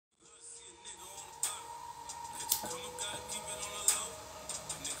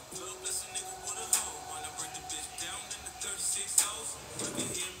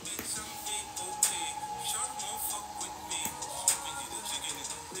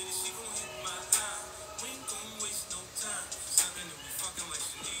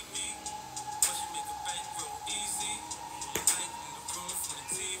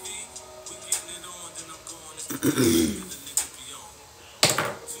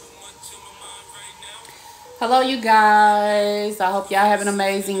Hello, you guys. I hope y'all have an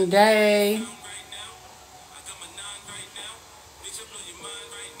amazing day.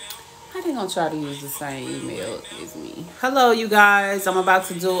 I think I'm gonna try to use the same email as me. Hello, you guys. I'm about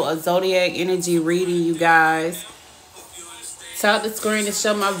to do a zodiac energy reading, you guys. Tap the screen to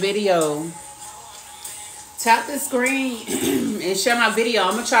show my video. Tap the screen and share my video.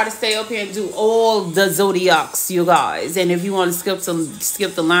 I'm gonna try to stay up here and do all the zodiacs, you guys. And if you want to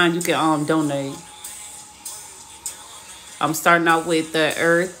skip the line, you can donate. I'm starting out with the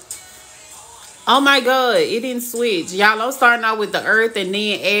earth. Oh my god, it didn't switch. Y'all, I'm starting out with the earth and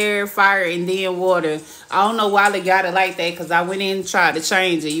then air, fire, and then water. I don't know why they got it like that, because I went in and tried to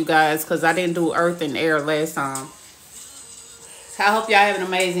change it, you guys, because I didn't do earth and air last time. I hope y'all have an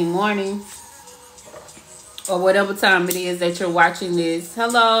amazing morning, or whatever time it is that you're watching this.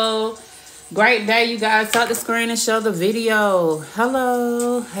 Hello. Great day, you guys. Tap the screen and show the video.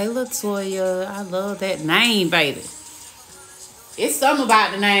 Hello. Hey, Latoya. I love that name, baby. It's something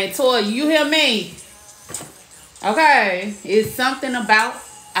about the name Toya. You hear me? Okay. It's something about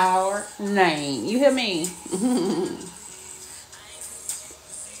our name. You hear me?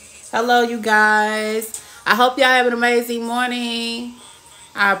 Hello, you guys. I hope y'all have an amazing morning.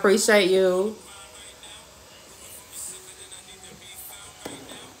 I appreciate you.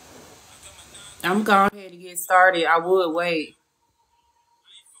 I'm going ahead to get started. I would wait.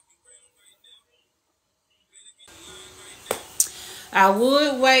 I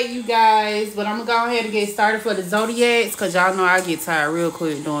would wait, you guys, but I'm going to go ahead and get started for the zodiacs, because y'all know I get tired real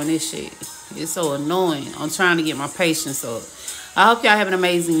quick doing this shit. It's so annoying. I'm trying to get my patience up. I hope y'all have an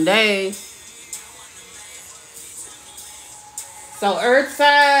amazing day. So, Earth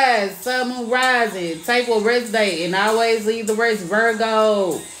signs, Sun, Moon, Rising, take what resonate, and always leave the rest.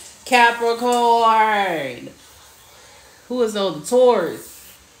 Virgo, Capricorn. Who is those? The Taurus.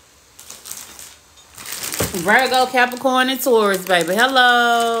 Virgo, Capricorn, and Taurus, baby.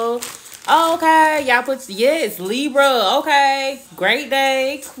 Hello. Okay. Y'all put, yes, Libra. Okay. Great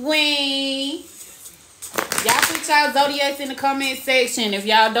day, Queen. Y'all put y'all zodiacs in the comment section. If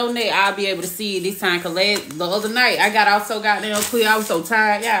y'all donate, I'll be able to see it this time. Because the other night, I got off so goddamn quick. I was so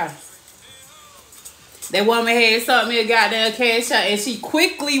tired, y'all. That woman had something me a goddamn cash out, and she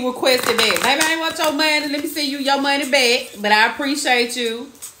quickly requested that. Baby, I ain't want your money. Let me see you your money back. But I appreciate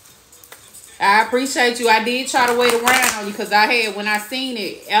you. I appreciate you. I did try to wait around on you, because I had, when I seen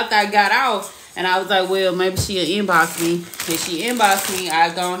it after I got off, and I was like, well, maybe she'll inbox me. If she inboxed me,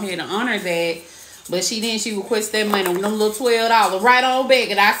 I go ahead and honor that. But she didn't. She requested that money, them little $12 right on back,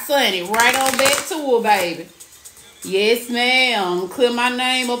 and I sent it right on back to her, baby. Yes, ma'am. Clear my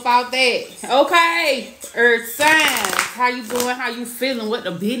name up out that. Okay. Earth signs. How you doing? How you feeling? What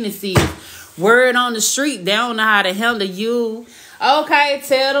the business is? Word on the street. They don't know how to handle you. Okay,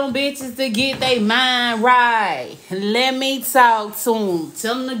 tell them bitches to get their mind right. Let me talk to them.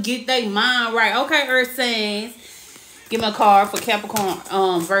 Tell them to get their mind right. Okay, Earth signs. Give me a card for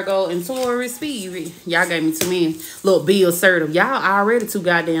Capricorn, Virgo, and Taurus. Speed. Y'all gave me too many. Look, be assertive. Y'all already too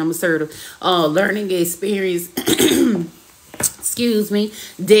goddamn assertive. Learning experience. Excuse me.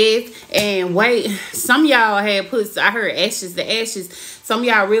 Death and wait. Some y'all had put, I heard ashes to ashes. Some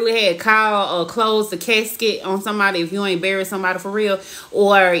y'all really had called or closed the casket on somebody if you ain't buried somebody for real.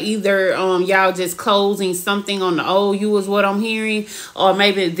 Or either y'all just closing something on the old you is what I'm hearing. Or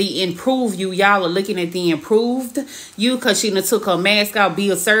maybe the improved you. Y'all are looking at the improved you, because she done took her mask out. Be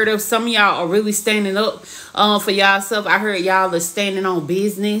assertive. Some of y'all are really standing up for y'all self. I heard y'all are standing on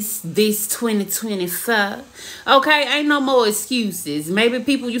business this 2025. Okay, ain't no more excuses. Maybe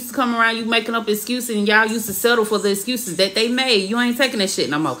people used to come around you making up excuses, and y'all used to settle for the excuses that they made. You ain't taking that shit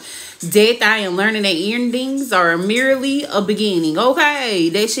no more. Death, I am learning that endings are merely a beginning. Okay,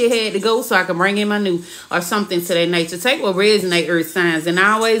 that shit had to go so I can bring in my new, or something to that nature. Take what resonate, Earth signs, and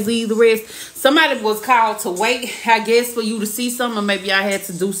I always leave the rest. Somebody was called to wait, I guess, for you to see something. Maybe I had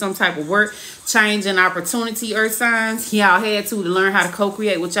to do some type of work, change, and opportunity, Earth signs. Y'all had to learn how to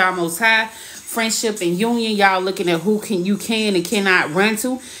co-create with y'all most high. Friendship and union. Y'all looking at who you can and cannot run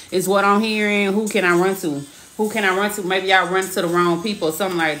to is what I'm hearing. Who can I run to? Who can I run to? Maybe y'all run to the wrong people or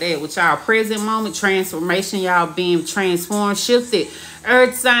something like that. With y'all present moment, transformation, y'all being transformed, shifted.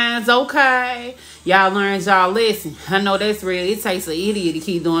 Earth signs, okay. Y'all learned y'all lesson. I know that's real. It takes an idiot to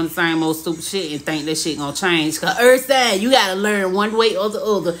keep doing the same old stupid shit and think that shit gonna change. Cause earth sign, you gotta learn one way or the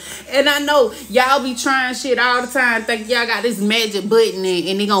other. And I know y'all be trying shit all the time, think y'all got this magic button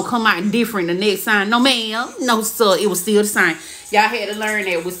and it gonna come out different the next time. No ma'am, no sir, it was still the same. Y'all had to learn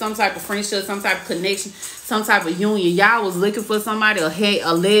that with some type of friendship, some type of connection, some type of union. Y'all was looking for somebody to had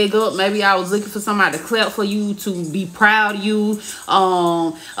a leg up. Maybe y'all was looking for somebody to clap for you, to be proud of you.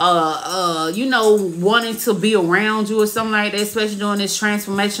 You know, wanting to be around you or something like that, especially during this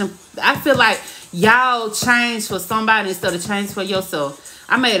transformation. I feel like y'all changed for somebody instead of change for yourself.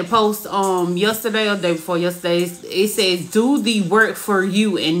 I made a post yesterday or day before yesterday. It says, do the work for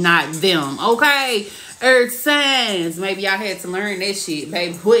you and not them. Okay? Earth signs. Maybe y'all had to learn that shit,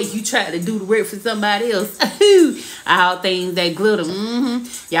 baby. Boy, you try to do the work for somebody else. All things that glitter.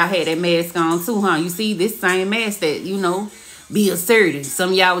 Y'all had that mask on too, huh? You see, this same mask that, you know, be assertive. Some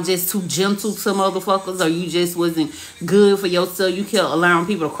of y'all were just too gentle to motherfuckers, or you just wasn't good for yourself. You kept allowing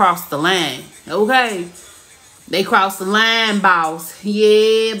people to cross the line. Okay? They crossed the line, boss.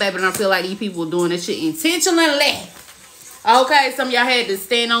 Yeah, baby, and I feel like these people doing this shit intentionally. Okay, some of y'all had to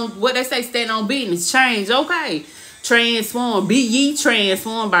stand on, what they say, stand on business, change. Okay, transform, be ye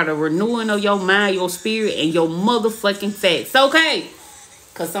transformed by the renewing of your mind, your spirit, and your motherfucking facts. Okay,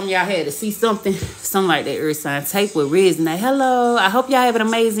 because some of y'all had to see something like that earth sign. Take what resonate. Hello, I hope y'all have an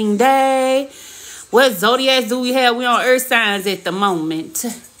amazing day. What zodiacs do we have? We on earth signs at the moment.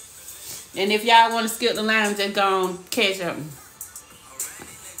 And if y'all want to skip the line, just go on catch up.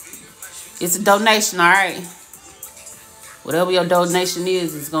 It's a donation, all right? Whatever your donation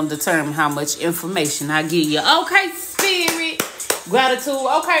is going to determine how much information I give you. Okay, spirit. Gratitude.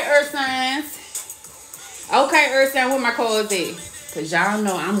 Okay, earth signs. Okay, earth sign, where my cards at? Because y'all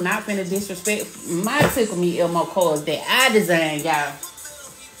know I'm not finna disrespect my Tickle Me Elmo cards that I designed, y'all.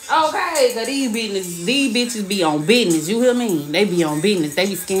 Okay, because these bitches be on business. You hear me? They be on business. They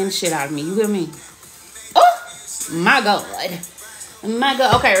be scaring the shit out of me. You hear me? Oh, my God. My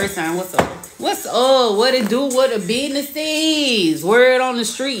God. Okay, earth sign, what's up? What's up? What it do? What the business is? Word on the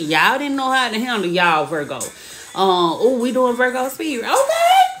street. Y'all didn't know how to handle y'all, Virgo. Oh, we doing Virgo spirit.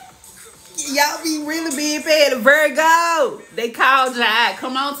 Okay. Y'all be really being paid to Virgo. They called y'all.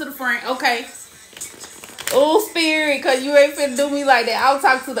 Come on to the front. Okay. Oh, spirit, because you ain't finna do me like that. I'll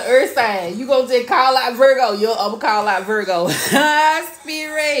talk to the earth sign. You gonna just call out Virgo. I'm gonna call out Virgo.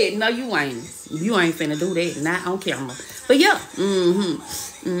 Spirit. No, you ain't. You ain't finna do that. Not on camera. But yeah.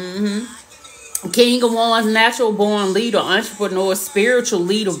 King of Wands, natural born leader, entrepreneur, spiritual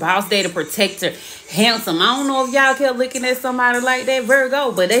leader, boss daddy, protector, handsome. I don't know if y'all kept looking at somebody like that,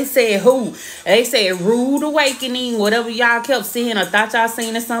 Virgo, but they said who? They said rude awakening, whatever y'all kept seeing or thought y'all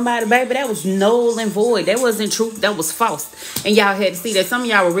seen in somebody, baby, that was null and void. That wasn't true. That was false. And y'all had to see that some of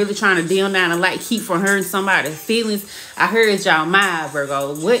y'all were really trying to deal down and like keep from hurting somebody's feelings. I heard y'all mind,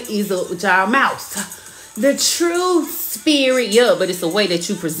 Virgo. What is up with y'all mouth? The truth, spirit, yeah, but it's the way that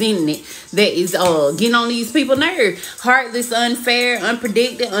you presenting it that is getting on these people's nerves. Heartless, unfair,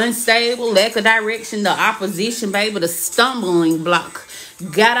 unpredicted, unstable, lack of direction, the opposition, baby, the stumbling block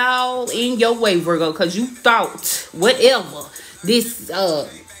got all in your way, Virgo, because you thought whatever this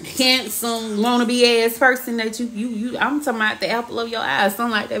handsome wannabe ass person that you I'm talking about the apple of your eye,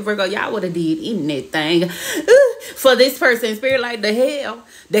 something like that, Virgo, y'all would have did anything for this person, spirit, like the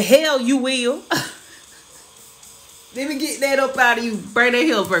hell you will. Let me get that up out of you. Burn that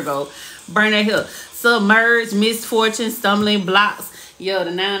hill, Virgo. Burn that hill. Submerge, misfortune, stumbling blocks. Yeah,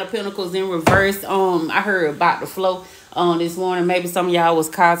 the 9 of Pentacles in reverse. I heard about the flow this morning. Maybe some of y'all was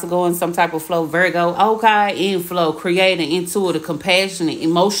called to go in some type of flow. Virgo. Okay, in flow. Creating, intuitive, compassionate,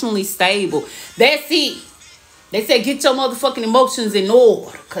 emotionally stable. That's it. They said get your motherfucking emotions in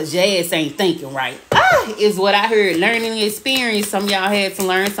order. Because your ass ain't thinking right. Is what I heard. Learning experience. Some of y'all had to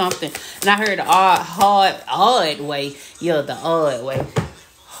learn something. And I heard the odd way. Yeah, the odd way.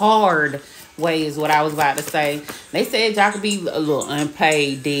 Hard way is what I was about to say. They said y'all could be a little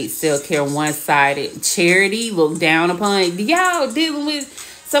unpaid, debt, self-care, one-sided, charity, look down upon. Y'all dealing with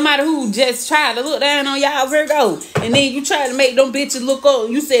somebody who just tried to look down on y'all, Virgo. And then you try to make them bitches look up.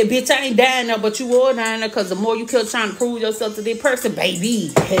 You said, bitch, I ain't dying there, but you were dying there because the more you kept trying to prove yourself to this person,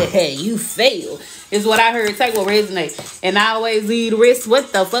 baby, you fail. Is what I heard. Take what resonate. And I always leave the rest.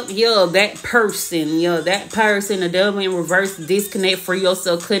 What the fuck? Yeah, that person. Yeah, that person. The devil in reverse. Disconnect. Free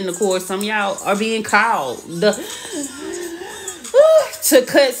yourself. Cutting the cord. Some of y'all are being called to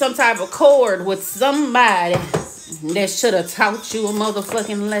cut some type of cord with somebody that should have taught you a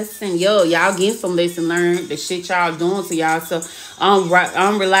motherfucking lesson. Yo, y'all getting some lesson learned. The shit y'all doing to y'all. So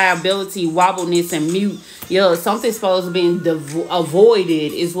unreliability, wobbleness, and mute. Yo, something's supposed to be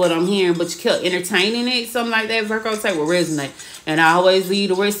avoided is what I'm hearing, but you kept entertaining it, something like that. Virgo type will resonate. And I always lead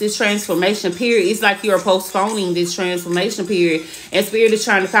the rest of this transformation period. It's like you're postponing this transformation period, and Spirit is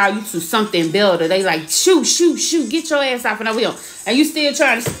trying to call you to something better. They like, shoot, get your ass off and over here. And you still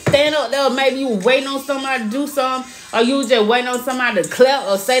trying to stand up there. Maybe you waiting on somebody to do something, or you just waiting on somebody to clap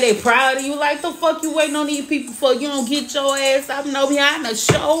or say they proud of you. Like, the fuck you waiting on these people for? You don't get your ass off and over here. I done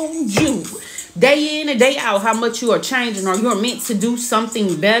showed you day in and day out how much you are changing, or you're meant to do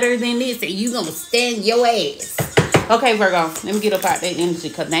something better than this, and you gonna stand your ass. Okay, Virgo, let me get up out that energy,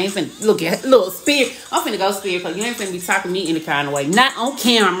 because they ain't finna, look at, little Spirit. I'm finna go Spirit, because you ain't finna be talking to me any kind of way. Not on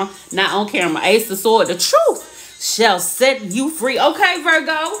camera. Not on camera. Ace of Swords, the truth shall set you free. Okay,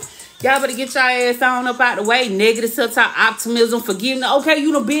 Virgo. Y'all better get your ass on up out the way. Negative self-talk, optimism, forgiveness. Okay,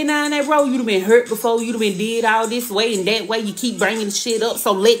 you done been down that road. You done been hurt before. You done been did all this way and that way. You keep bringing the shit up,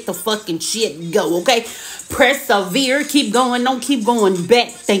 so let the fucking shit go, okay? Persevere. Keep going. Don't keep going back.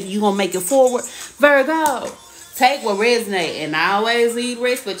 Think you gonna make it forward. Virgo, take what resonate. And I always lead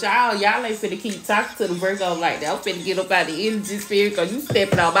rest, but y'all ain't finna keep talking to the Virgo like that. I'm finna get up out the energy, Spirit, because you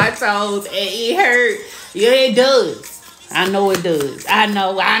stepping on my toes and it hurt. Yeah, it does. I know it does. I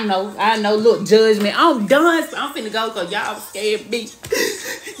know. Look, judgment. I'm done. So I'm finna go, because y'all scared me.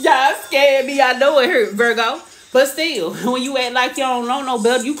 Y'all scared me. I know it hurt, Virgo. But still, when you act like you don't know no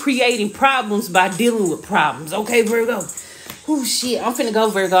better, you creating problems by dealing with problems. Okay, Virgo? Oh, shit. I'm finna go,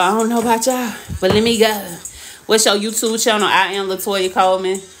 Virgo. I don't know about y'all, but let me go. What's your YouTube channel? I am Latoya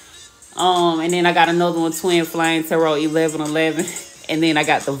Coleman. And then I got another one, Twin Flame Tarot 1111. And then I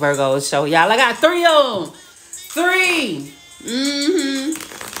got the Virgo show. Y'all, I got 3 of them. 3.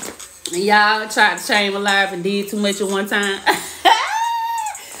 Y'all tried to change my life and did too much at one time.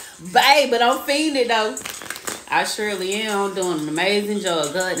 Babe, but I'm feeling it though. I surely am. I'm doing an amazing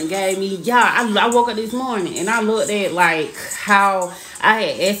job. God and gave me, y'all, I woke up this morning and I looked at like how I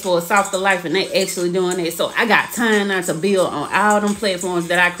had asked for a softer life, and they actually doing it. So I got time now to build on all them platforms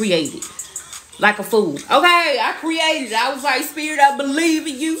that I created. Like a fool. Okay, I created it. I was like, Spirit, I believe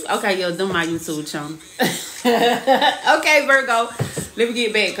in you. Okay, yo, do my YouTube channel. Okay, Virgo. Let me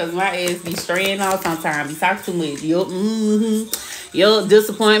get back, because my ass be straying off sometimes. Be talking too much. Yo,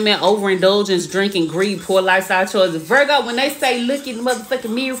 disappointment, overindulgence, drinking, greed, poor lifestyle choices. Virgo, when they say look in the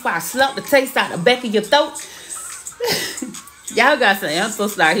motherfucking mirror before I slap the taste out the back of your throat. Y'all got some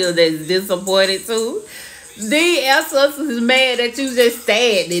ancestors out here that's disappointed too. The ancestors is mad that you just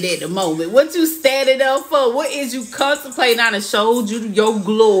standing at the moment. What you standing up for? What is you contemplating? I done showed you your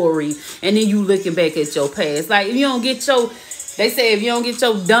glory, and then you looking back at your past. Like, if you don't get your, they say if you don't get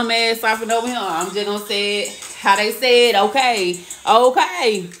your dumb ass off and over here, I'm just gonna say it how they said. Okay,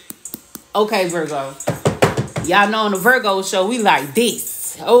 Virgo. Y'all know on the Virgo show we like this.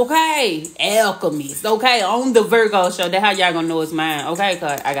 Okay, alchemist. Okay, on the Virgo show, that's how y'all gonna know it's mine. Okay,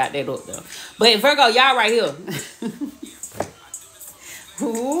 cause I got that up though. But Virgo, y'all right here.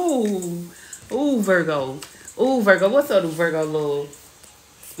 Ooh, Virgo. What's up, the Virgo little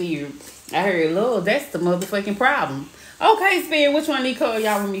Spirit? I heard love. That's the motherfucking problem. Okay, Spirit, which one of these cards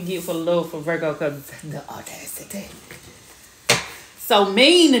y'all want me to get for love for Virgo? Cause the audacity. So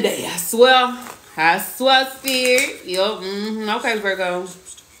mean today, I swear, Spirit. Yup. Okay, Virgo.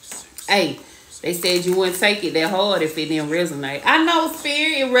 Hey, they said you wouldn't take it that hard if it didn't resonate. I know,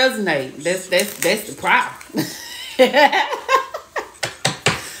 Spirit, it resonate. That's the problem.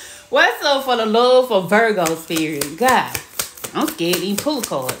 What's up for the love for Virgo, Spirit? God, I'm scared to even pull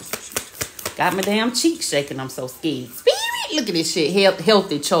cards. Got my damn cheeks shaking. I'm so scared. Spirit, look at this shit.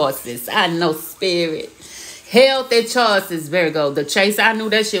 Healthy choices. I know, Spirit. Healthy choices, Virgo. The chase, I knew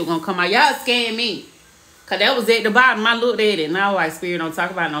that shit was gonna come out. Y'all scared me. Cause that was at the bottom. I looked at it and I was like, Spirit, don't talk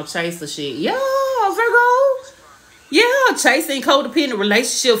about no chaser shit. Yeah, Virgo. Yeah, chasing, codependent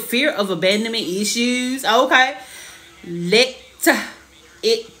relationship, fear of abandonment issues. Okay. Let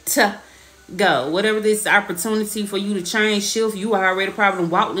it go. Whatever this opportunity for you to change, shift, you are already probably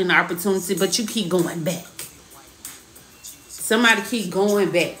walking in the opportunity, but you keep going back. Somebody keep going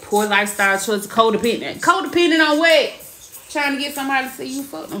back. Poor lifestyle choice, codependent. Codependent on what? Trying to get somebody to see you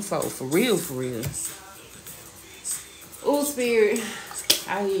fuck them for real, for real. Oh, Spirit,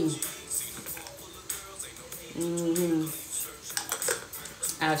 I hear you.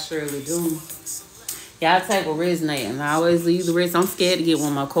 I surely do. Y'all take what resonate, and I always leave the rest. I'm scared to get one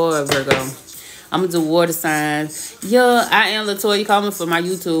of my cards, Virgo. I'm going to do water signs. Yeah, I am Latoya Coleman for my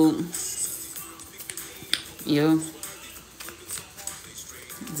YouTube. Yeah.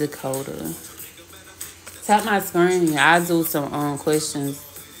 Dakota. Tap my screen. I'll do some questions.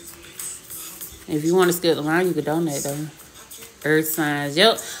 If you want to skip the line, you can donate though. Earth signs.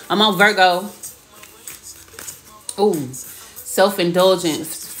 Yep. I'm on Virgo. Ooh,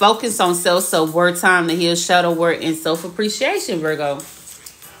 self-indulgence. Focus on self-worth, time to heal shadow work, and self-appreciation, Virgo.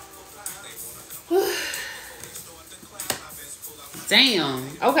 Damn.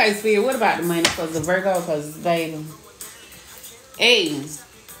 Okay, Spirit, what about the money for the Virgo? Because, baby, hey,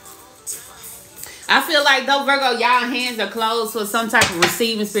 I feel like though, Virgo, y'all hands are closed for some type of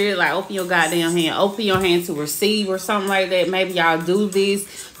receiving spirit. Like, open your goddamn hand. Open your hand to receive or something like that. Maybe y'all do this.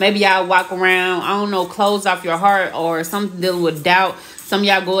 Maybe y'all walk around, I don't know, close off your heart or something dealing with doubt. Some of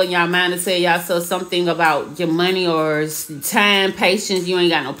y'all go in y'all mind and say y'all saw something about your money or time, patience. You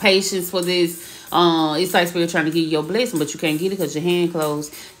ain't got no patience for this. It's like spirit trying to give you your blessing, but you can't get it because your hand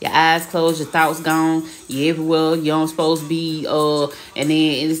closed, your eyes closed, your thoughts gone, you everywhere you don't supposed to be. And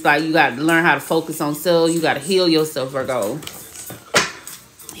then it's like you got to learn how to focus on self. You got to heal yourself, Virgo.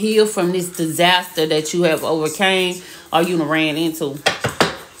 Heal from this disaster that you have overcame or you done ran into.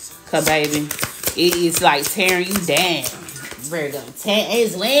 Cause baby, it is like tearing you down, Virgo.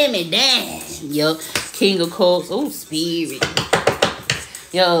 It's weighing me down. Yup. King of Cups. Oh, spirit.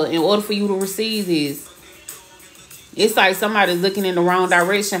 Yo, in order for you to receive this, it's like somebody's looking in the wrong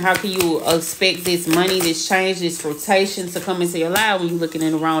direction. How can you expect this money, this change, this rotation to come into your life when you're looking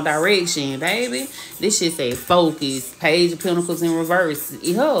in the wrong direction, baby? This shit say focus. Page of Pentacles in reverse.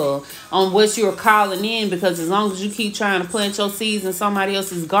 Yeah, on what you're calling in, because as long as you keep trying to plant your seeds in somebody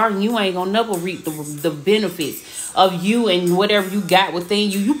else's garden, you ain't gonna never reap the benefits of you and whatever you got within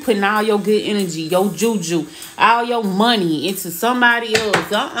you. You putting all your good energy, your juju, all your money into somebody else.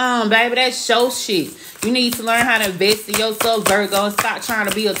 Baby, that's your shit. You need to learn how to invest in yourself, Virgo, and stop trying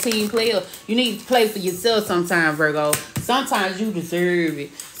to be a team player. You need to play for yourself sometimes, Virgo. Sometimes you deserve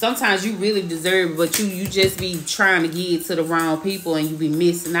it. Sometimes you really deserve it, but you just be trying to give it to the wrong people and you be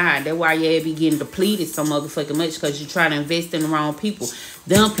missing out. That's why you be getting depleted so motherfucking much, because you try to invest in the wrong people.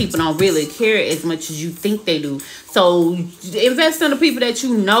 Them people don't really care as much as you think they do. So invest in the people that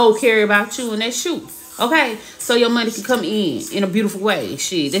you know care about you, and that's you. Okay, so your money can come in a beautiful way.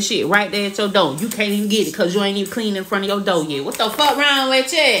 Shit, that shit right there at your door. You can't even get it because you ain't even clean in front of your door yet. What the fuck wrong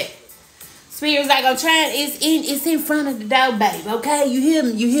with you? Spirit's like, I'm trying. It's in front of the door, babe. Okay, you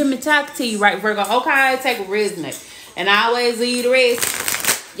hear me talking to you, right, Virgo? Okay, take a resume, and I always leave the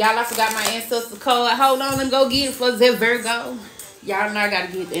rest. Y'all, I forgot my ancestor card. Hold on, let me go get it for the Virgo. Y'all know I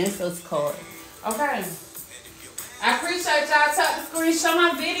gotta get the ancestor card. Okay, I appreciate y'all. Tap the screen, show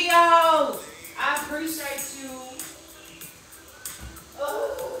my video. I appreciate you.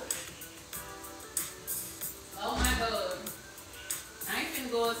 Oh my God. I ain't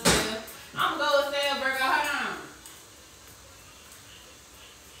finna go upstairs. I'm gonna go upstairs, Virgo. Hold on.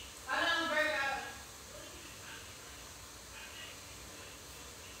 Hold on, Virgo.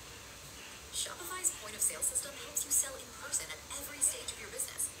 Shopify's point of sale system helps you sell in person at every stage of your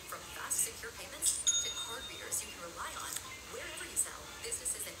business. From fast, secure payments to card readers you can rely on. Wherever you sell,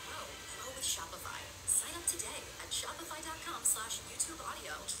 businesses that grow with Shopify. Sign up today at shopify.com/YouTube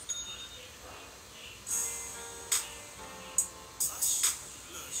audio.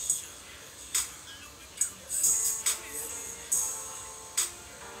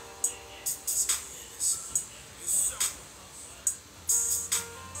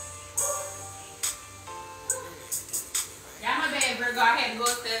 Yeah, my bad, Virgo. I had to go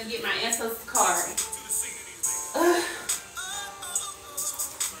upstairs and get my ancestor card.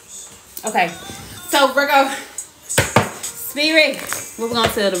 Okay, so Virgo, Spirit, what we're going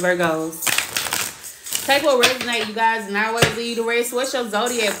to tell the Virgos. Take what resonates, you guys, and I always leave the rest. What's your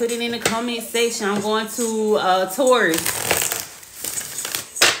zodiac? Put it in the comment section. I'm going to Taurus.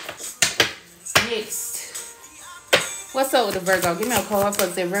 Next. What's up with the Virgo? Give me a call for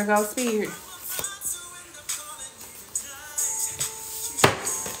the Virgo Spirit.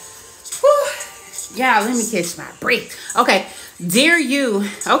 Yeah, let me catch my breath. Okay, dear you.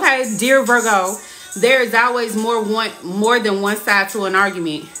 Okay, dear Virgo, there is always more than one side to an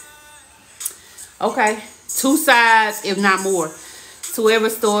argument. Okay, two sides, if not more, to every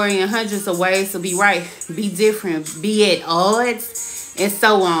story in hundreds of ways to be right, be different, be at odds, and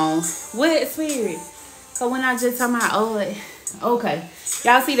so on. What, Spirit? So when I just talking about odd, okay,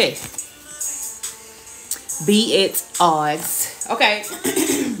 y'all see that? Be at odds. Okay.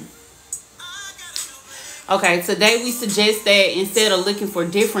 Okay, today we suggest that instead of looking for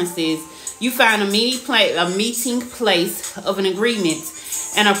differences, you find a meeting place of an agreement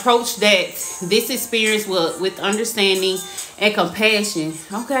and approach that this experience with understanding and compassion.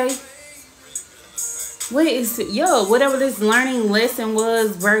 Okay. What is it? Yo, whatever this learning lesson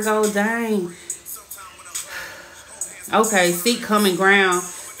was, Virgo, dang. Okay, seek common ground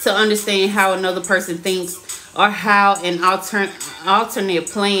to understand how another person thinks or how an alternate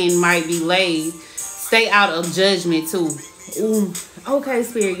plan might be laid. Stay out of judgment too. Ooh. Okay,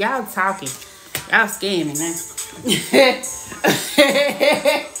 Spirit, y'all talking. Y'all scamming now.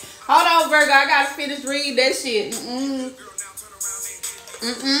 Hold on, Virgo. I gotta finish reading that shit.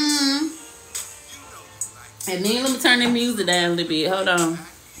 And then let me turn the music down a little bit. Hold on.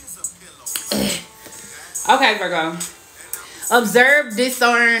 Okay, Virgo. Observe,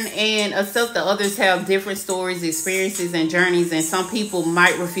 discern, and accept that others have different stories, experiences, and journeys, and some people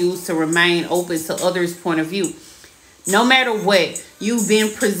might refuse to remain open to others' point of view. No matter what, you've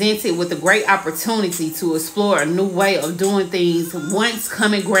been presented with a great opportunity to explore a new way of doing things once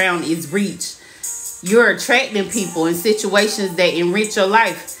common ground is reached. You're attracting people in situations that enrich your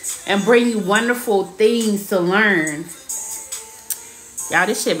life and bring you wonderful things to learn. Y'all,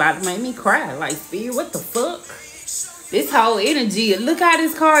 this shit about to make me cry. Like, Spirit, what the fuck? This whole energy. Look how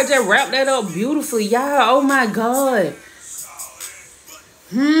this card just wrapped that up beautifully, y'all. Oh my God.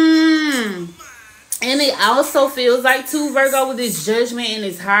 And it also feels like too, Virgo, with this judgment and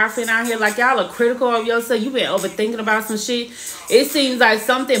this Hierophant out here, like y'all are critical of yourself. You've been overthinking about some shit. It seems like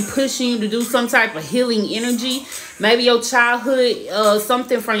something pushing you to do some type of healing energy. Maybe your childhood,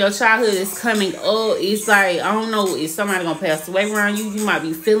 something from your childhood is coming up. It's like, I don't know, is somebody gonna pass away around you? You might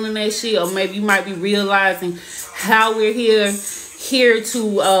be feeling that shit, or maybe you might be realizing how we're here to,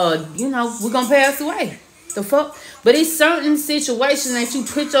 you know, we're gonna pass away. The fuck? But it's certain situations that you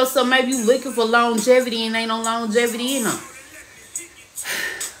put yourself, maybe you looking for longevity and ain't no longevity in them.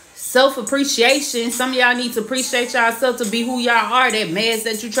 Self-appreciation. Some of y'all need to appreciate yourself to be who y'all are. That mask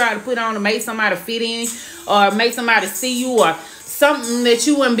that you try to put on to make somebody fit in or make somebody see you, or something that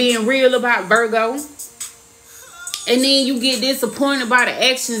you weren't being real about, Virgo. And then you get disappointed by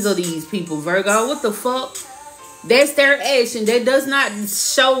the actions of these people, Virgo. What the fuck? That's their action. That does not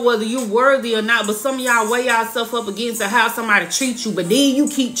show whether you're worthy or not. But some of y'all weigh yourself up against how somebody treats you. But then you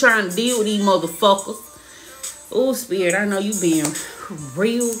keep trying to deal with these motherfuckers. Oh, Spirit, I know you being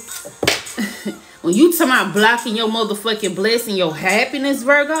real. When you talking about blocking your motherfucking blessing, your happiness,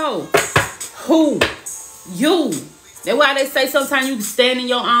 Virgo. Who? You. That's why they say sometimes you can stand in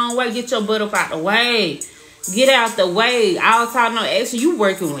your own way. Get your butt up out the way. Get out the way. All time, no action. You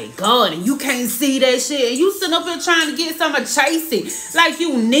working with God and you can't see that shit. And you sitting up here trying to get something, chase it. Like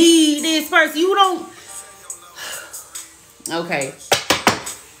you need this person. You don't. Okay.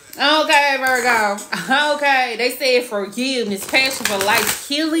 Okay, Virgo. Okay. They said forgiveness, passion for life,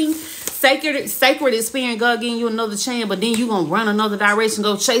 healing, sacred experience. God giving you another chance, but then you gonna run another direction,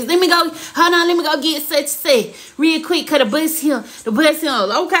 go chase. Let me go. Hold on. Let me go get such set real quick. Cause the bus here.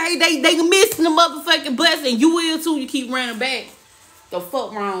 Okay, they missing the motherfucking bus, and you will too. You keep running back. The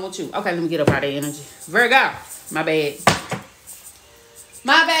fuck wrong with you? Okay, let me get up out of energy. Virgo. My bad.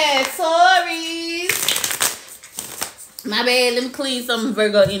 My bad. Sorry. My bad. Let me clean some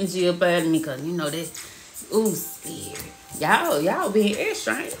Virgo energy up out of me, cause you know that. Ooh, Spirit. Y'all being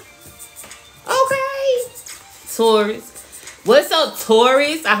extra. Okay. Taurus. What's up,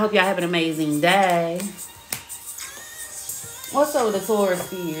 Taurus? I hope y'all have an amazing day. What's up with the Taurus,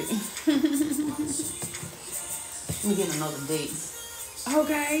 Spirit? Let me get another date.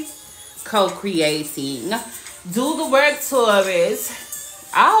 Okay. Co-creating. Do the work, Taurus.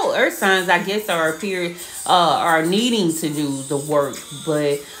 All earth signs, I guess, are needing to do the work,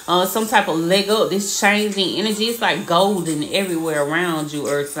 but some type of leg up, this changing energy. It's like golden everywhere around you,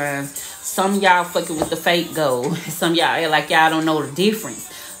 earth signs. Some of y'all fucking with the fake gold. Some y'all like y'all don't know the difference.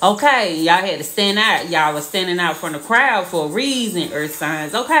 Okay, y'all had to stand out. Y'all was standing out from the crowd for a reason, earth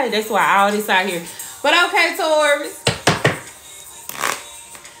signs. Okay, that's why all this out here. But okay, Taurus.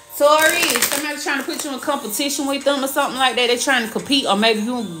 Taurus, somebody trying to put you in competition with them or something like that. They're trying to compete, or maybe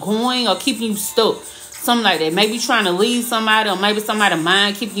you going or keeping you stuck. Something like that. Maybe trying to leave somebody, or maybe somebody's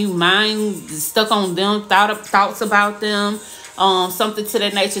mind, keeping you stuck on them, thoughts about them. Something to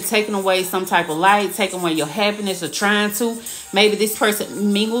that nature, taking away some type of light, taking away your happiness, or trying to. Maybe this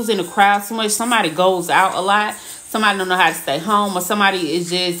person mingles in the crowd so much. Somebody goes out a lot. Somebody don't know how to stay home, or somebody is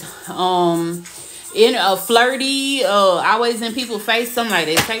just in a flirty, always in people's face, something like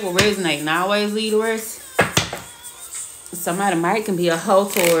that. Take what resonate and always leave the rest. Somebody might can be a hoe,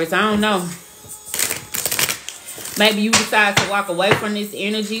 Taurus. I don't know. Maybe you decide to walk away from this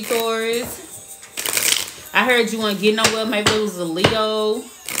energy, Taurus. I heard you want to get nowhere. Maybe it was a Leo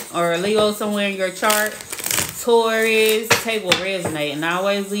or a Leo somewhere in your chart. Taurus, take what resonate and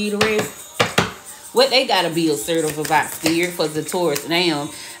always leave the rest. What they got to be assertive about, Spirit, for the Taurus. Damn.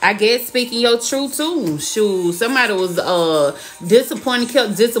 I guess speaking your truth too. Shoot, somebody was disappointed,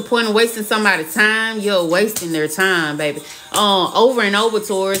 kept disappointing, wasting somebody's time. You're wasting their time, baby. Over and over,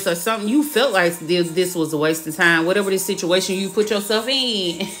 Taurus, or something. You felt like this was a waste of time. Whatever the situation you put yourself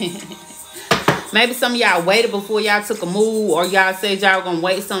in. Maybe some of y'all waited before y'all took a move, or y'all said y'all gonna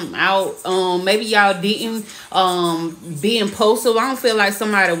wait something out. Maybe y'all didn't be impulsive. I don't feel like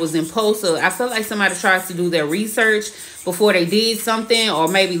somebody was impulsive. I feel like somebody tries to do their research before they did something, or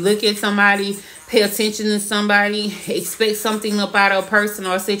maybe look at somebody, pay attention to somebody, expect something up out of a person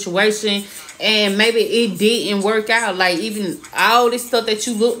or a situation, and maybe it didn't work out. Like, even all this stuff that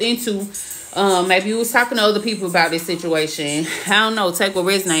you looked into, maybe you was talking to other people about this situation. I don't know. Take what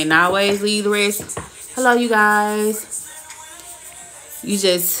resonates and always leave the rest. Hello, you guys. You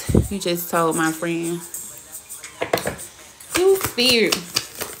just told my friend. You spirit.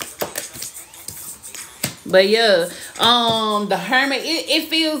 But yeah, the Hermit, it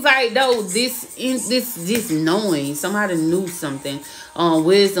feels like though this knowing, somebody knew something,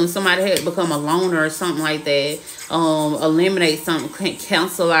 wisdom, somebody had become a loner or something like that, eliminate something,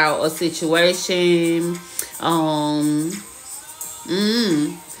 cancel out a situation,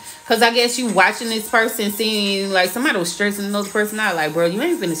 because I guess you watching this person, seeing like somebody was stressing another person out, like, bro, you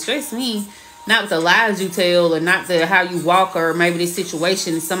ain't finna stress me. Not with the lies you tell, or not the how you walk, or maybe this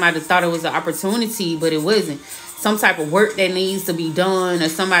situation, somebody thought it was an opportunity, but it wasn't. Some type of work that needs to be done, or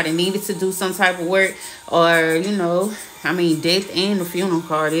somebody needed to do some type of work, or, you know, I mean, death and the funeral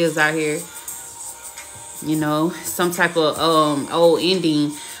card is out here. You know, some type of old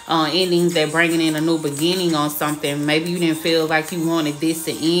endings that bringing in a new beginning on something. Maybe you didn't feel like you wanted this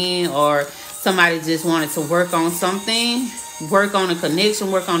to end, or somebody just wanted to work on something. Work on a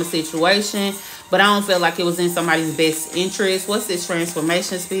connection, work on a situation, but I don't feel like it was in somebody's best interest. What's this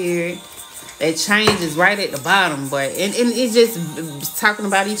transformation, spirit? That change is right at the bottom, but and it's just talking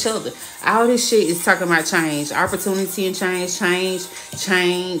about each other. All this shit is talking about change, opportunity, and change.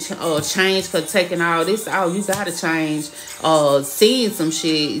 Change for taking all this out. You gotta change. Seeing some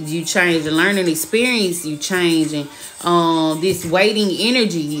shit, you change. The learning experience, you changing. This waiting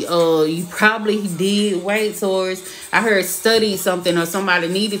energy, you probably did wait towards. I heard study something, or somebody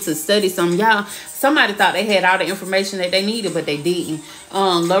needed to study something. Y'all, somebody thought they had all the information that they needed, but they didn't.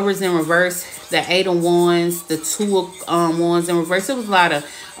 Lovers in reverse, the 8 of Wands, the 2 of Wands in reverse. It was a lot of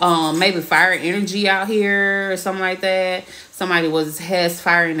maybe fire energy out here or something like that. Somebody has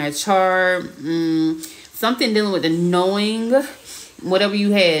fire in their chart. Something dealing with the knowing. Whatever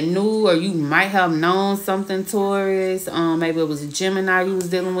you had knew, or you might have known something, Taurus. Maybe it was a Gemini you was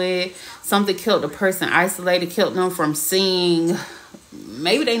dealing with. Something kept the person isolated, kept them from seeing.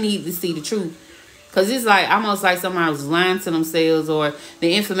 Maybe they need to see the truth. Because it's like almost like somebody was lying to themselves, or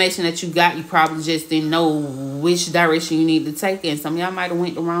the information that you got, you probably just didn't know which direction you need to take in. Some of y'all might have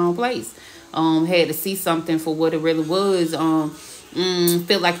went the wrong place. Had to see something for what it really was.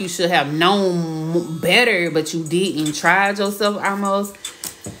 Feel like you should have known better, but you didn't. Tried yourself almost.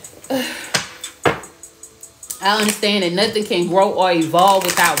 I understand that nothing can grow or evolve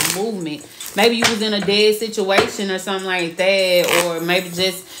without movement. Maybe you was in a dead situation or something like that, or maybe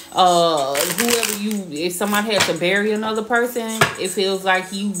just if somebody had to bury another person, it feels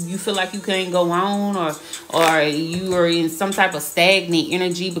like you feel like you can't go on, or you are in some type of stagnant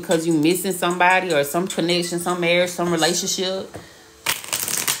energy because you missing somebody, or some connection, some marriage, some relationship,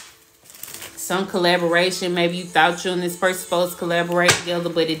 some collaboration. Maybe you thought you and this person supposed to collaborate together,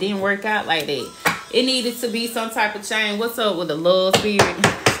 but it didn't work out like that. It needed to be some type of change. What's up with the love spirit?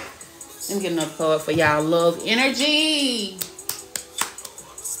 Let me get another card for y'all. Love energy.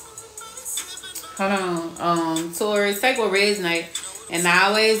 Hold on. Taurus, take what resonates, and I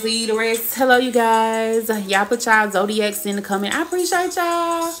always leave the rest. Hello, you guys. Y'all put y'all zodiacs in the comment. I appreciate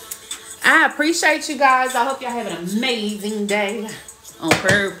y'all. I appreciate you guys. I hope y'all have an amazing day. On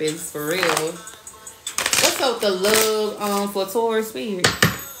purpose, for real. What's up with the love for Taurus spirit?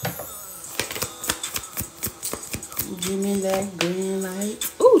 Give me that green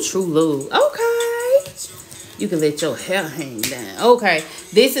light. Ooh, true love. Okay. You can let your hair hang down. Okay.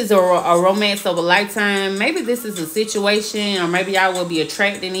 This is a romance of a lifetime. Maybe this is a situation, or maybe y'all will be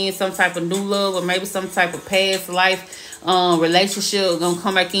attracting in some type of new love, or maybe some type of past life relationship gonna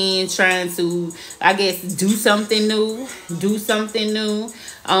come back in, trying to, I guess, do something new.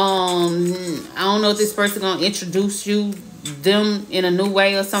 I don't know if this person gonna introduce them in a new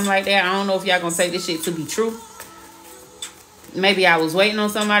way or something like that. I don't know if y'all gonna take this shit to be true. Maybe I was waiting on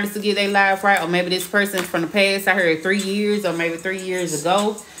somebody to get their life right, or maybe this person from the past, I heard 3 years, or maybe 3 years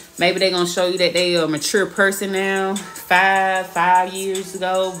ago. Maybe they're going to show you that they are a mature person now. 5 years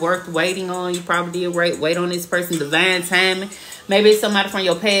ago, worth waiting on. You probably did wait on this person, divine timing. Maybe it's somebody from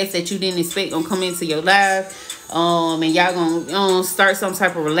your past that you didn't expect going to come into your life. And y'all going to start some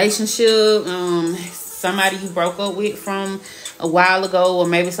type of relationship. somebody you broke up with from a while ago, or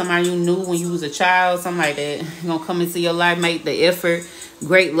maybe somebody you knew when you was a child, something like that. You're gonna come into your life, make the effort.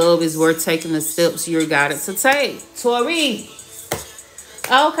 Great love is worth taking the steps you're guided to take. Taurus.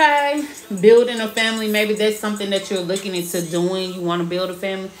 Okay, building a family. Maybe that's something that you're looking into doing. You want to build a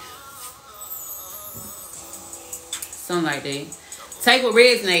family. Something like that. Take what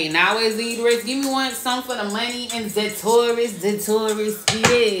resonates. Always lead the rest. Give me one song for the money and the Taurus. The Taurus.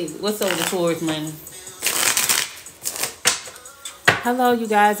 Yeah. What's up with the Taurus money? Hello, you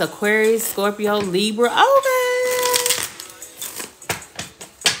guys. Aquarius, Scorpio, Libra.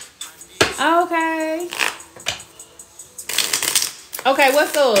 Okay. Okay,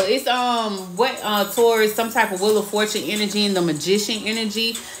 what's up? It's Taurus, some type of Wheel of Fortune energy and the Magician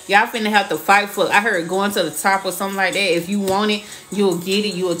energy. Y'all finna have to fight for it. I heard going to the top or something like that. If you want it, you'll get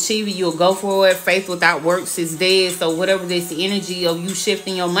it, you'll achieve it, you'll go for it. Faith without works is dead. So whatever this energy of you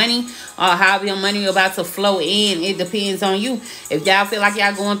shifting your money or how your money about to flow in, it depends on you. If y'all feel like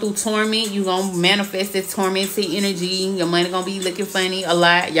y'all going through torment, you gonna manifest this tormented energy. Your money gonna be looking funny a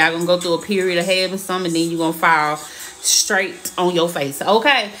lot. Y'all gonna go through a period of having some, and then you gonna fall straight on your face.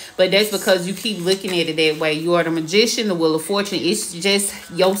 Okay, but that's because you keep looking at it that way. You are the Magician, the Wheel of Fortune. It's just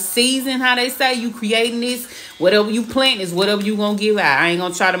your season, how they say. You creating this. Whatever you plant is whatever you gonna give out. I ain't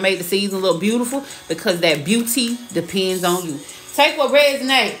gonna try to make the season look beautiful, because that beauty depends on you. Take what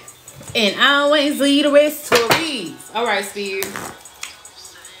resonates and always lead the rest. Taurus. All right, Spirit.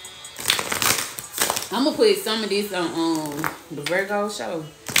 I'm gonna put some of this on the Virgo show.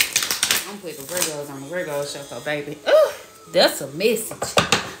 I'm putting the Virgos on the Virgo show, so baby. Ooh, that's a message.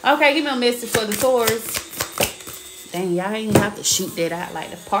 Okay, give me a message for the Taurus. Dang, y'all ain't have to shoot that out like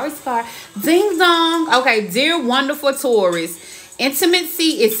the parts card. Ding dong. Okay, dear wonderful Taurus.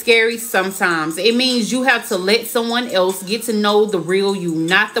 Intimacy is scary sometimes. It means you have to let someone else get to know the real you,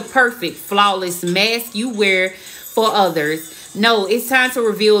 not the perfect, flawless mask you wear for others. No, it's time to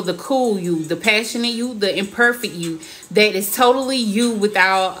reveal the cool you, the passionate you, the imperfect you, that is totally you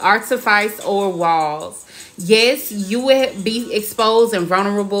without artifice or walls. Yes, you will be exposed and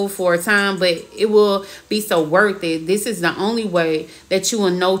vulnerable for a time, but it will be so worth it. This is the only way that you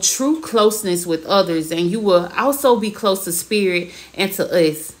will know true closeness with others, and you will also be close to spirit and to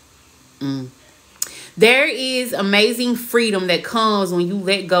us. There is amazing freedom that comes when you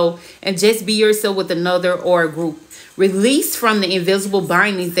let go and just be yourself with another or a group. Release from the invisible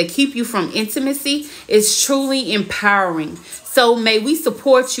bindings that keep you from intimacy is truly empowering. So may we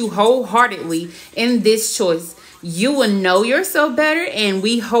support you wholeheartedly in this choice. You will know yourself better, and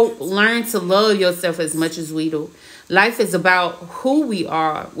we hope learn to love yourself as much as we do. Life is about who we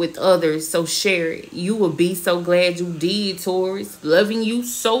are with others, so share it. You will be so glad you did, Taurus. Loving you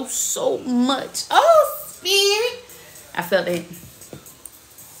so, so much. Oh, Spirit. I felt that.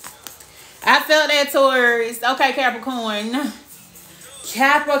 I felt that, Taurus. Okay, Capricorn.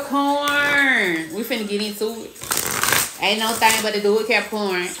 Capricorn. We finna get into it. Ain't no thing but to do with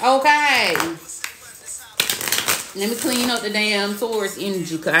Capricorn. Okay. Let me clean up the damn Taurus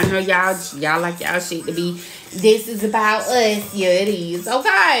energy, because I know y'all like y'all shit to be, this is about us. Yeah, it is.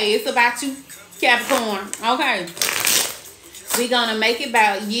 Okay. It's about you, Capricorn. Okay. We gonna make it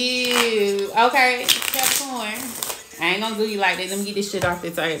about you. Okay, Capricorn. I ain't gonna do you like that. Let me get this shit off the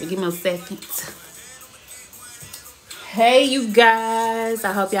table. Give me a second. Hey, you guys.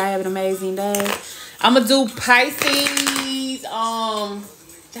 I hope y'all have an amazing day. I'm gonna do Pisces.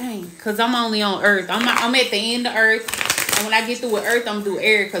 Dang, because I'm only on Earth. I'm at the end of Earth. And when I get through with Earth, I'm gonna do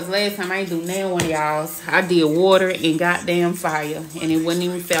air. Because last time I ain't do none one of y'all's. I did water and goddamn fire. And it wouldn't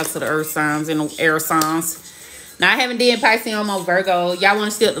even fell to the Earth signs and the air signs. Now, I haven't did Pisces on my Virgo. Y'all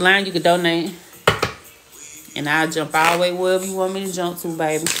want to steal the line, you can donate. And I'll jump all the way wherever you want me to jump to,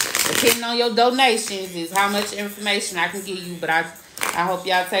 baby. Depending on your donations is how much information I can give you. But I hope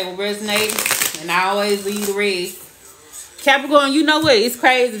y'all take what resonates. And I always leave the rest. Capricorn, you know what? It's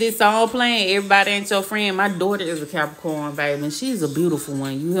crazy this song playing. Everybody ain't your friend. My daughter is a Capricorn, baby. And she's a beautiful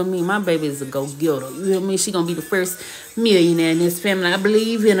one. You hear me? My baby is a go-getter. You hear me? She gonna be the first millionaire in this family, I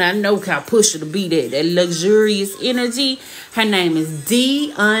believe. And I know how push her to be that luxurious energy. Her name is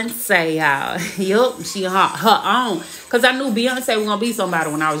Beyonce, y'all. Yup, she her own. Because I knew Beyonce was gonna be somebody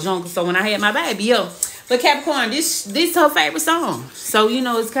when I was younger. So when I had my baby, yo. But Capricorn, this her favorite song. So, you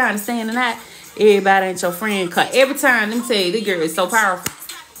know, it's kind of standing out. Everybody ain't your friend. Cause every time, let me tell you, this girl is so powerful.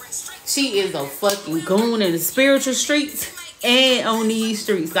 She is a fucking goon in the spiritual streets and on these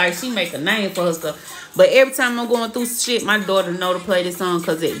streets. Like, she make a name for herself. But every time I'm going through shit, my daughter know to play this song,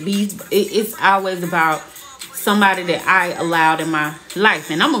 because it's always about somebody that I allowed in my life.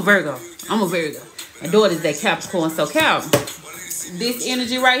 And I'm a Virgo. My daughter's that Capricorn. So Cal, this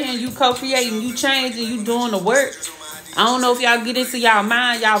energy right here, you co-creating, you changing, you doing the work. I don't know if y'all get into y'all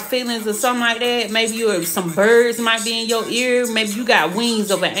mind, y'all feelings or something like that. Maybe some birds might be in your ear. Maybe you got wings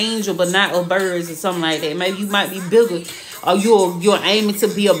of an angel but not of birds or something like that. Maybe you might be bigger, or you're aiming to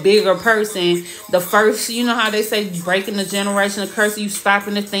be a bigger person. The first, you know how they say breaking the generational curse, you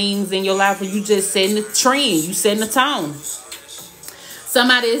stopping the things in your life, and you just setting the trend, you setting the tone.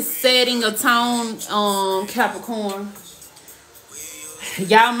 Somebody is setting a tone, Capricorn.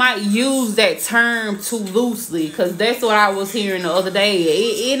 Y'all might use that term too loosely, because that's what I was hearing the other day.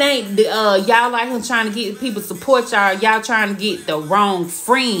 It ain't y'all like him trying to get people to support y'all. Y'all trying to get the wrong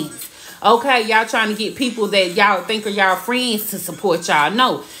friends. Okay, y'all trying to get people that y'all think are y'all friends to support y'all.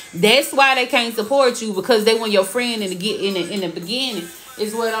 No, that's why they can't support you, because they want your friend in the beginning.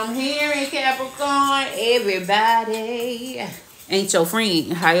 Is what I'm hearing, Capricorn. Everybody ain't your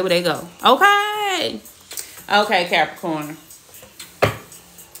friend, however they go. Okay, Capricorn.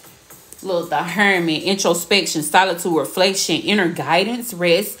 Look, the Hermit, introspection, solitude, reflection, inner guidance,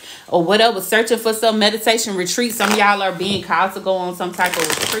 rest, or whatever. Searching for some meditation retreat. Some of y'all are being called to go on some type of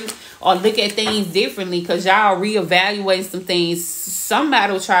retreat or look at things differently, because y'all reevaluate some things.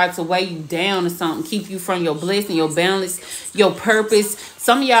 Somebody will try to weigh you down or something, keep you from your blessing, your balance, your purpose.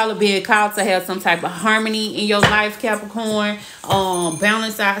 Some of y'all are being called to have some type of harmony in your life, Capricorn.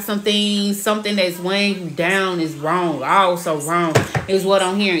 Balance out some things. Something that's weighing you down is wrong. Also wrong is what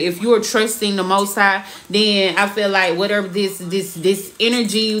I'm hearing. If you're trusting the Most High, then I feel like whatever this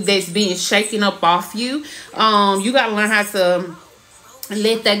energy that's being shaken up off you, you got to learn how to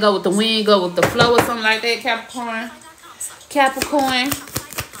let that go with the wind, go with the flow or something like that, Capricorn.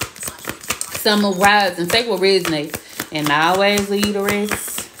 Some will rise and take what resonates, and I always leave the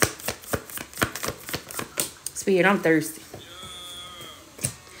rest. Spirit, I'm thirsty.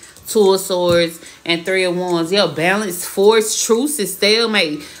 Two of Swords and Three of Wands. Yeah, balance, force, truce, is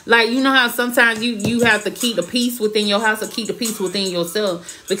stalemate. Like, you know how sometimes you have to keep the peace within your house or keep the peace within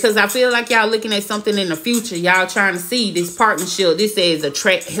yourself. Because I feel like y'all looking at something in the future. Y'all trying to see this partnership. This says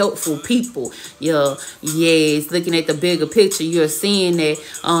attract helpful people. Yeah, yes, looking at the bigger picture. You're seeing that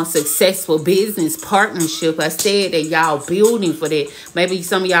successful business partnership. I said that y'all building for that. Maybe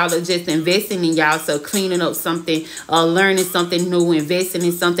some of y'all are just investing in y'all. So cleaning up something, learning something new, investing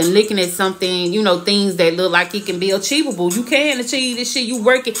in something, looking at something, you know, things that look like it can be achievable. You can achieve this shit. You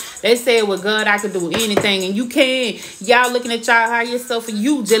working. They said with God I could do anything, and you can. Y'all looking at y'all higher self, and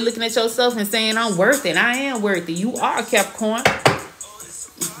you just looking at yourself and saying I'm worth it. I am worth it. You are Capricorn.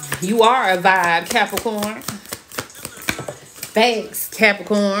 You are a vibe, Capricorn. Facts,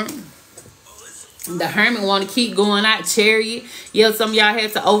 Capricorn. The Hermit want to keep going out. Chariot. Yeah, some of y'all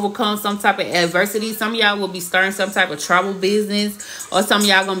had to overcome some type of adversity. Some of y'all will be starting some type of travel business, or some of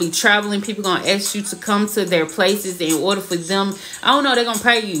y'all going to be traveling. People going to ask you to come to their places in order for them. I don't know. They're going to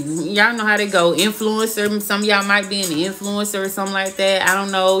pay you. Y'all know how they go. Influencer. Some of y'all might be an influencer or something like that. I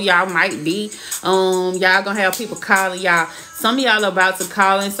don't know. Y'all might be. Y'all going to have people calling y'all. Some of y'all are about to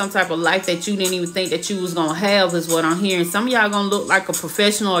call in some type of life that you didn't even think that you was going to have, is what I'm hearing. Some of y'all going to look like a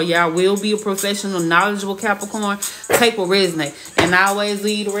professional, or y'all will be a professional, knowledgeable Capricorn. Take what resonate. And I always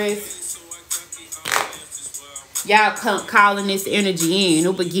lead the rest. Y'all calling this energy in.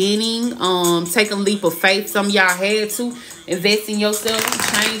 New beginning. Take a leap of faith. Some of y'all had to. Invest in yourself,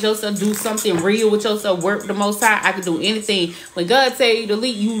 change yourself, do something real with yourself, work the Most High. I can do anything. When God tell you to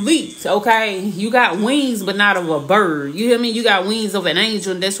leap, you leap, okay? You got wings, but not of a bird. You hear me? You got wings of an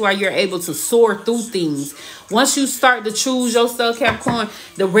angel, and that's why you're able to soar through things. Once you start to choose yourself, Capricorn,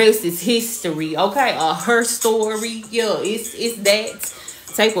 the rest is history, okay? Her story, yeah, it's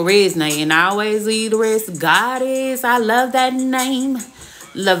that. Take what resonate, and I always leave the rest. God is, I love that name.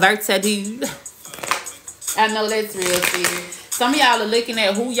 Lavertitude. I know that's real serious. Some of y'all are looking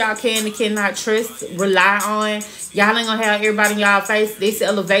at who y'all can and cannot trust, rely on. Y'all ain't gonna have everybody in y'all face. This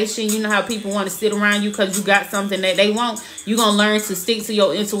elevation, you know how people want to sit around you because you got something that they want. You gonna learn to stick to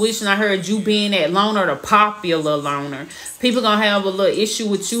your intuition. I heard you being that loner, the popular loner. People gonna have a little issue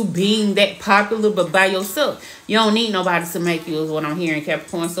with you being that popular, but by yourself. You don't need nobody to make you, is what I'm hearing,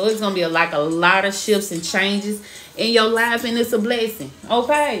 Capricorn. So it's gonna be like a lot of shifts and changes in your life, and it's a blessing.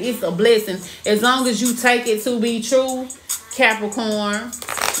 Okay, it's a blessing as long as you take it to be true, Capricorn.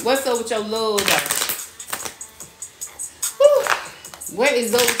 What's up with your love, though? What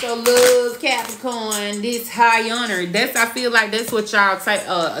is up with your love, Capricorn? This high honor. I feel like that's what y'all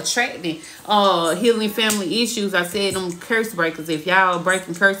attracting. Healing family issues. I said them curse breakers. If y'all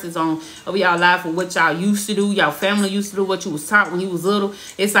breaking curses over y'all life or what y'all used to do, y'all family used to do, what you was taught when you was little,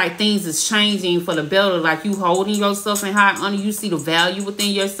 it's like things is changing for the better. Like you holding yourself in high honor. You see the value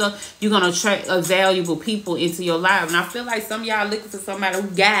within yourself. You're going to attract valuable people into your life. And I feel like some of y'all looking for somebody who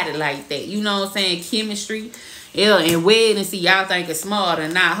got it like that. You know what I'm saying? Chemistry. Yeah, and wedding, see, y'all think it's smarter,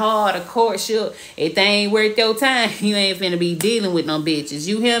 not hard, a courtship. If they ain't worth your time, you ain't finna be dealing with no bitches.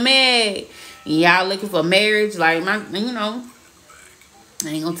 You hear me? Y'all looking for marriage, like I ain't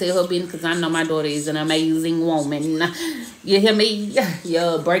gonna tell her business because I know my daughter is an amazing woman. You hear me?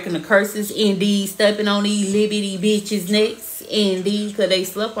 Yeah, breaking the curses, indeed, stepping on these liberty bitches' necks, indeed, because they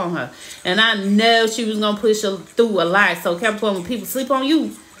slept on her. And I know she was gonna push her through a lot. So Capricorn, when people sleep on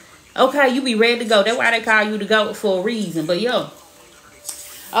you, okay, you be ready to go. That's why they call you to go for a reason. But yo.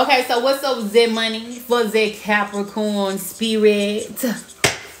 Okay, so what's up with that money for that Capricorn spirit?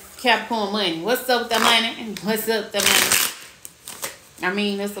 Capricorn money. What's up with the money? What's up with the money? I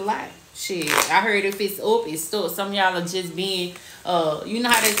mean, it's a lot. Shit. I heard if it's up, it's still. Some of y'all are just being, you know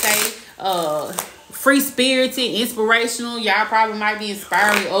how they say, free-spirited, inspirational. Y'all probably might be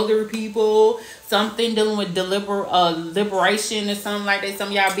inspiring other people. Something dealing with liberation or something like that. Some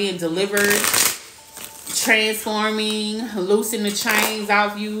of y'all being delivered, transforming, loosening the chains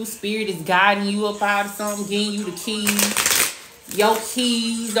off you. Spirit is guiding you up out of something, getting you the keys. Your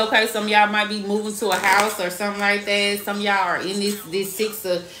keys. Okay, some of y'all might be moving to a house or something like that. Some of y'all are in this Six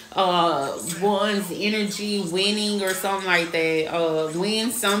of Wands energy, winning or something like that. Win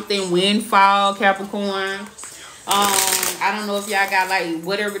something, windfall, Capricorn. I don't know if y'all got like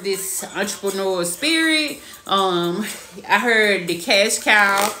whatever this entrepreneur spirit. I heard the cash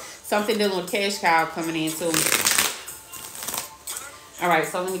cow, something dealing with cash cow coming in too. All right,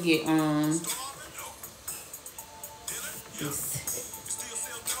 so let me get this.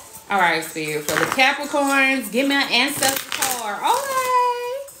 All right, spirit, for the Capricorns, give me an ancestor card.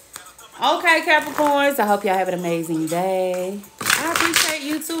 Okay, Capricorns, I hope y'all have an amazing day. I appreciate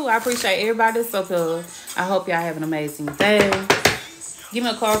you too. I appreciate everybody that's up here. I hope y'all have an amazing day. Give me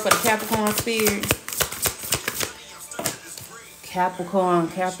a card for the Capricorn spirit. Capricorn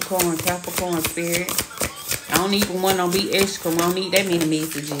spirit. I don't even want to be extra. I don't need that many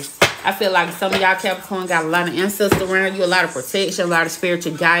messages. I feel like some of y'all Capricorn got a lot of ancestors around you, a lot of protection, a lot of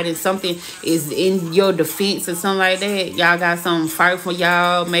spiritual guidance. Something is in your defense or something like that. Y'all got something fight for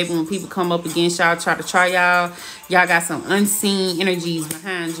y'all. Maybe when people come up against y'all, try y'all. Y'all got some unseen energies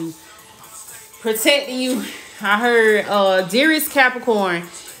behind you, protecting you. I heard, dearest Capricorn,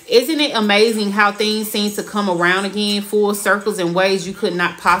 isn't it amazing how things seem to come around again, full circles in ways you could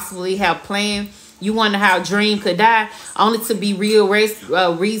not possibly have planned? You wonder how a dream could die, only to be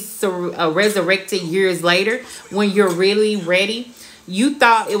resurrected years later when you're really ready. You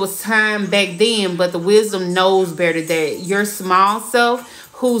thought it was time back then, but the wisdom knows better that your small self,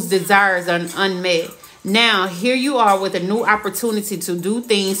 whose desires are unmet. Now, here you are with a new opportunity to do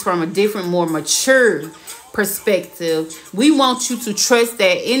things from a different, more mature perspective. We want you to trust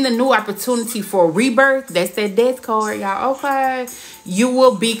that in the new opportunity for rebirth, that's that death card, y'all. Okay, you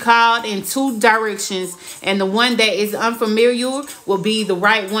will be called in two directions, and the one that is unfamiliar will be the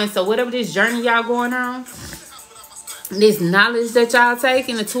right one. So whatever this journey y'all going on, this knowledge that y'all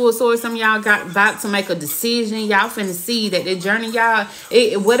taking, the Two of Swords, some of y'all got about to make a decision. Y'all finna see that the journey y'all,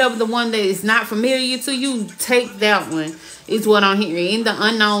 whatever the one that is not familiar to you, take that one. Is what I'm hearing. In the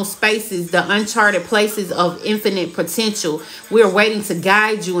unknown spaces, the uncharted places of infinite potential, we're waiting to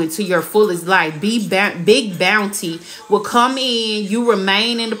guide you into your fullest life. Big bounty will come in. You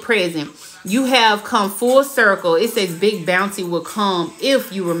remain in the present. You have come full circle. It says big bounty will come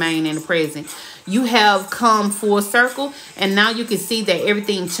if you remain in the present. You have come full circle, and now you can see that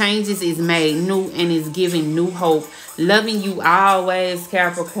everything changes, is made new, and is giving new hope. Loving you always,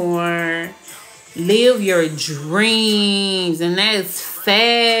 Capricorn. Live your dreams, and that's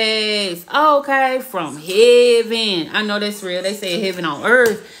facts. Okay, from heaven. I know that's real. They say heaven on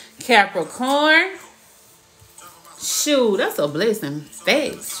earth, Capricorn. Shoot, that's a blessing.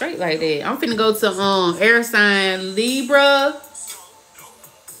 Facts, straight like that. I'm finna go to air sign Libra,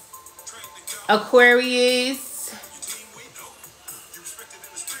 Aquarius.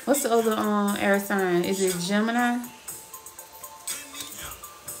 What's the other air sign? Is it Gemini?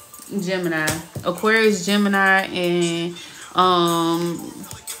 Gemini, Aquarius, Gemini, and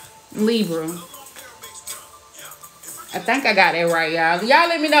Libra. I think I got that right, y'all. Y'all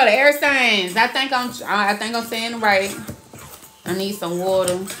let me know the air signs. I think I'm saying it right. I need some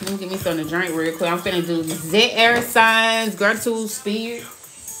water. Let me get me something to drink real quick. I'm finna do Z air signs, gratitude, spirit.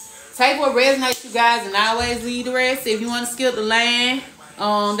 Take what resonates, you guys, and always leave the rest. If you want to skip the line,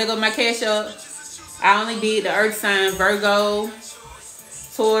 there go my cash up. I only did the earth sign, Virgo,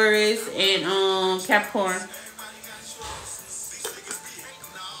 Taurus, and Capricorn.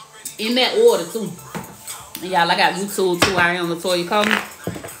 In that order too. And y'all, I got YouTube too. I am Latoya Cody.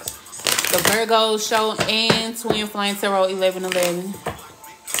 The Virgo show and Twin Flame Tarot 1111.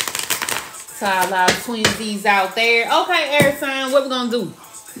 So a lot of twinsies out there. Okay, air sign, what we gonna do?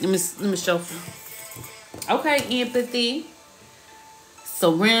 Let me shuffle. Okay, empathy,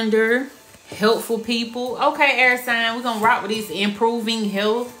 surrender, helpful people. Okay, air sign, we're gonna rock with this. Improving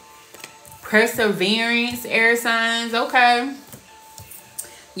health, perseverance, air signs. Okay,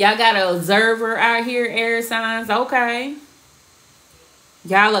 y'all got an observer out here, air signs. Okay,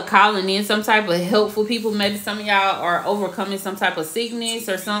 y'all are calling in some type of helpful people. Maybe some of y'all are overcoming some type of sickness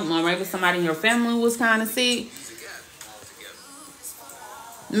or something, or maybe somebody in your family was kind of sick.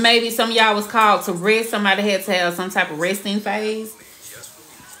 Maybe some of y'all was called to rest. Somebody had to have some type of resting phase.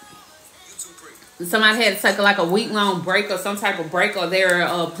 Somebody had to take like a week-long break or some type of break, or they're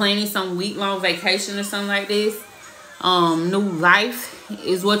planning some week-long vacation or something like this. New life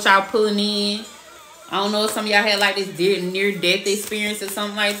is what y'all pulling in. I don't know if some of y'all had like this near-death experience or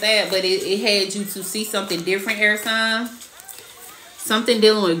something like that, but it had you to see something different, air sign. Something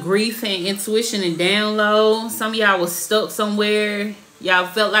dealing with grief and intuition and download. Some of y'all was stuck somewhere. Y'all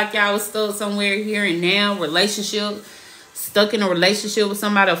felt like y'all was stuck somewhere here and now. Relationship. Stuck in a relationship with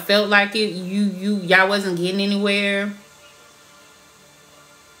somebody, felt like it. Y'all wasn't getting anywhere.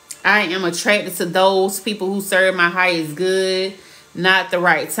 I am attracted to those people who serve my highest good. Not the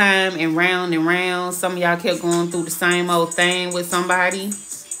right time, and round and round. Some of y'all kept going through the same old thing with somebody.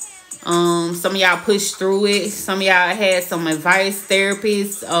 Some of y'all pushed through it. Some of y'all had some advice,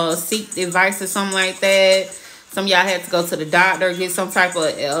 therapists, seek advice or something like that. Some of y'all had to go to the doctor, get some type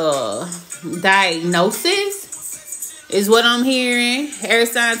of diagnosis, is what I'm hearing. Air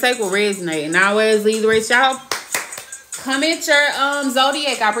sign, take what resonate. And always leave the rest. Y'all comment your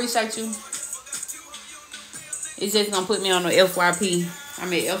zodiac. I appreciate you. It's just gonna put me on the FYP. I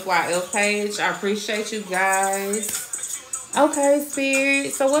mean FYF page. I appreciate you guys. Okay,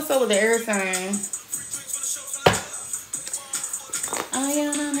 spirit. So what's up with the air sign?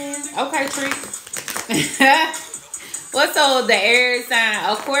 Okay, treat. What's up with the air sign?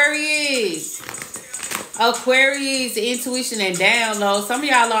 Aquarius. Aquarius, intuition and download. Some of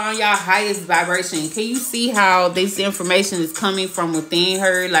y'all are on y'all highest vibration. Can you see how this information is coming from within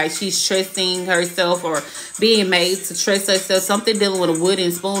her? Like she's trusting herself or being made to trust herself. Something dealing with a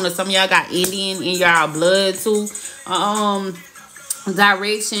wooden spoon. Or some of y'all got Indian in y'all blood too.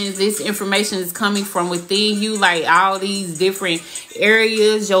 Directions. This information is coming from within you. Like all these different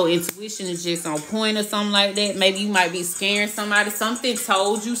areas. Your intuition is just on point or something like that. Maybe you might be scaring somebody. Something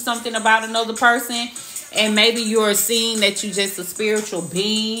told you something about another person. And maybe you're seeing that you're just a spiritual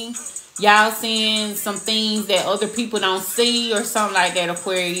being. Y'all seeing some things that other people don't see or something like that,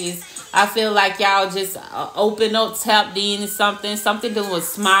 Aquarius. I feel like y'all just open up, tapped in something. Something dealing with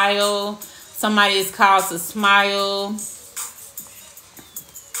smile. Somebody is called to smile.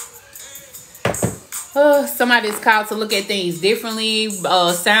 Somebody's called to look at things differently.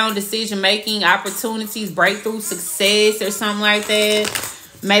 Sound decision making, opportunities, breakthrough, success or something like that.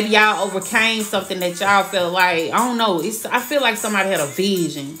 Maybe y'all overcame something that y'all felt like, I don't know. I feel like somebody had a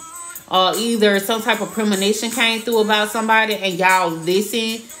vision. Either some type of premonition came through about somebody and y'all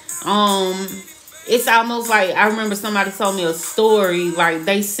listened. It's almost like, I remember somebody told me a story. Like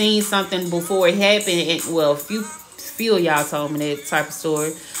they seen something before it happened. And, well, few of y'all told me that type of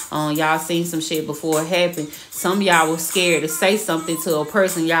story. Y'all seen some shit before it happened. Some of y'all was scared to say something to a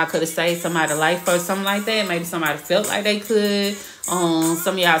person. Y'all could have saved somebody's life or something like that. Maybe somebody felt like they could.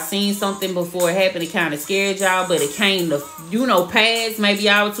 Some of y'all seen something before it happened. It kind of scared y'all, but it came to, pass. Maybe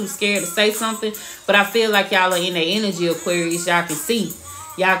y'all were too scared to say something. But I feel like y'all are in the energy, Aquarius. Y'all can see.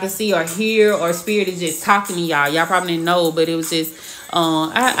 Y'all can see or hear, or spirit is just talking to y'all. Y'all probably didn't know, but it was just,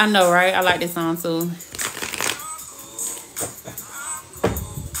 I know, right? I like this song too.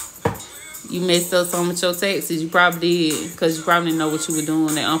 You messed up some of your taxes. You probably did. Because you probably didn't know what you were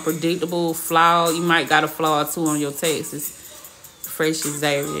doing. That unpredictable, flaw. You might got a flaw or two on your taxes. Fresh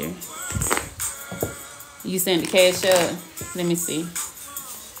Xavier. You sent the cash up. Let me see.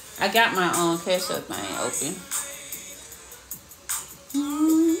 I got my own cash up thing open.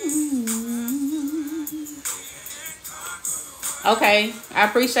 Okay. I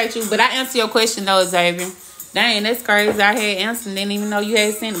appreciate you. But I answer your question though, Xavier. Dang, that's crazy. I had answered, didn't even know you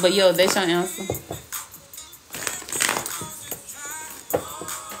had sent it. But yo, that's your answer.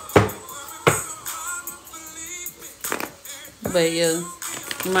 But yeah,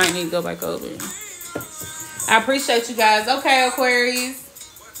 you might need to go back over it. I appreciate you guys. Okay, Aquarius.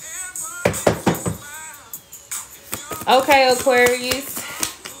 Okay, Aquarius.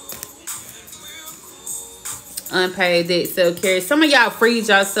 Unpaid debt, self-care. Some of y'all freed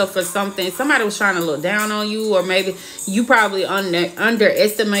yourself for something. Somebody was trying to look down on you, or maybe you probably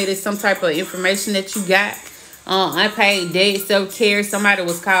underestimated some type of information that you got. Unpaid debt, self-care. Somebody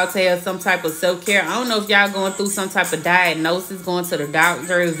was called to have some type of self-care. I don't know if y'all going through some type of diagnosis, going to the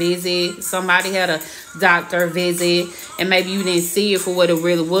doctor visit. Somebody had a doctor visit, and maybe you didn't see it for what it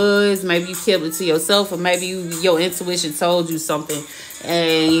really was. Maybe you kept it to yourself, or maybe your intuition told you something,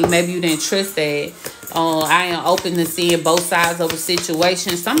 and maybe you didn't trust that. I am open to seeing both sides of a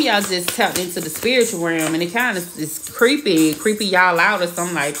situation. Some of y'all just tapped into the spiritual realm, and it kind of is creepy y'all out or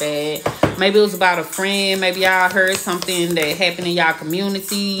something like that. Maybe it was about a friend. Maybe y'all heard something that happened in y'all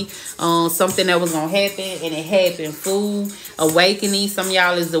community, something that was gonna happen, and it happened. Fool, awakening. Some of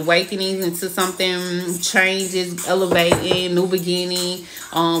y'all is awakening into something, changes, elevating, new beginning,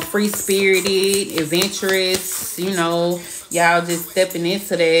 free spirited, adventurous. You know, y'all just stepping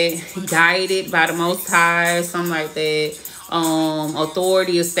into that, guided by the Most High, something like that.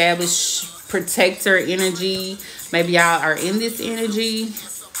 Authority, established, protector energy. Maybe y'all are in this energy,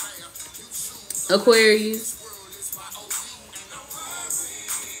 Aquarius.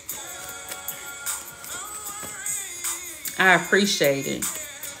 I appreciate it.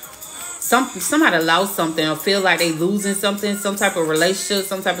 Somebody lost something, or feel like they losing something, some type of relationship,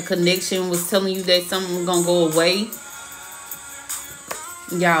 some type of connection was telling you that something was gonna go away.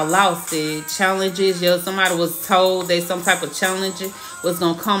 Y'all lost it. Challenges. Yo, somebody was told that some type of challenge was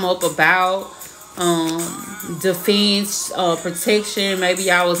gonna come up about defense, protection. Maybe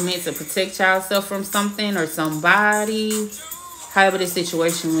y'all was meant to protect yourself from something or somebody. However the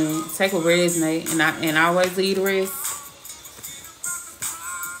situation went, take what resonate, and always leave the rest.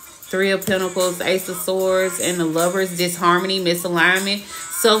 Three of Pentacles, Ace of Swords, and the Lovers. Disharmony, misalignment,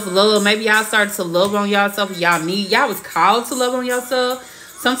 self-love. Maybe y'all started to love on yourself. Y'all was called to love on yourself.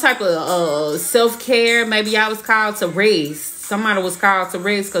 Some type of self-care. Maybe y'all was called to rest. Somebody was called to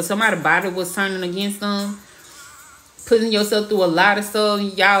rest because somebody's body was turning against them. Putting yourself through a lot of stuff.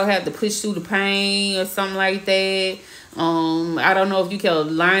 Y'all had to push through the pain or something like that. I don't know if you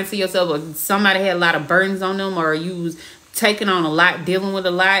can lie to yourself, or somebody had a lot of burdens on them, or you was taking on a lot, dealing with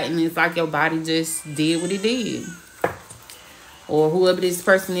a lot, and it's like your body just did what it did. Or whoever this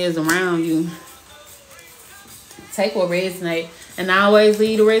person is around you. Take what resonate, and I always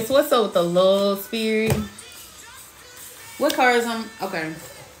leave the rest. What's up with the love spirit? What cards okay.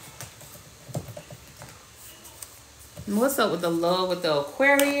 What's up with the love with the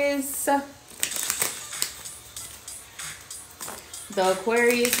Aquarius? The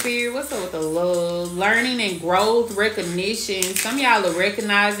Aquarius spirit, what's up with the love? Learning and growth, recognition. Some of y'all are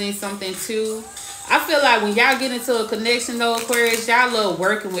recognizing something too. I feel like when y'all get into a connection though, Aquarius, y'all love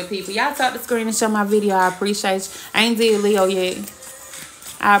working with people. Y'all tap the screen and show my video. I appreciate you. I ain't did Leo yet.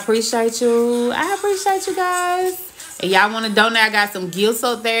 I appreciate you. I appreciate you guys. And y'all want to donate, I got some gifts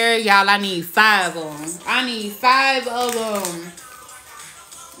up there. Y'all, I need 5 of them. I need 5 of them.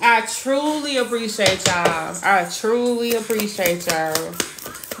 I truly appreciate y'all. I truly appreciate y'all.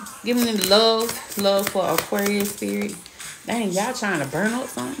 Giving them love for Aquarius spirit. Dang, y'all trying to burn up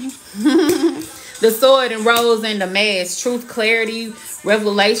something? The Sword and Rose and the Mask. Truth, clarity,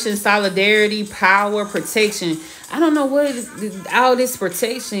 revelation, solidarity, power, protection. I don't know what all this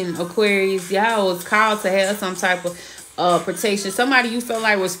protection, Aquarius. Y'all was called to have some type of protection. Somebody you felt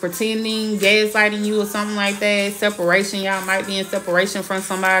like was pretending, gaslighting you or something like that. Separation. Y'all might be in separation from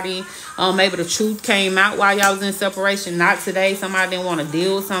somebody. Maybe the truth came out while y'all was in separation. Not today. Somebody didn't want to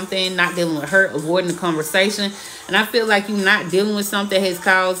deal with something. Not dealing with hurt. Avoiding the conversation. And I feel like you not dealing with something that has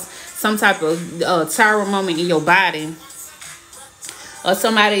caused some type of terror moment in your body. Or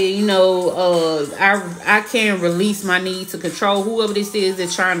somebody, you know, I can't release my need to control. Whoever this is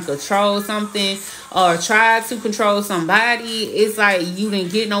that's trying to control something or try to control somebody, it's like you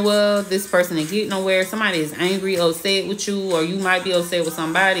didn't get nowhere. This person didn't get nowhere. Somebody is angry, upset with you, or you might be upset with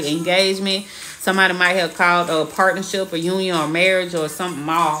somebody. Engagement. Somebody might have called a partnership, a union, or marriage, or something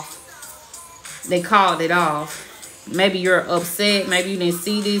off. They called it off. Maybe you're upset. Maybe you didn't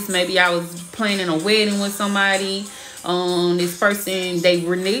see this. Maybe I was planning a wedding with somebody. This person, they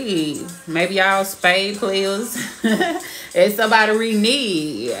renege. Maybe y'all spade players. If somebody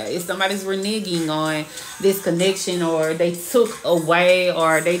renege, if somebody's reneging on this connection, or they took away,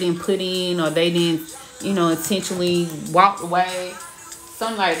 or they didn't put in, or they didn't, you know, intentionally walk away,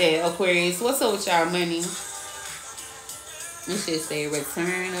 something like that. Aquarius, what's up with y'all money? It should say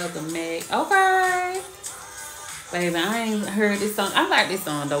return of the Meg. Okay. Baby, I ain't heard this song. I like this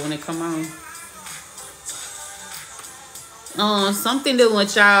song though when it come on. Something dealing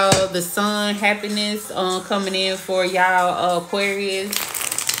with y'all, the sun, happiness, coming in for y'all, Aquarius.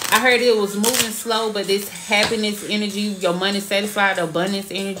 I heard it was moving slow, but this happiness energy, your money satisfied, abundance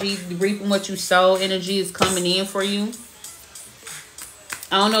energy, reaping what you sow energy is coming in for you.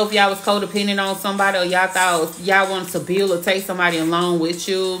 I don't know if y'all was codependent on somebody or y'all thought y'all wanted to build or take somebody along with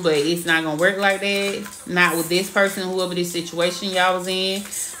you, but it's not going to work like that. Not with this person, whoever this situation y'all was in.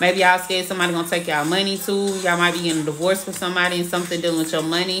 Maybe y'all scared somebody going to take y'all money too. Y'all might be getting a divorce with somebody and something dealing with your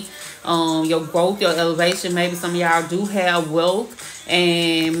money, your growth, your elevation. Maybe some of y'all do have wealth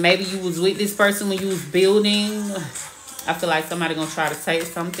and maybe you was with this person when you was building. I feel like somebody going to try to take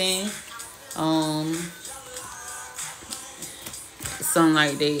something. Something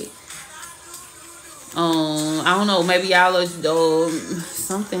like that. I don't know. Maybe y'all are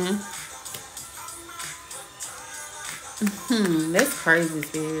something. That's crazy,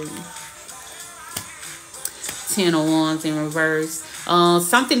 Spirit. 10 of Wands in reverse.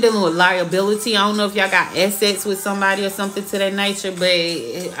 Something dealing with liability. I don't know if y'all got assets with somebody or something to that nature, but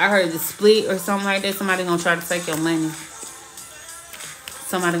I heard the split or something like that. Somebody gonna try to take your money.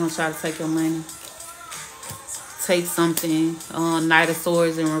 Somebody gonna try to take your money. Take something. Knight of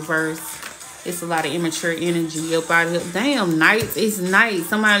Swords in reverse. It's a lot of immature energy up out here. Damn, night. It's night.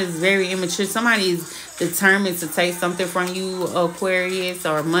 Somebody's very immature. Somebody's determined to take something from you, Aquarius,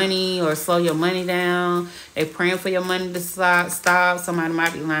 or money, or slow your money down. They praying for your money to stop. Somebody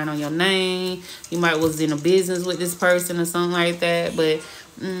might be lying on your name. You might was in a business with this person or something like that. But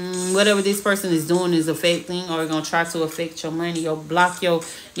whatever this person is doing is affecting or gonna try to affect your money or block your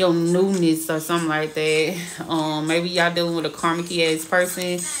newness or something like that. Maybe y'all dealing with a karmic ass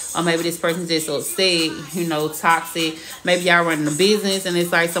person, or maybe this person's just upset, you know, toxic. Maybe y'all running a business and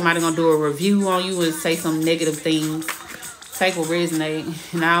it's like somebody gonna do a review on you and say some negative things. Take what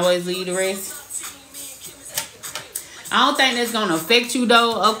resonate and I always leave the rest. I don't think that's gonna affect you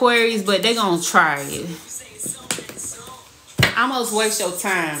though, Aquarius, but they gonna try it. Almost waste your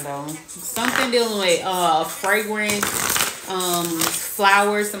time though. Something dealing with fragrance,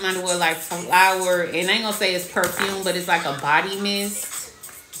 flowers. Somebody with like flower, and I ain't gonna say it's perfume, but it's like a body mist.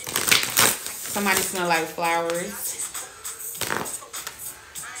 Somebody smell like flowers.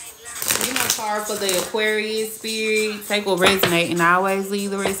 You know, card for the Aquarius spirit. Take what resonate, and I always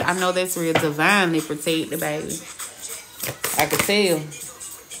leave the rest. I know that's real divinely protected, baby. I could tell.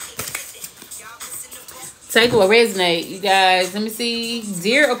 Take what resonate, you guys. Let me see.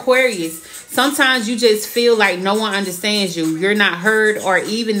 Dear Aquarius, sometimes you just feel like no one understands you. You're not heard, or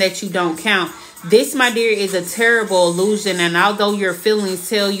even that you don't count. This, my dear, is a terrible illusion. And although your feelings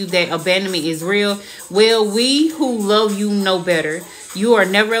tell you that abandonment is real, well, we who love you know better. You are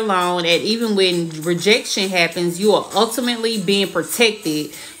never alone. And even when rejection happens, you are ultimately being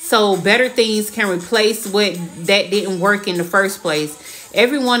protected. So better things can replace what that didn't work in the first place.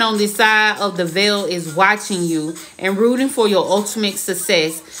 Everyone on this side of the veil is watching you and rooting for your ultimate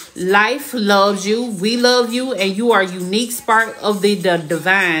success. Life loves you. We love you. And you are a unique spark of the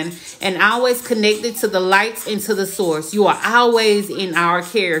divine and always connected to the lights and to the source. You are always in our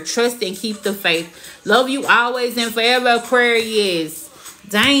care. Trust and keep the faith. Love you always and forever, Aquarius.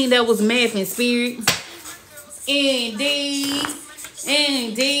 Dang, that was math in spirit. Indeed.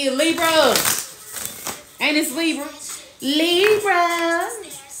 Indeed. Libra. Ain't this Libra? Libra.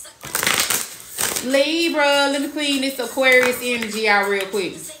 Libra. Let me clean this Aquarius energy out real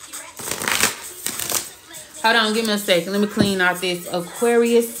quick. Hold on, give me a second. Let me clean out this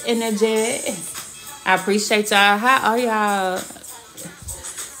Aquarius energy. I appreciate y'all. How are y'all?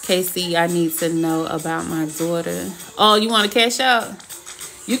 Casey, I need to know about my daughter. Oh, you want to cash out?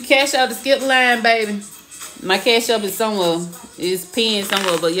 You cash out the skip line, baby. My cash up is somewhere. It's pinned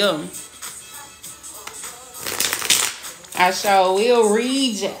somewhere, but yo. I sure will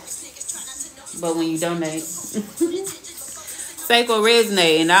read you. But when you donate. Take what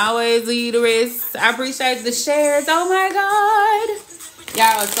resonate and always leave the rest. I appreciate the shares. Oh my God.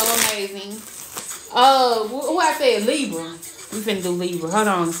 Y'all are so amazing. Who I said? Libra. We finna do Libra. Hold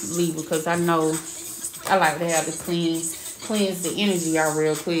on, Libra, because I know I like to have to cleanse the energy out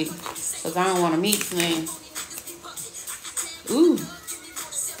real quick. Because I don't want to mix, man. Ooh.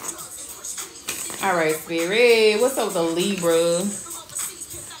 Alright, Spirit. What's up with the Libra?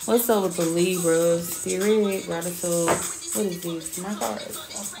 What's up with the Libra? Spirit, gratitude. What is this? My card.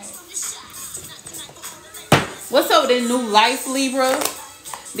 Okay. What's up with this new life, Libra?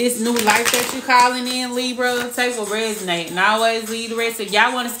 This new life that you calling in, Libra. Take what resonate. And always leave the rest. If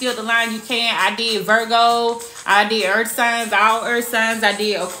y'all want to skip the line, you can. I did Virgo. I did Earth signs, all Earth signs. I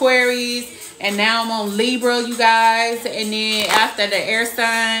did Aquarius. And now I'm on Libra, you guys. And then after the air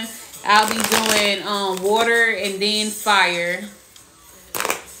sign, I'll be doing water and then fire.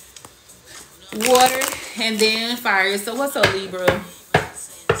 Water and then fire. So what's up, Libra?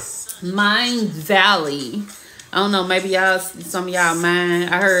 Mind Valley. I don't know, maybe y'all, some of y'all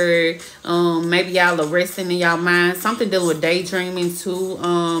mind. I heard maybe y'all are resting in y'all mind. Something dealing with daydreaming too,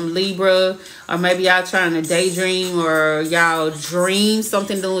 Libra. Or maybe y'all trying to daydream, or y'all dream,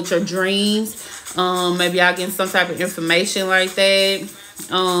 something dealing with your dreams. Maybe y'all getting some type of information like that.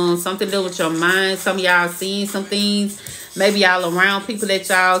 Something dealing with your mind. Some of y'all seeing some things. Maybe y'all around people that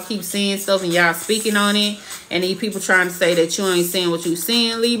y'all keep seeing stuff and y'all speaking on it. And these people trying to say that you ain't seeing what you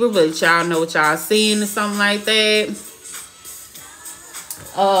seeing, Libra, but y'all know what y'all seeing or something like that.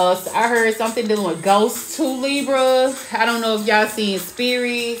 So I heard something dealing with ghosts too, Libra. I don't know if y'all seeing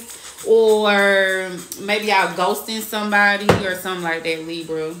spirits, or maybe y'all ghosting somebody or something like that,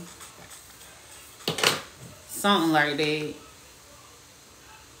 Libra. Something like that.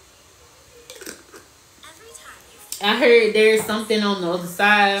 I heard there's something on the other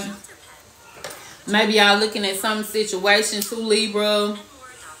side. Maybe y'all looking at some situation too, Libra.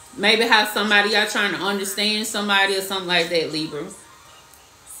 Maybe how somebody y'all trying to understand somebody or something like that, Libra.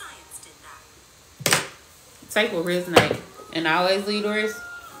 Take what resonate and always lead the rest.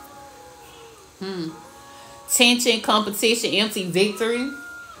 Tension, competition, empty victory.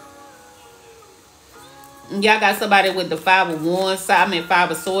 Y'all got somebody with the 5 of Wands. I mean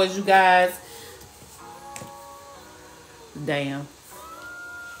 5 of Swords, you guys. Damn.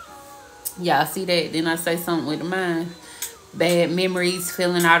 Y'all see that? Then I say something with the mind. Bad memories,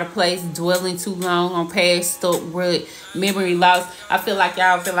 feeling out of place, dwelling too long on past stuff, memory loss. I feel like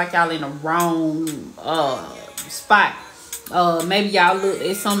y'all in the wrong spot. Maybe y'all looked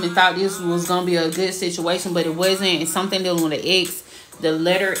at something and thought this was gonna be a good situation, but it wasn't. It's something dealing with the X, the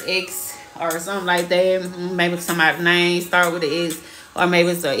letter X, or something like that. Maybe somebody's name start with the X, or maybe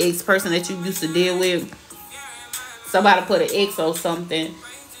it's an X person that you used to deal with. Somebody put an X or something.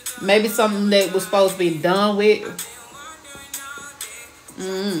 Maybe something that was supposed to be done with.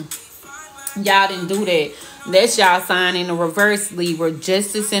 Y'all didn't do that. That's y'all sign in the reverse, Libra.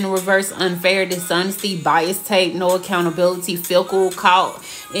 Justice in the reverse. Unfair, dishonesty, bias tape, no accountability, fickle, caught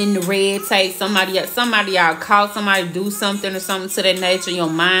in the red tape. Somebody y'all caught somebody do something or something to that nature. Your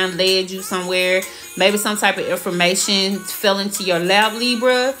mind led you somewhere. Maybe some type of information fell into your lap,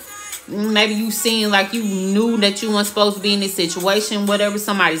 Libra. Maybe you seen like you knew that you weren't supposed to be in this situation. Whatever,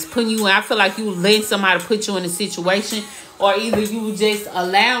 somebody's putting you in. I feel like you letting somebody put you in a situation. Or either you just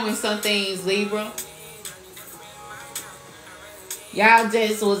allowing some things, Libra. Y'all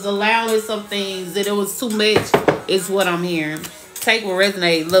just was allowing some things that it was too much, is what I'm hearing. Take what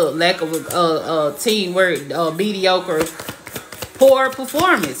resonate. Look, lack of teamwork, mediocre, poor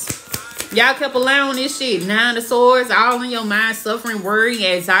performance. Y'all kept allowing this shit. 9 of Swords, all in your mind, suffering, worry,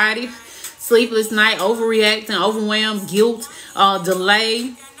 anxiety, sleepless night, overreacting, overwhelmed, guilt,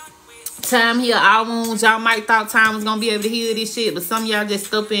 delay. Time heal all wounds. Y'all might thought time was gonna be able to heal this shit, but some of y'all just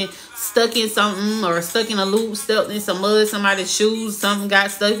stuck in something, or stuck in a loop, stepped in some mud, somebody's shoes, something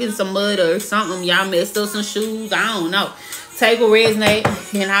got stuck in some mud or something. Y'all messed up some shoes. I don't know. Take what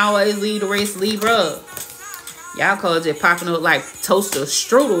resonate and always leave the rest, Libra. Y'all cards just popping up like toaster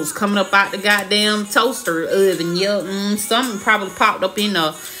strudels coming up out the goddamn toaster oven. Yeah, something probably popped up in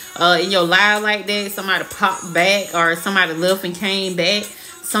your live like that. Somebody popped back, or somebody left and came back.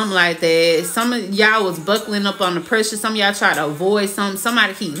 Something like that. Some of y'all was buckling up on the pressure. Some of y'all try to avoid something.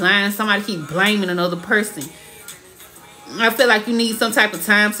 Somebody keep lying. Somebody keep blaming another person. I feel like you need some type of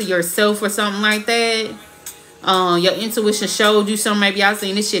time to yourself or something like that. Your intuition showed you something. Maybe y'all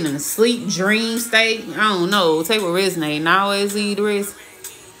seen this shit in a sleep, dream state. I don't know. Take what resonate and always lead the rest.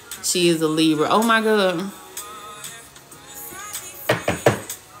 She is a Libra. Oh my God.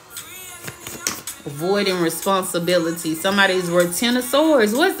 Avoiding responsibility. Somebody's worth 10 of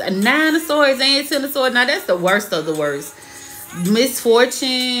Swords. What's 9 of Swords and 10 of Swords? Now that's the worst of the worst.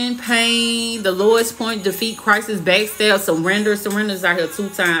 Misfortune, pain, the lowest point, defeat, crisis, backstab, surrender. Surrender's out here 2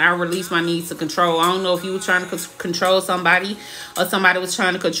 times. I release my need to control. I don't know if you were trying to control somebody, or somebody was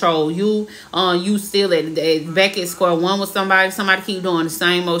trying to control you. You still back at square one with somebody. Somebody keep doing the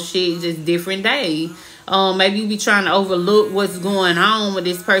same old shit, just different day. Maybe you be trying to overlook what's going on with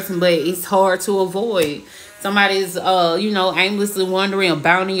this person, but it's hard to avoid. Somebody's, aimlessly wandering,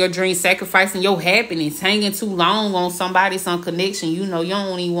 abounding your dreams, sacrificing your happiness, hanging too long on somebody, some connection. You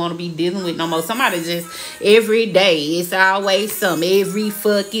don't even want to be dealing with no more. Somebody just every day. It's always something. Every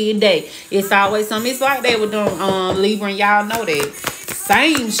fucking day. It's always something. It's like that with them Libra, and y'all know that.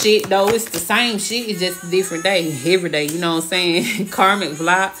 Same shit though. It's the same shit. It's just a different day. Every day. You know what I'm saying? Karmic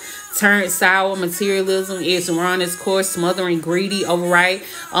block. Turned sour, materialism, it's run its course, smothering, greedy, overright,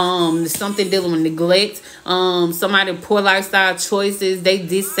 something dealing with neglect, somebody poor lifestyle choices, they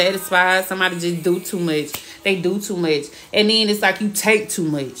dissatisfied, somebody just do too much, they do too much, and then it's like you take too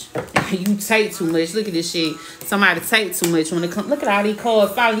much, you take too much, look at this shit, somebody take too much when it comes, look at all these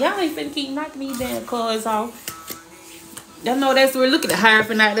cards falling, y'all ain't finna keep knocking these damn cards off, y'all know that's where, look at the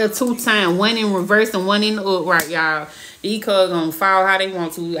Hierophant out there 2 times, one in reverse and one in the upright, y'all. These cards gonna fall how they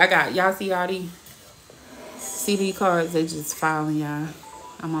want to. I got, y'all see all these? See these cards? They just falling, y'all.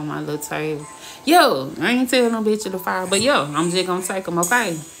 I'm on my little table. Yo, I ain't telling no bitch to fall. But yo, I'm just gonna take them,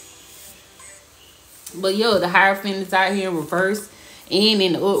 okay? But yo, the Hierophant is out here in reverse and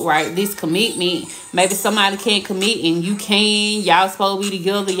in the upright. This commitment, maybe somebody can't commit and you can. Y'all supposed to be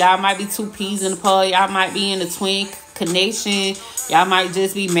together. Y'all might be 2 peas in the pod. Y'all might be in a twin connection. Y'all might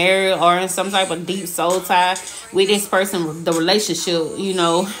just be married or in some type of deep soul tie with this person, the relationship, you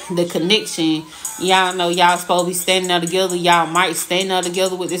know, the connection. Y'all know y'all supposed to be standing there together. Y'all might stand there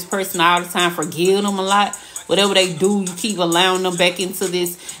together with this person all the time, forgive them a lot. Whatever they do, you keep allowing them back into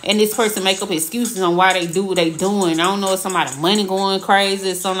this. And this person make up excuses on why they do what they doing. I don't know if somebody money going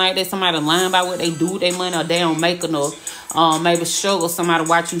crazy or something like that. Somebody lying about what they do with their money or they don't make enough. Maybe struggle. Somebody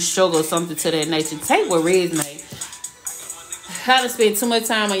watch you struggle or something to that nature. Take what resonate. I done spend too much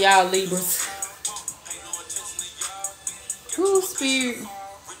time on y'all Libras. Ooh, spirit.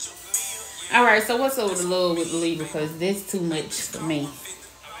 Alright, so what's up with the love with the Libra? Because this too much for me.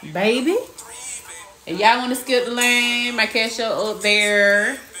 Baby. If y'all want to skip the lane, my cash up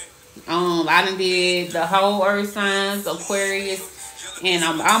there. I done did the whole earth signs, Aquarius. And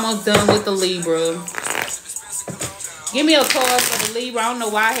I'm almost done with the Libra. Give me a card for the Libra. I don't know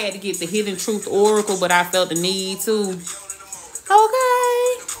why I had to get the Hidden Truth Oracle, but I felt the need to.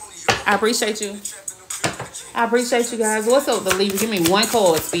 Okay. I appreciate you. I appreciate you guys. What's up with the Libra? Give me one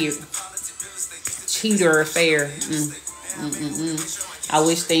card, Spirit. Cheater affair. I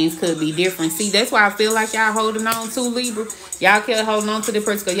wish things could be different. See, that's why I feel like y'all holding on to Libra. Y'all kept holding on to the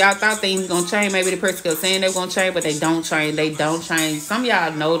person because y'all thought things gonna change. Maybe the person kept saying they're gonna change, but they don't change. They don't change. Some of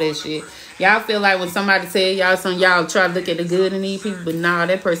y'all know that shit. Y'all feel like when somebody tell y'all something, y'all try to look at the good in these people, but nah,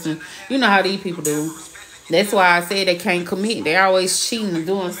 that person, you know how these people do. That's why I said they can't commit. They always cheating and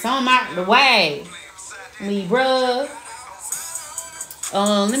doing something out the way. Libra.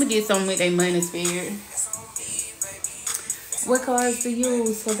 Let me get something with their money, Spirit. What cards to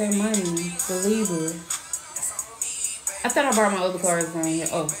use for their money? For Libra. I thought I brought my other cards down here.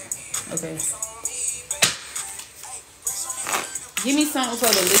 Oh, okay. Give me something for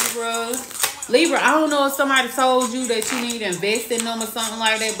the Libra. Libra, I don't know if somebody told you that you need to invest in them or something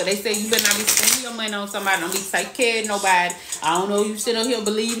like that, but they say you better not be spending your money on somebody. Don't be taking care of nobody. I don't know if you sit up here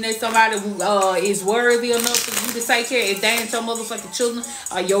believing that somebody is worthy enough for you to take care. If they ain't your motherfucking children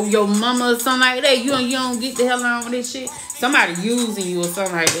or your mama or something like that, you don't get the hell on with this shit. Somebody using you or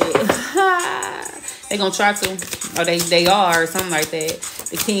something like that. They gonna try to, or they are or something like that.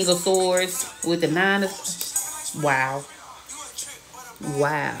 The King of Swords with the 9 of, wow.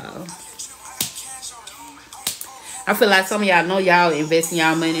 Wow. I feel like some of y'all know y'all investing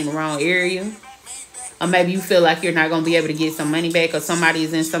y'all money in the wrong area. Or maybe you feel like you're not going to be able to get some money back. Or somebody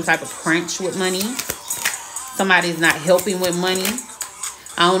is in some type of crunch with money. Somebody's not helping with money.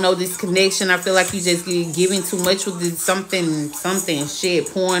 I don't know, this connection. I feel like you just giving too much with this something. Shit,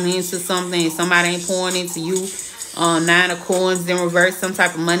 pouring into something. Somebody ain't pouring into you. 9 of Coins in reverse. Some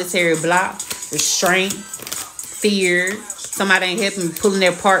type of monetary block. Restraint. Fear. Somebody ain't helping pulling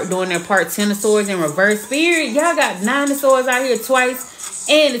their part, doing their part. 10 of Swords in reverse. Spirit, y'all got 9 of Swords out here twice.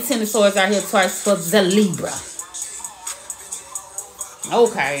 And the 10 of Swords out here twice for the Libra.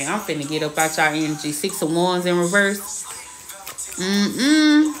 Okay, I'm finna get up out y'all energy. 6 of Wands in reverse.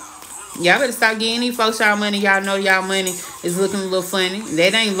 Y'all better stop getting these folks y'all money. Y'all know y'all money is looking a little funny.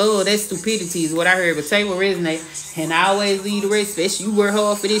 That ain't love. That's stupidity is what I heard. But take what resonate. And I always leave the rest. Especially you work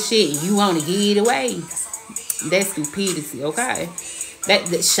hard for this shit and you want to give it away. That's stupidity, okay?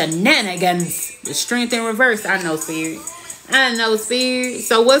 The shenanigans. The strength in reverse. I know, Spirit. I know, Spirit.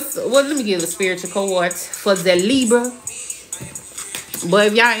 So let me give a spiritual card for the Libra. But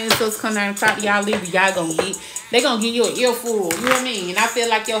if y'all ancestors come down and talk to y'all Libra, y'all gonna get, they gonna give you an earful. You know what I mean? And I feel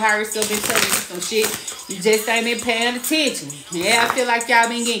like your higher self been telling you some shit. You just ain't been paying attention. Yeah, I feel like y'all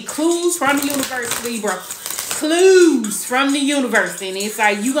been getting clues from the universe, Libra. Clues from the universe. And it's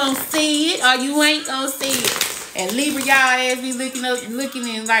like you gonna see it or you ain't gonna see it. And Libra, y'all ass be looking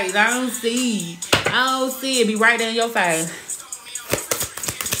and like, I don't see it. I don't see it. Be right there in your face.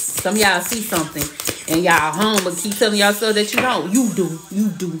 Some of y'all see something. And y'all home, but keep telling y'all stuff that you don't. You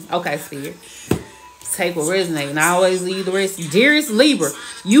do. Okay, Spirit. Take what resonates, and I always leave the rest. Dearest Libra,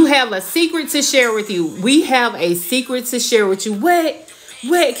 you have a secret to share with you. We have a secret to share with you. What?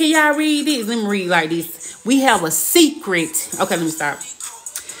 Can y'all read this? Let me read like this. We have a secret. Okay, let me stop.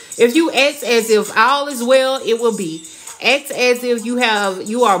 If you act as if all is well, it will be. Act as if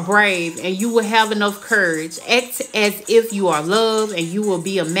you are brave and you will have enough courage. Act as if you are loved and you will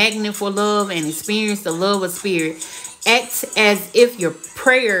be a magnet for love and experience the love of spirit. Act as if your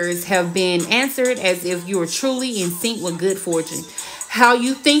prayers have been answered, as if you are truly in sync with good fortune. How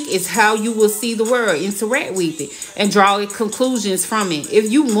you think is how you will see the world. Interact with it and draw conclusions from it.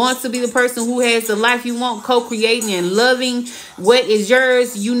 If you want to be the person who has the life you want, co-creating and loving what is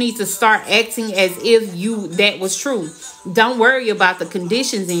yours, you need to start acting as if that was true. Don't worry about the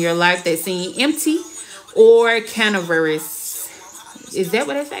conditions in your life that seem empty or cavernous. Is that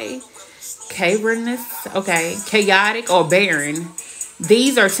what I say? Cavernous, okay, chaotic or barren.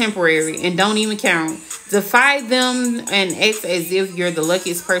 These are temporary and don't even count. Defy them and act as if you're the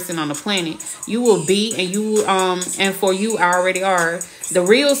luckiest person on the planet. You will be, and for you already are. The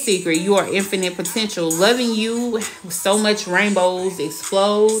real secret, you are infinite potential. Loving you so much, rainbows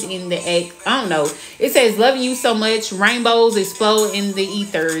explode in the I don't know. It says loving you so much, rainbows explode in the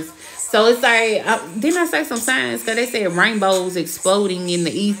ethers. So it's like, didn't I say some signs? Because they said rainbows exploding in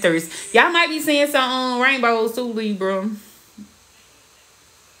the ethers. Y'all might be seeing some rainbows too, Libra.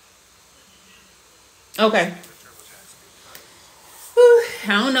 Okay. Whew,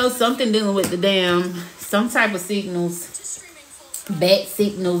 I don't know. Something dealing with the some type of signals. Bat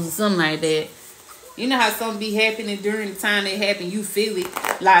signals or something like that. You know how something be happening during the time it happened, you feel it.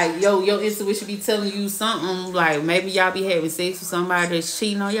 Like, your intuition be telling you something. Like, maybe y'all be having sex with somebody that's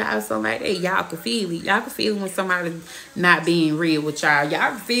cheating on y'all or something like that. Y'all can feel it. Y'all can feel it when somebody not being real with y'all.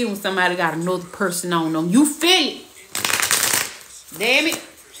 Y'all can feel when somebody got another person on them. You feel it. Damn it.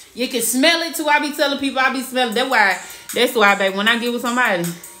 You can smell it too. I be telling people I be smelling. That's why, baby, when I get with somebody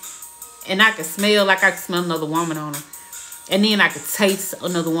and I can smell like I can smell another woman on them. And then I can taste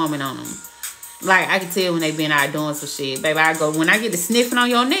another woman on them. Like, I can tell when they been out doing some shit. Baby, I go, when I get to sniffing on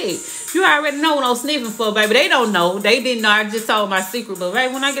your neck, you already know what I'm sniffing for, baby. They don't know. They didn't know. I just told my secret. But,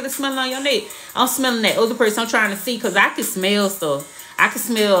 baby, when I get to smelling on your neck, I'm smelling that other person I'm trying to see. Because I can smell stuff. I can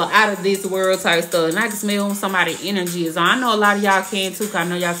smell out of this world type stuff. And I can smell when somebody's energy is on. I know a lot of y'all can, too. Because I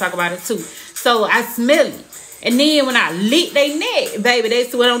know y'all talk about it, too. So, I smell it. And then when I lick their neck, baby,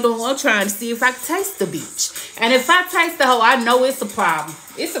 that's what I'm doing. I'm trying to see if I can taste the bitch. And if I taste the hoe, I know it's a problem.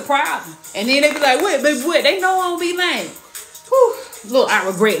 It's a problem. And then they be like, what, baby, what? They know I don't be lying. Whew. Look, I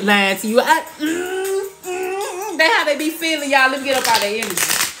regret lying to you. That's how they be feeling, y'all. Let me get up out of their energy.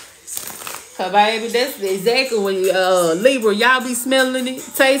 Cause, baby, that's exactly when Libra, y'all be smelling it,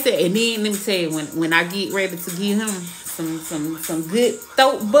 taste it. And then, let me tell you, when I get ready to give him some good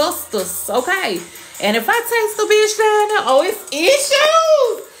throat busters, okay? And if I taste the bitch down there, oh, it's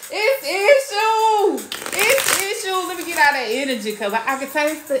issues. It's issues. It's issues. Let me get out of that energy because I can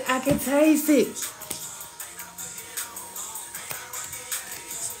taste it. I can taste it.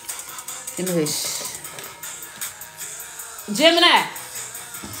 English. Gemini.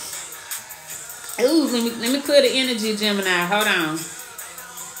 Ooh, let me clear the energy, Gemini. Hold on.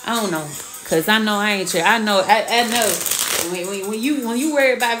 I don't know. Because I know I ain't sure. I know. When you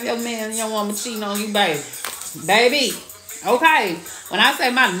worry about your man and your woman cheating on you, baby, okay. When I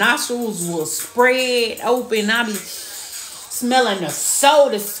say my nostrils will spread open, I be smelling the soul,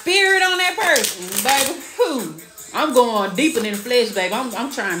 the spirit on that person, baby. Whew. I'm going deeper than the flesh, baby.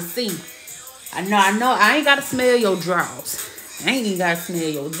 I'm trying to see. I know. I ain't gotta smell your drawers. I ain't even gotta smell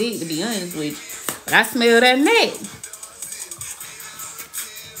your dick, to be honest with you. But I smell that neck.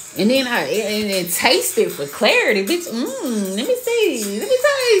 And then I taste it for clarity, bitch. Let me see.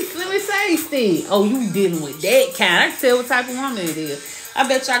 Let me taste it. Oh, you dealing with that kind. I can tell what type of woman it is. I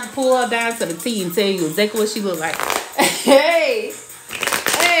bet y'all can pull her down to the T and tell you exactly what she look like. Hey,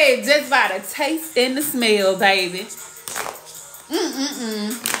 just by the taste and the smell, baby.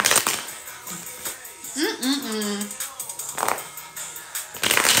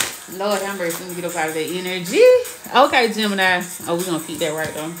 Lord have mercy. Let me get up out of that energy. Okay, Gemini. Oh, we're going to keep that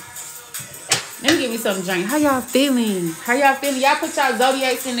right though. Let me give me something to drink. How y'all feeling? Y'all put y'all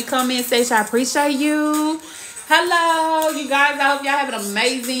zodiacs in the comment section. I appreciate you. Hello, you guys. I hope y'all have an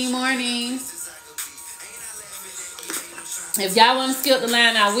amazing morning. If y'all want to skip the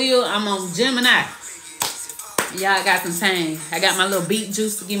line, I will. I'm on Gemini. Y'all got some time. I got my little beet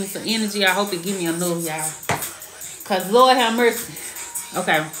juice to give me some energy. I hope it give me enough, y'all. Because Lord have mercy.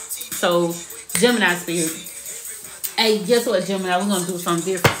 Okay. So, Gemini spirit. Hey, guess what, Gemini? We're going to do something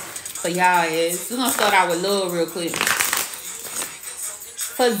different. for y'all is. We're going to start out with love real quick.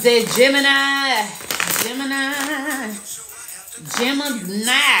 For the Gemini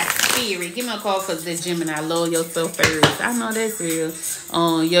spirit. Give me a call for the Gemini. Love yourself first. I know that's real.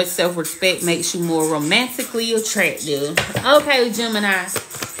 Your self-respect makes you more romantically attractive. Okay, Gemini.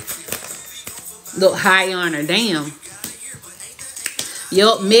 Look, high honor. Damn.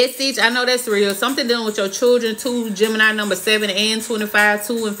 Yup, message. I know that's real. Something dealing with your children too. Gemini number 7 and 25.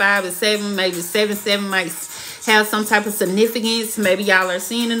 2 and 5 and 7. Maybe 7 might have some type of significance. Maybe y'all are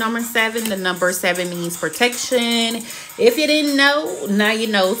seeing the number 7. The number 7 means protection. If you didn't know, now you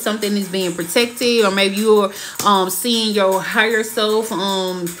know something is being protected. Or maybe you're seeing your higher self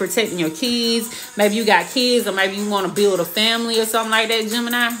protecting your kids. Maybe you got kids, or maybe you want to build a family or something like that,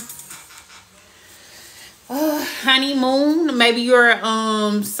 Gemini. Honeymoon. Maybe you're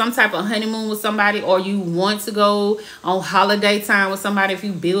some type of honeymoon with somebody, or you want to go on holiday time with somebody. If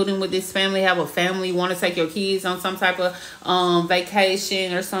you building with this family, have a family, want to take your kids on some type of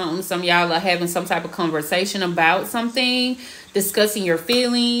vacation or something. Some of y'all are having some type of conversation about something, discussing your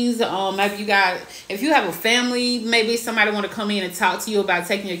feelings. Maybe you got, if you have a family, maybe somebody want to come in and talk to you about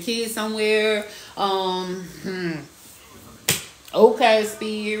taking your kids somewhere. Okay,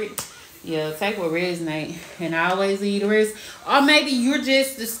 spirit. Yeah, take what resonate, and I always leave the rest. Or maybe you're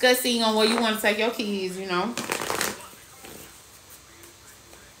just discussing on where you want to take your kids, you know.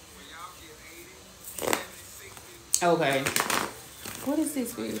 Okay. What is this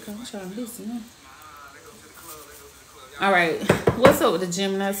spirit? I'm trying to listen. All right. What's up with the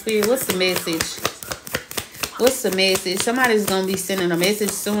Gemini spirit? What's the message? What's the message? Somebody's going to be sending a message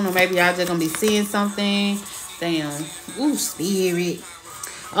soon, or maybe y'all just going to be seeing something. Damn. Ooh, spirit.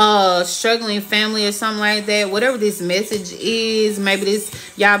 Struggling family or something like that. Whatever this message is, maybe this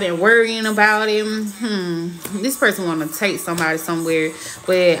y'all been worrying about him. This person want to take somebody somewhere,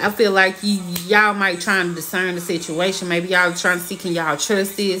 but I feel like y'all might try to discern the situation. Maybe y'all trying to see, can y'all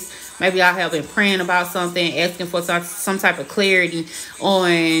trust this? Maybe y'all have been praying about something, asking for some type of clarity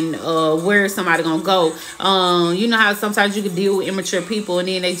on where somebody gonna go. You know how sometimes you can deal with immature people, and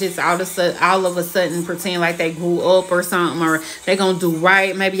then they just all of a sudden pretend like they grew up or something, or they gonna do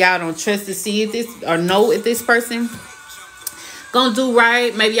right. Maybe y'all don't trust to see if this, or know if this person gonna do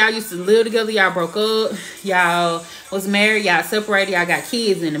right. Maybe y'all used to live together, y'all broke up, y'all was married, y'all separated, y'all got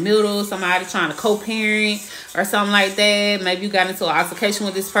kids in the middle, somebody trying to co-parent or something like that. Maybe you got into an altercation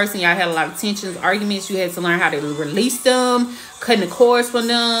with this person, y'all had a lot of tensions, arguments, you had to learn how to release them, cutting the cords from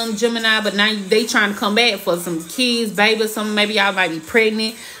them, Gemini. But now they trying to come back for some kids, baby, something. Maybe y'all might be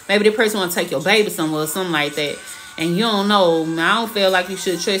pregnant, maybe the person want to take your baby somewhere or something like that. And you don't know. I don't feel like you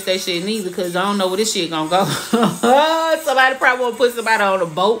should trust that shit neither, because I don't know where this shit gonna go. Somebody probably want to put somebody on a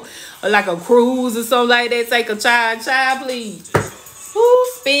boat or like a cruise or something like that. Take a child, please. Ooh,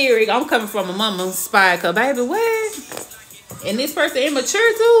 spirit. I'm coming from a mama spy, cause baby, what? And this person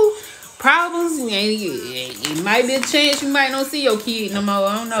immature too. Problems. It might be a chance you might not see your kid no more.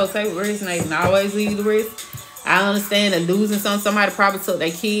 I don't know. Take what resonate and always leave the rest. I understand that losing somebody probably took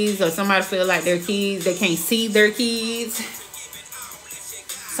their kids, or somebody feel like their kids, they can't see their kids.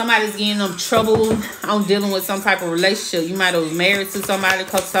 Somebody's getting them trouble on dealing with some type of relationship. You might have was married to somebody,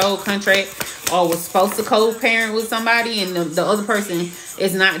 sold contract, or was supposed to co-parent with somebody, and the other person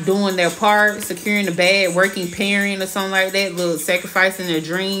is not doing their part, securing the bag, working parent or something like that, little sacrificing their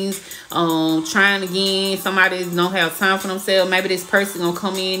dreams, trying again. Somebody don't have time for themselves. Maybe this person gonna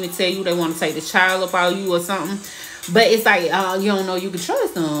come in and tell you they want to take the child up on you or something, but it's like you don't know you can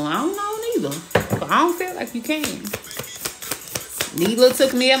trust them. I don't know neither, but I don't feel like you can. Needler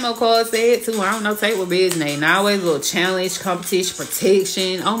took me at my card, said too. I don't know, take what business. And always a little challenge, competition,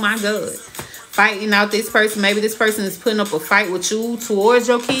 protection. Oh my God. Fighting out this person. Maybe this person is putting up a fight with you towards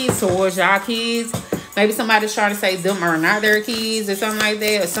your kids, towards y'all kids. Maybe somebody's trying to say them are not their kids or something like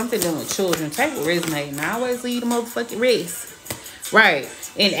that, or something doing with children. Take what resonate. And I always leave the motherfucking rest. Right.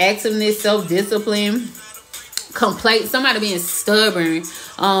 Inactiveness, self-discipline, complaint, somebody being stubborn,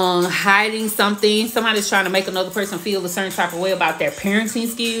 hiding something. Somebody's trying to make another person feel a certain type of way about their parenting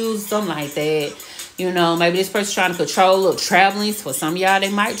skills, something like that. You know, maybe this person's trying to control or traveling. For some of y'all,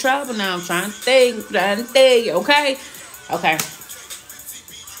 they might travel now. I'm trying to think, okay? Okay.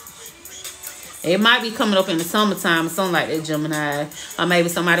 It might be coming up in the summertime or something like that, Gemini. Or maybe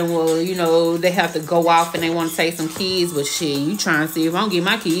somebody will, you know, they have to go off and they want to take some kids. But shit, you trying to see if I'm going to get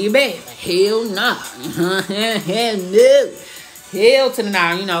my kid back. Hell no. Hell no. Hell to the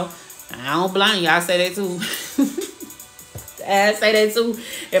no, you know. I don't blame you. I say that too. I say that too.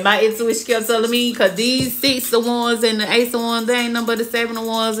 And my intuition kept telling me, because these 6 of wands and the 8 of wands, they ain't nothing but the 7 of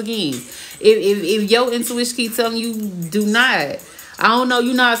wands again. If your intuition keep telling you, do not I don't know.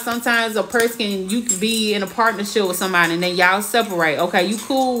 You know how sometimes a person, you can be in a partnership with somebody and then y'all separate. Okay, you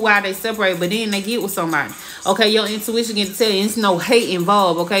cool while they separate, but then they get with somebody. Okay, your intuition can tell you. It's no hate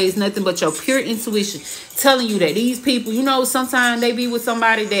involved. Okay, it's nothing but your pure intuition telling you that these people, you know, sometimes they be with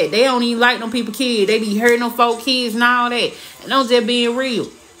somebody that they don't even like them people kids. They be hurting them folk kids and all that. And I'm just being real.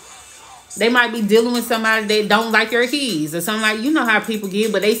 They might be dealing with somebody that don't like your kids or something like, you know how people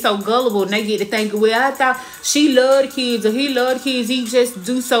get, but they so gullible and they get to thinking, well, I thought she loved the kids or he loved the kids. He just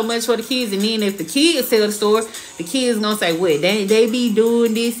do so much for the kids. And then if the kids tell the story, the kids gonna say, well, they be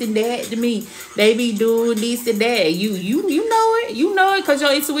doing this and that to me. They be doing this and that. You know it. You know it because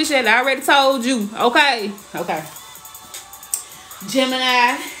your intuition had already told you. Okay. Okay.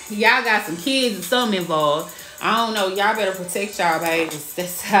 Gemini, y'all got some kids and something involved. I don't know. Y'all better protect y'all babies.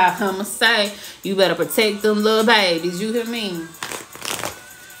 That's how I'm going to say. You better protect them little babies. You hear me?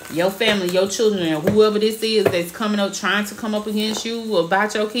 Your family, your children, whoever this is that's coming up, trying to come up against you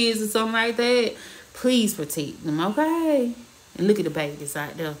about your kids or something like that, please protect them, okay? And look at the babies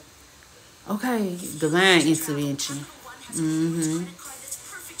out there. Okay? Divine intervention.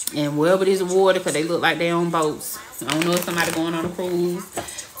 And wherever this water, because they look like they on boats. I don't know if somebody going on a cruise.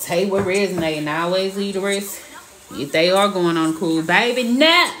 Take what resonates and always leave the rest. If they are going on a cruise, baby,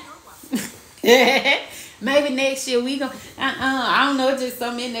 nah. Maybe next year we gonna. I don't know. It's just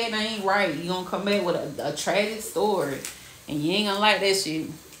something in there that ain't right. You gonna come back with a tragic story, and you ain't gonna like that shit.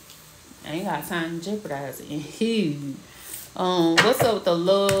 I ain't got time to jeopardize it. What's up with the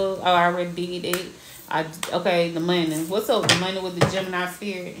love? Oh, I already did it. Okay, the money. What's up with the money with the Gemini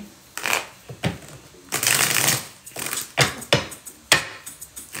spirit?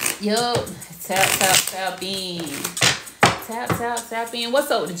 Yup. Tap in. Tap in.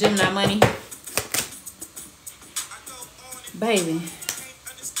 What's up with the Gemini money? Baby.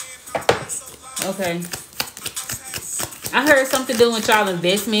 Okay. I heard something doing with y'all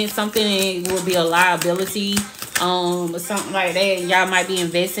investment. Something will be a liability. Or something like that. Y'all might be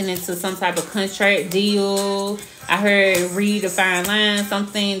investing into some type of contract deal. I heard read the fine line.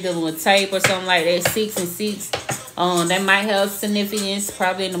 Something dealing with tape or something like that. 6 and 6. That might have significance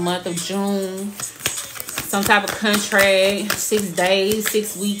probably in the month of June. Some type of contract, 6 days,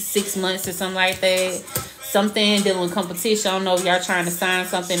 6 weeks, 6 months or something like that. Something dealing with competition. I don't know if y'all trying to sign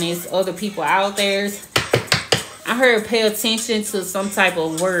something. There's other people out there. I heard pay attention to some type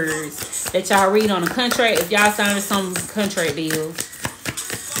of words that y'all read on a contract. If y'all signing some contract deal.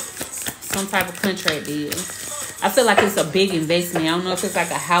 Some type of contract deal. I feel like it's a big investment. I don't know if it's like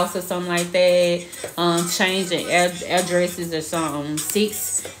a house or something like that. Changing addresses or something.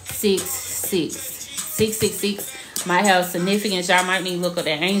 666. 666 might have significance. Y'all might need to look at the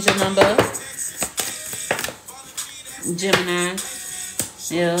angel number. Gemini.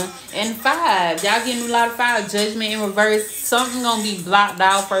 Yeah. And 5. Y'all getting a lot of 5. Judgment in reverse. Something gonna be blocked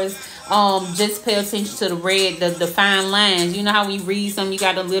out first. Just pay attention to the red, the fine lines. You know how we read something, you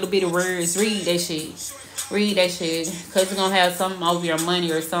got a little bit of words. Read that shit. Read that shit. Because it's going to have something over your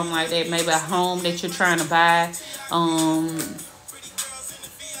money or something like that. Maybe a home that you're trying to buy. I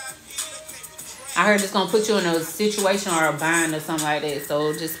heard it's going to put you in a situation or a bind or something like that.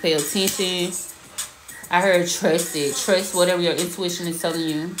 So just pay attention. I heard trust it. Trust whatever your intuition is telling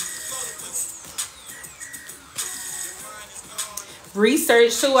you.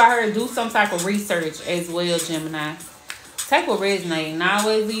 Research too. I heard do some type of research as well, Gemini. Take what resonates and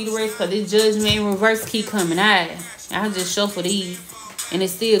always leave the rest because this judgment in reverse keep coming out. I just shuffle these and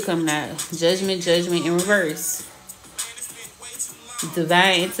it's still coming out. Judgment in reverse.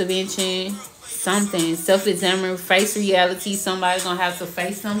 Divine intervention. Something. Self-examine. Face reality. Somebody's going to have to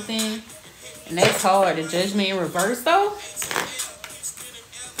face something. And that's hard. The judgment in reverse though.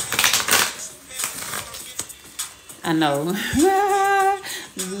 I know.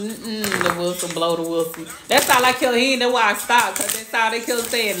 The whistle, blow the whistle. That's all I kept hearing. That's why I stopped. Because that's all they kept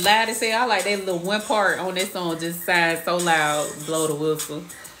saying. Loud as hell. I like that little one part on this song. Just sounds so loud. Blow the whistle.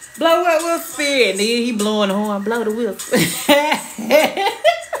 Blow what whistle. And then he blowing the horn. Blow the whistle.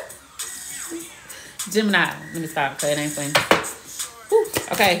 Gemini. Let me stop because it ain't funny. Whew.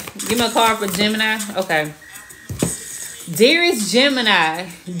 Okay. Give me a card for Gemini. Okay. Dearest Gemini,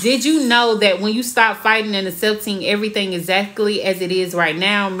 did you know that when you stop fighting and accepting everything exactly as it is right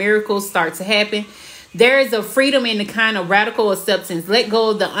now, miracles start to happen? There is a freedom in the kind of radical acceptance. Let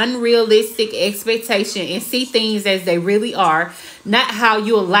go of the unrealistic expectation and see things as they really are, not how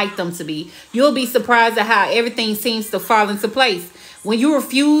you'll like them to be. You'll be surprised at how everything seems to fall into place. When you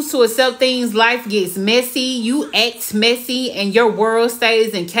refuse to accept things, life gets messy. You act messy and your world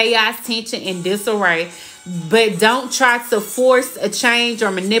stays in chaos, tension, and disarray. But don't try to force a change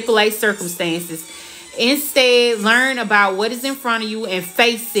or manipulate circumstances. Instead, learn about what is in front of you and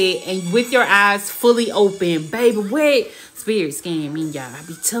face it, and with your eyes fully open. Baby, wait. Spirit scan me, y'all. I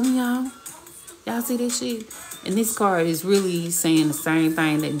be telling y'all. Y'all see this shit? And this card is really saying the same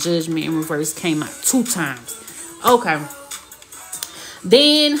thing that Judgment in reverse came out 2 times. Okay.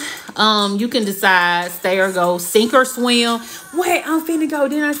 Then you can decide, stay or go, sink or swim. Wait, I'm finna go.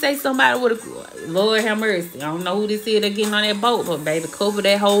 Then I say somebody with a, Lord have mercy. I don't know who this is that getting on that boat, but baby, cover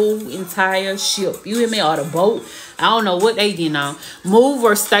that whole entire ship. You hear me? Or the boat. I don't know what they getting on. Move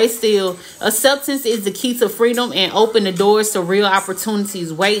or stay still. Acceptance is the key to freedom and open the doors to real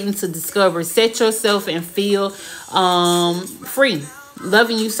opportunities waiting to discover. Set yourself and feel free.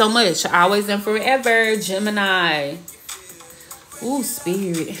 Loving you so much. Always and forever. Gemini. Ooh,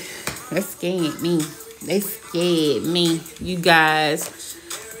 Spirit. That scared me. They scared me. You guys.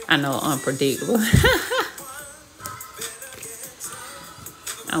 I know, unpredictable.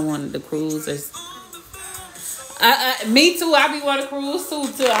 I wanted the cruisers. Me too. I be wanting to cruise too.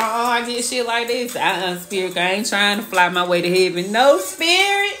 I get shit like this. Spirit. I ain't trying to fly my way to heaven. No,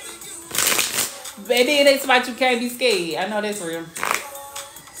 Spirit. But then that's about you can't be scared. I know that's real.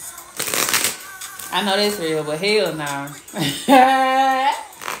 I know that's real, but hell no.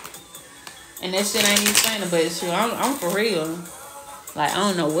 And that shit ain't even funny, but it's true. I'm for real. Like, I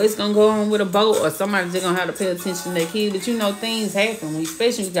don't know what's gonna go on with a boat, or somebody's just gonna have to pay attention to their kids. But you know, things happen,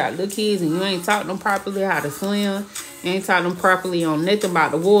 especially when you got little kids and you ain't taught them properly how to swim. You ain't taught them properly on nothing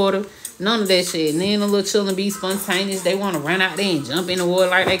about the water. None of that shit. And then the little children be spontaneous. They want to run out there and jump in the water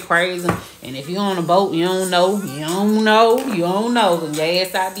like they crazy. And if you on a boat, you don't know. And your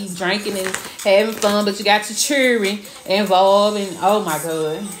ass out be drinking and having fun, but you got your children involved. And oh my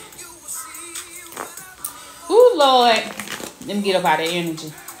God. Ooh, Lord. Let me get up out of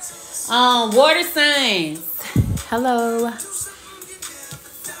energy. Water signs. Hello.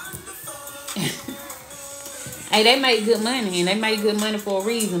 Hey, they make good money, and they make good money for a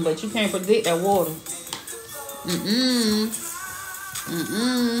reason, but you can't predict that water.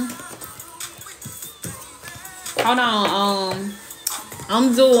 Hold on.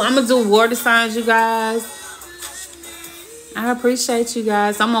 I'm gonna do water signs, you guys. I appreciate you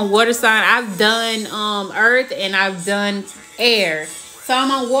guys. I'm on water sign. I've done earth and I've done air. So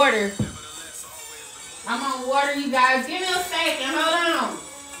I'm on water. I'm on water, you guys. Give me a second. Hold on.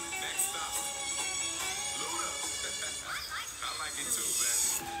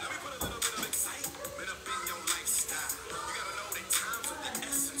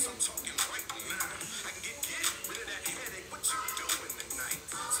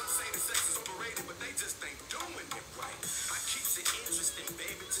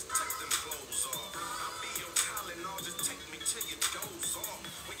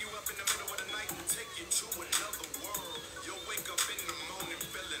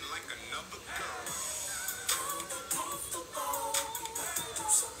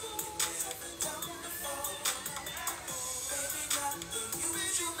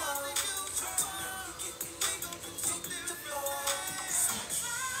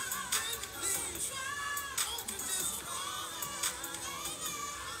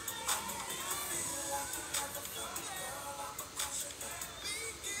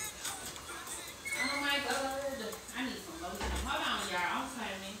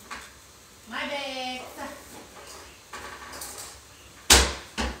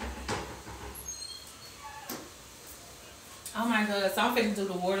 Oh my God, so I'm finna do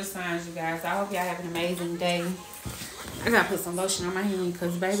the water signs, you guys. I hope y'all have an amazing day. I gotta put some lotion on my hand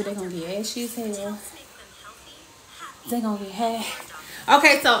because, baby, they're gonna get ashy as hell. They're gonna get hot.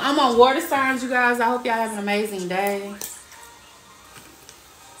 Okay, so I'm on water signs, you guys. I hope y'all have an amazing day.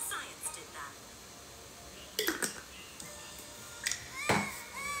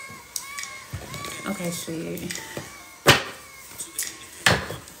 Okay, shit.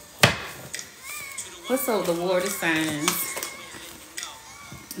 What's up with the water signs?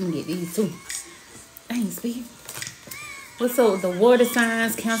 Let me get these too. Dang, Speed. What's up with the water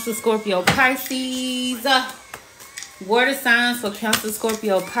signs? Cancer, Scorpio, Pisces. Water signs for Cancer,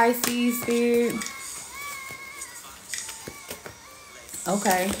 Scorpio, Pisces, Spirit.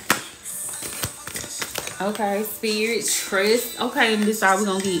 Okay. Okay, Spirit, trust. Okay, and this all we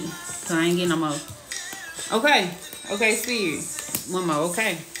gonna get. So I ain't getting no more. Okay. Okay, Spirit. One more.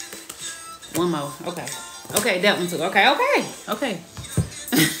 Okay. One more. Okay. Okay, that one too. Okay, okay. Okay.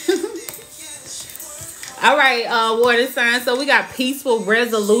 All right, water signs. So we got peaceful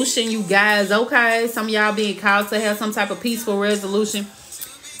resolution, you guys. Okay, some of y'all being called to have some type of peaceful resolution.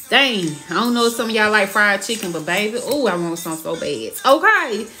 Dang, I don't know if some of y'all like fried chicken, but baby, oh, I want some so bad.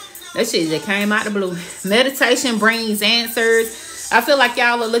 Okay, that shit just came out the blue. Meditation brings answers. I feel like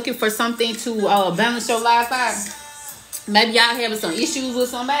y'all are looking for something to balance your life out. Maybe y'all having some issues with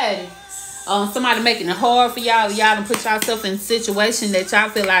somebody. Somebody making it hard for y'all. Y'all done put yourself in a situation that y'all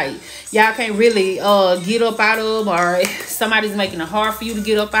feel like y'all can't really get up out of, or somebody's making it hard for you to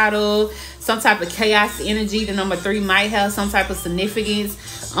get up out of. Some type of chaos energy. The number 3 might have some type of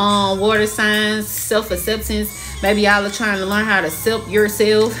significance. Water signs, self-acceptance. Maybe y'all are trying to learn how to accept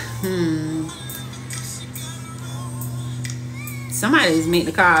yourself. Somebody's meant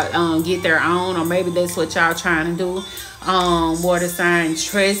to call get their own, or maybe that's what y'all trying to do. Water sign,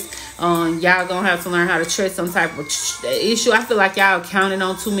 trust. Y'all gonna have to learn how to trust some type of issue. I feel like y'all counting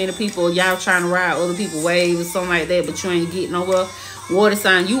on too many people. Y'all trying to ride other people's waves or something like that, but you ain't getting nowhere. Water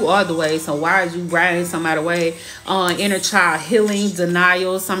sign, you are the way, so why are you riding somebody's way? Inner child healing,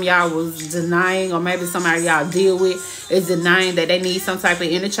 denial. Some of y'all was denying, or maybe somebody y'all deal with is denying that they need some type of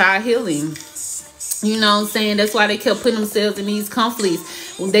inner child healing. You know what I'm saying? That's why they kept putting themselves in these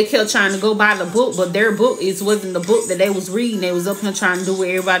conflicts. When they kept trying to go by the book, but their book wasn't the book that they was reading. They was up here trying to do what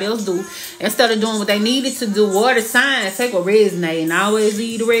everybody else do. Instead of doing what they needed to do. Water signs, take what resonates and always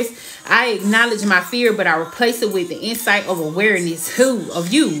leave the rest. I acknowledge my fear, but I replace it with the insight of awareness.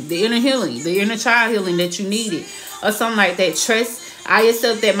 Of you, the inner healing, the inner child healing that you needed. Or something like that. Trust. I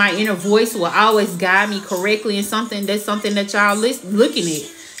accept that my inner voice will always guide me correctly in something. That's something that y'all looking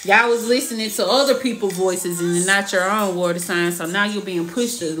at. Y'all was listening to other people's voices and not your own, water sign. So now you're being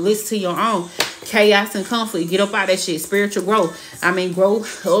pushed to listen to your own. Chaos and conflict. Get up out of that shit. Spiritual growth. I mean, grow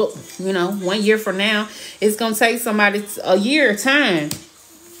up. You know, 1 year from now, it's going to take somebody a year time.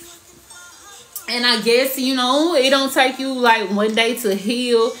 And I guess, you know, it don't take you like 1 day to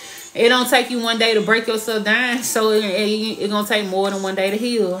heal. It don't take you 1 day to break yourself down. So it's going to take more than 1 day to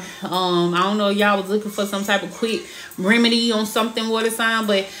heal. I don't know if y'all was looking for some type of quick remedy on something, water sign.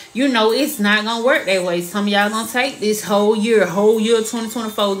 But, you know, it's not going to work that way. Some of y'all going to take this whole year 2024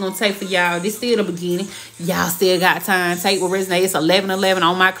 is going to take for y'all. This still the beginning. Y'all still got time. Take what resonates. It's 11:11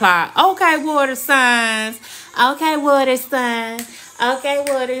 on my clock. Okay, water signs. Okay, water sign. Okay,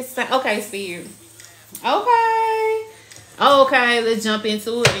 water sign. Okay, spirit. Okay. Okay, let's jump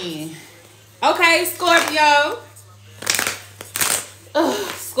into it then. Okay, Scorpio.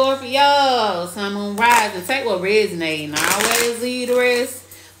 Scorpio. Sun, moon, rising. Take what resonates and always leave the rest.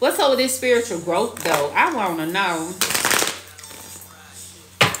 What's up with this spiritual growth, though? I want to know.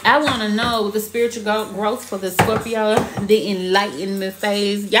 I want to know the spiritual growth for the Scorpio, the enlightenment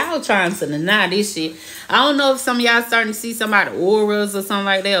phase. Y'all trying to deny this shit. I don't know if some of y'all starting to see somebody auras or something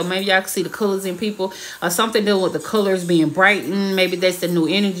like that. Or maybe y'all can see the colors in people. Or something dealing with the colors being brightened. Maybe that's the new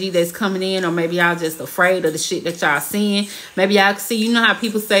energy that's coming in. Or maybe y'all just afraid of the shit that y'all seeing. Maybe y'all can see, you know how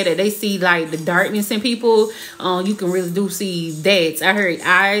people say that they see like the darkness in people. You can really do see that. I heard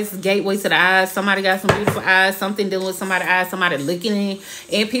eyes, gateway to the eyes. Somebody got some beautiful eyes. Something dealing with somebody's eyes. Somebody looking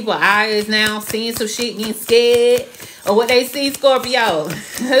in people eyes now, seeing some shit, getting scared or what they see. Scorpio,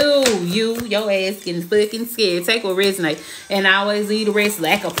 your ass getting fucking scared. Take what resonates and always leave the rest.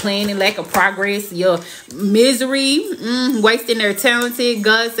 Lack of planning, lack of progress, your misery, wasting their talented.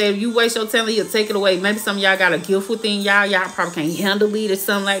 God said if you waste your talent, he'll take it away. Maybe some of y'all got a gift within y'all probably can't handle it or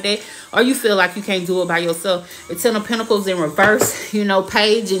something like that, or you feel like you can't do it by yourself. The 10 of Pentacles in reverse, you know,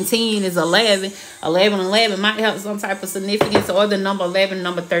 page and 10 is 11. 11 might have some type of significance, or the number 11,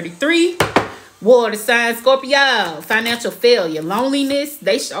 number 33. Water sign, Scorpio. Financial failure, loneliness.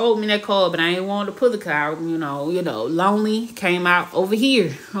 They showed me that card, but I ain't wanted to pull the card. You know, lonely came out over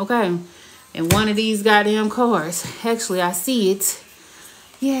here. Okay, and one of these goddamn cards. Actually, I see it.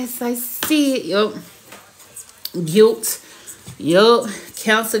 Yes, I see it. Yup. Guilt. Yup.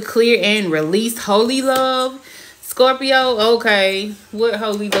 Counsel, clear and release. Holy love. Scorpio, okay. What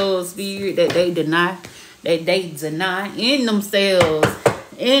holy love spirit that they deny in themselves.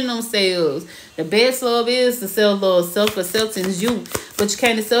 The best love is the self-love, self-acceptance, you. But you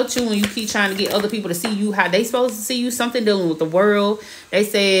can't accept you when you keep trying to get other people to see you how they supposed to see you. Something dealing with the world. They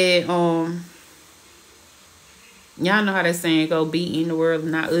said, y'all know how that saying go, be in the world,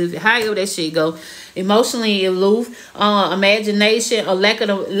 not live it. However that shit go. Emotionally aloof, imagination, or lack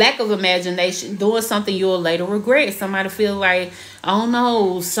of imagination, doing something you'll later regret. Somebody feel like, I don't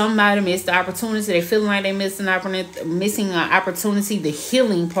know, somebody missed the opportunity. They feeling like they missing an opportunity, the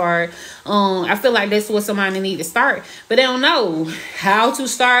healing part. I feel like that's what somebody need to start, but they don't know how to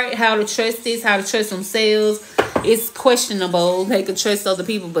start, how to trust this, how to trust themselves. It's questionable. They can trust other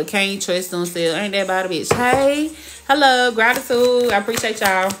people, but can't trust themselves. Ain't that about a bitch? Hey, hello, gratitude. I appreciate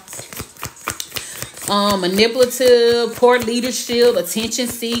y'all. Manipulative, poor leadership, attention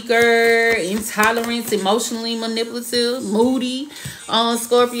seeker, intolerance, emotionally manipulative, moody.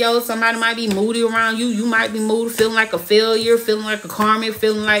 Scorpio, somebody might be moody around you. You might be moody, feeling like a failure, feeling like a karmic,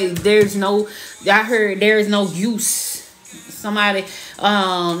 feeling like there's no use. Somebody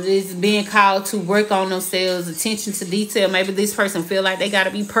is being called to work on themselves, attention to detail. Maybe this person feel like they got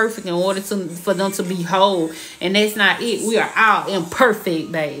to be perfect in order for them to be whole, and that's not it. We are all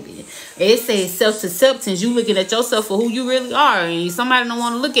imperfect, baby. It says self-acceptance. You looking at yourself for who you really are, and somebody don't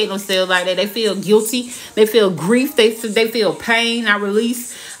want to look at themselves like that. They feel guilty, they feel grief, they feel pain. I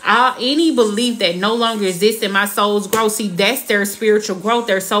release any belief that no longer exists in my soul's growth. See, that's their spiritual growth,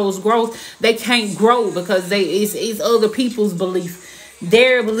 their soul's growth. They can't grow because it's other people's belief.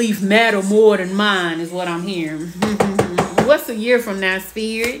 Their belief matter more than mine is what I'm hearing. What's a year from now,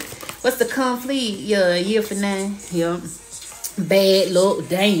 Spirit? What's the conflict? Yeah, a year from now. Yep. Bad luck,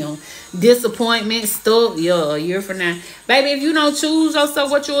 damn. Disappointment, stuck. Yeah, a year from now. Baby, if you don't choose yourself,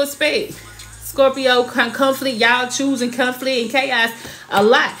 what you expect? Scorpio, conflict, y'all choosing conflict and chaos a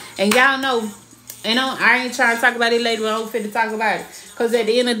lot. And y'all know, and I ain't trying to talk about it later, I'm fit to talk about it. Because at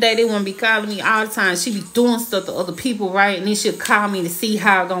the end of the day, they want to be calling me all the time. She be doing stuff to other people, right? And then she'll call me to see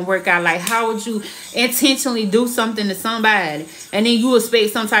how it's going to work out. Like, how would you intentionally do something to somebody? And then you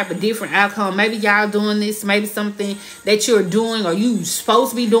expect some type of different outcome. Maybe y'all doing this. Maybe something that you're doing or you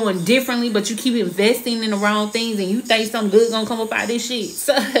supposed to be doing differently. But you keep investing in the wrong things. And you think something good going to come up out of this shit.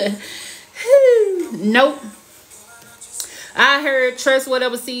 So, nope. I heard trust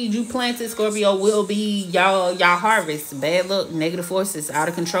whatever seed you planted, Scorpio, will be y'all harvest. Bad luck, negative forces, out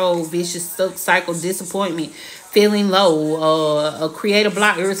of control, vicious cycle, disappointment, feeling low, creative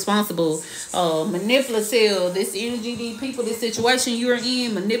block, irresponsible, manipulative. This energy, these people, this situation you're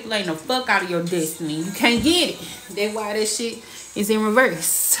in, manipulating the fuck out of your destiny. You can't get it. That's why that shit is in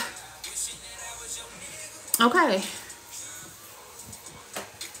reverse. Okay.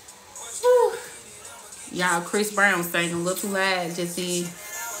 Whew. Y'all, Chris Brown sang a little too loud. Just see.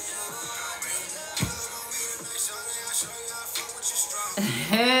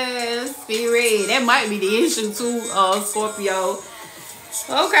 Spirit. That might be the issue too, Scorpio.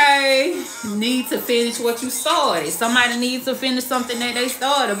 Okay. Need to finish what you started. Somebody needs to finish something that they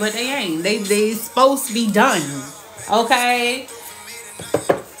started, but they ain't. They supposed to be done. Okay.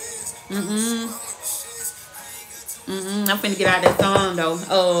 I'm finna get out that song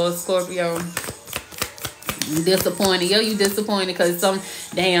though. Scorpio. Disappointed. Yo, you disappointed because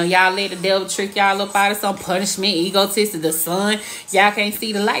y'all let the devil trick y'all up out of some punishment, egotistic, the sun. Y'all can't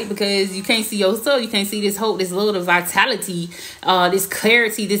see the light because you can't see yourself. You can't see this hope, this little vitality, this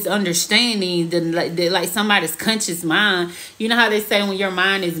clarity, this understanding, like somebody's conscious mind. You know how they say when your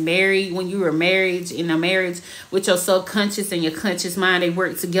mind is married, when you are married in a marriage with your subconscious and your conscious mind, they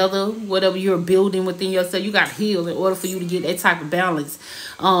work together. Whatever you're building within yourself, you got to heal in order for you to get that type of balance.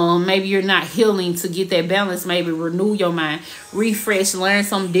 Maybe you're not healing to get that balance. Maybe renew your mind, refresh, learn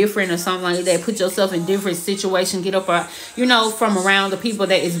something different or something like that. Put yourself in different situations. Get up, from around the people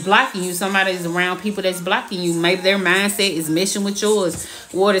that is blocking you. Somebody is around people that's blocking you. Maybe their mindset is meshing with yours.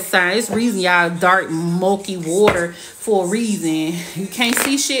 Water sign. It's reason y'all dark, murky water for a reason. You can't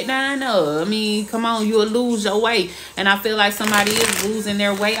see shit down there. I mean, come on, you'll lose your way. And I feel like somebody is losing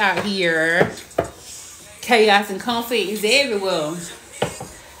their way out here. Chaos and conflict is everywhere.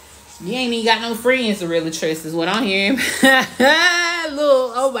 You ain't even got no friends to really trust is what I'm hearing.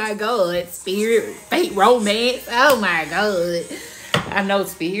 Look, oh my God. Spirit, fake romance. Oh my God. I know,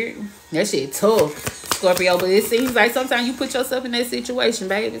 Spirit. That shit tough, Scorpio. But it seems like sometimes you put yourself in that situation,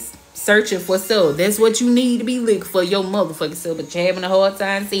 baby. Searching for self. That's what you need to be looking for, your motherfucking self. But you're having a hard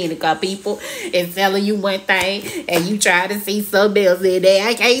time seeing it because people is telling you one thing and you try to see something else in there.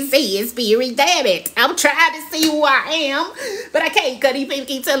 I can't see it, Spirit. Damn it. I'm trying to see who I am, but I can't because these people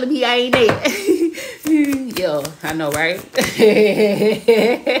keep telling me I ain't there. Yo, I know, right?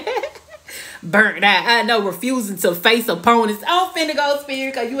 Burnt out. I know, refusing to face opponents. I'm finna go,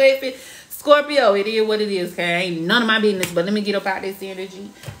 Spirit, because you ain't finna. Scorpio, it is what it is, okay? Ain't none of my business, but let me get up out this energy.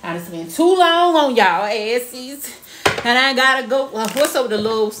 I done spent too long on y'all asses. And I gotta go. Well, what's up with the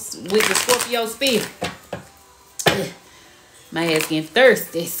little, with the Scorpio spirit? My ass getting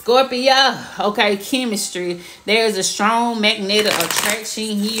thirsty. Scorpio. Okay, chemistry. There's a strong magnetic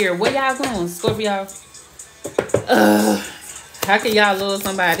attraction here. Where y'all going, Scorpio? How can y'all love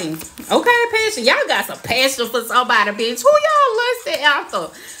somebody? Okay, passion. Y'all got some passion for somebody, bitch. Who y'all lusting after?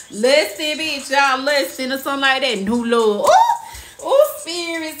 Lusting, bitch. Y'all lusting or something like that. New love. Oh,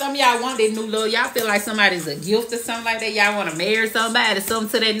 Spirit. Some of y'all want that new love. Y'all feel like somebody's a gift or something like that. Y'all want to marry somebody, something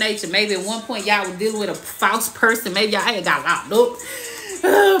to that nature. Maybe at one point y'all were dealing with a false person. Maybe y'all ain't got locked up.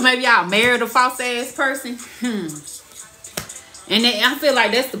 Maybe y'all married a false ass person. And I feel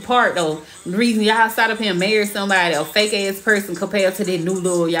like that's the part, though. The reason y'all start up here and marry somebody, a fake ass person, compared to that new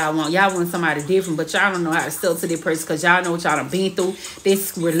love y'all want. Y'all want somebody different, but y'all don't know how to sell to that person because y'all know what y'all done been through.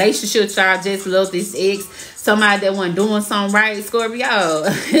 This relationship, y'all just love this ex. Somebody that wasn't doing something right, Scorpio.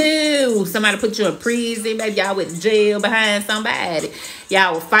 Somebody put you in prison, maybe y'all went to jail behind somebody.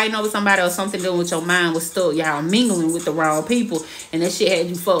 Y'all were fighting over somebody or something doing with your mind was stuck. Y'all mingling with the wrong people. And that shit had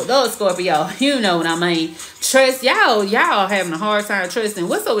you fucked up, Scorpio. You know what I mean. Trust, y'all having a hard time trusting.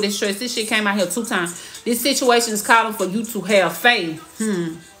 What's up with this trust? This shit came out here 2 times. This situation is calling for you to have faith.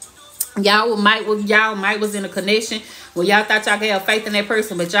 Y'all might was in a connection where y'all thought y'all could have faith in that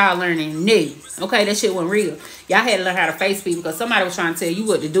person, but y'all learning new. Okay, that shit wasn't real. Y'all had to learn how to face people because somebody was trying to tell you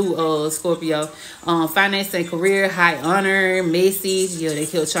what to do, Scorpio. Finance and career, high honor, message. Yeah, they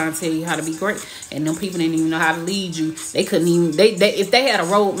kept trying to tell you how to be great. And them people didn't even know how to lead you. They couldn't even, if they had a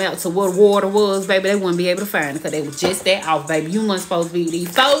roadmap to what water was, baby, they wouldn't be able to find it because they were just that off, baby. You weren't supposed to be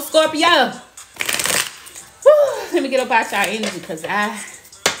these folks, Scorpio. Whew, let me get up out y'all energy because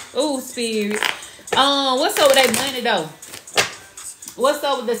spirit. What's up with that money though? What's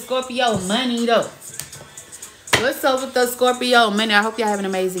up with the Scorpio money though? What's up with the Scorpio money? I hope y'all have an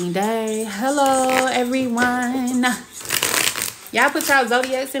amazing day. Hello everyone. Y'all put y'all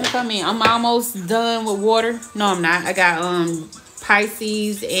zodiacs in the comment. I'm almost done with water. No, I'm not. I got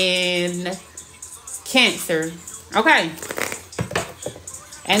Pisces and Cancer. Okay.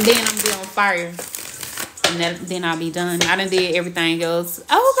 And then I'm doing fire. And then I'll be done. I done did everything else.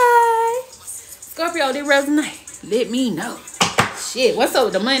 Okay. Scorpio, did resonate? Let me know. Shit, what's up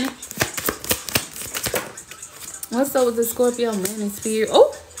with the money? What's up with the Scorpio money spirit?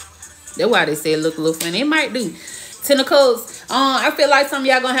 Oh, that's why they say it look a little funny. It might do. Tentacles. I feel like some of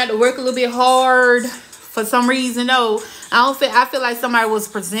y'all gonna have to work a little bit hard for some reason. No, I feel like somebody was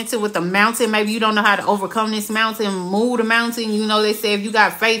presented with a mountain. Maybe you don't know how to overcome this mountain, move the mountain. You know, they say if you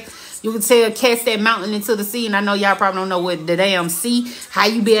got faith, you can cast that mountain into the sea. And I know y'all probably don't know what the damn sea, how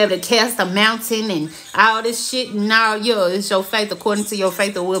you be able to cast a mountain and all this shit. Now, yeah, it's your faith. According to your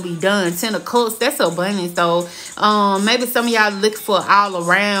faith, it will be done. 10 of Cups, that's abundance, though. Maybe some of y'all look for all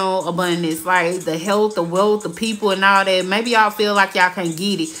around abundance, like the health, the wealth, the people, and all that. Maybe y'all feel like y'all can't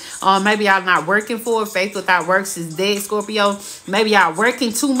get it. Maybe y'all not working for it. Faith without works is dead, Scorpio. Maybe y'all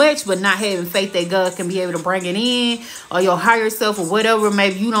working too much, but not having faith that God can be able to bring it in, or your higher self, or whatever.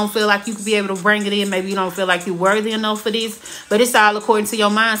 Maybe you don't feel like you could be able to bring it in. Maybe you don't feel like you're worthy enough for this, but it's all according to your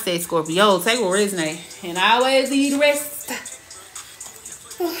mindset, Scorpio. Take what resonate, and I always leave the rest.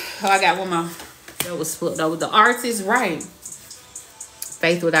 Oh, I got one more. That was split though. The artist, right?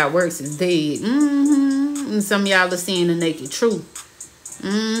 Faith without works is dead. And some of y'all are seeing the naked truth.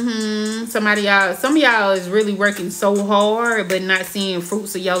 Some of y'all is really working so hard, but not seeing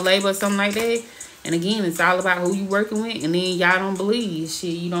fruits of your labor or something like that. And again, it's all about who you working with. And then y'all don't believe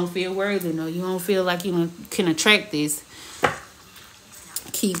shit. You don't feel worthy. No, you don't feel like you can attract this.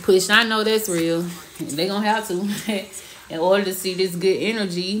 Keep pushing. I know that's real. They're going to have to. In order to see this good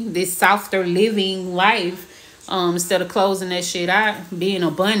energy, this softer living life. Instead of closing that shit out, be in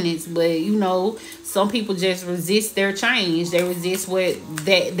abundance. But, you know, some people just resist their change. They resist what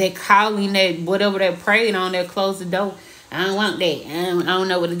that calling, that whatever they prayed on, they close the door. I don't want that. I don't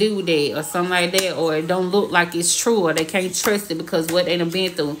know what to do with that, or something like that, or it don't look like it's true, or they can't trust it because what they done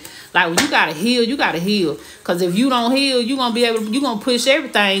been through. Like, when you gotta heal, you gotta heal. Because if you don't heal, you gonna push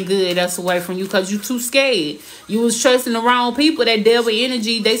everything good that's away from you because you too scared. You was trusting the wrong people. That devil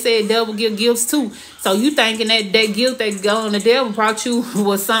energy, they said devil give gifts too. So you thinking that gift that going the devil brought you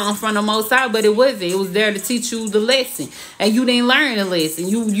was something from the Most High, but it wasn't. It was there to teach you the lesson, and you didn't learn the lesson.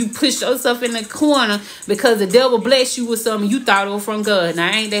 You pushed yourself in the corner because the devil blessed you with something you thought it was from God.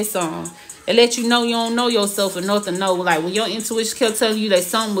 Now, ain't that song? It let you know you don't know yourself enough to know. Like, when your intuition kept telling you that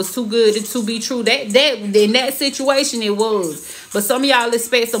something was too good to be true, that in that situation it was. But some of y'all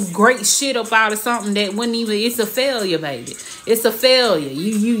expect some great shit up out of something that wasn't even. It's a failure, baby. It's a failure.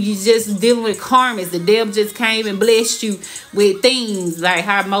 You just dealing with karmas. The devil just came and blessed you with things like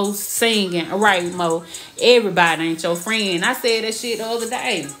how Mo's singing. Right, Mo. Everybody ain't your friend. I said that shit the other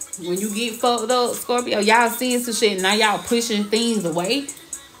day. When you get fucked up, Scorpio, y'all seeing some shit. Now y'all pushing things away.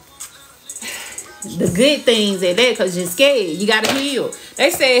 The good things at that, because you're scared. You got to heal. They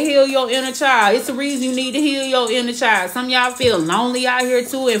say heal your inner child. It's the reason you need to heal your inner child. Some of y'all feel lonely out here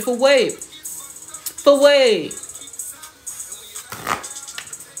too. And for what? For what?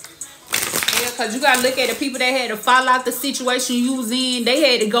 Yeah, because you got to look at the people that had to fall out the situation you was in. They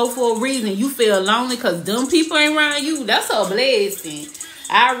had to go for a reason. You feel lonely because them people ain't around you. That's a blessing.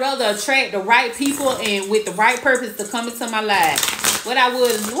 I'd rather attract the right people and with the right purpose to come into my life. What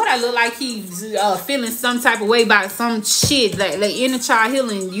I look like he's feeling some type of way about some shit. Like inner child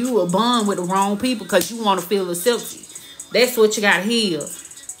healing, you a bond with the wrong people because you want to feel accepted. That's what you gotta heal.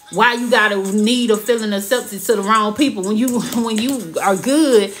 Why you gotta need a feeling accepted to the wrong people when you are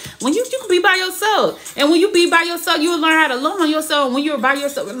good, when you can be by yourself. And when you be by yourself, you'll learn how to love on yourself. When you're by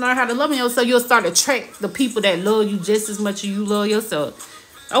yourself and learn how to love on yourself, you'll start to attract the people that love you just as much as you love yourself.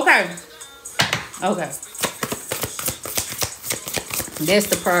 Okay. That's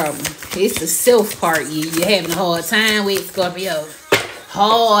the problem. It's the self part you're having a hard time with, Scorpio.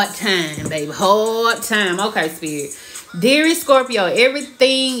 Hard time, baby. Hard time. Okay, Spirit. Dearest Scorpio,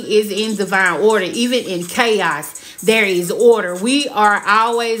 everything is in divine order. Even in chaos, there is order. We are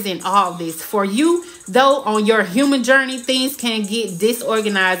always in all this. For you, though, on your human journey, things can get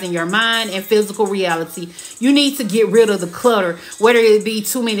disorganized in your mind and physical reality. You need to get rid of the clutter, whether it be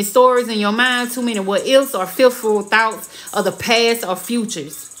too many stories in your mind, too many what ifs, or fearful thoughts of the past or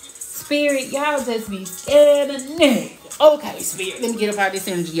futures. Spirit, y'all just be scared of nothing. Okay, Spirit, let me get up out of this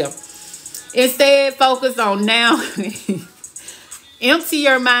energy up. Instead, focus on now. Empty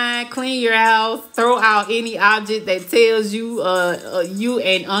your mind, clean your house, throw out any object that tells you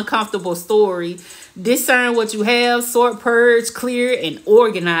an uncomfortable story. Discern what you have, sort, purge, clear, and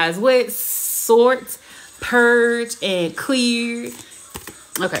organize. What? Sort, purge, and clear.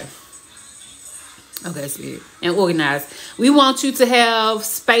 Okay, Spirit. And organize. We want you to have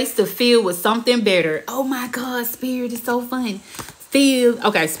space to fill with something better. Oh my God, Spirit is so fun.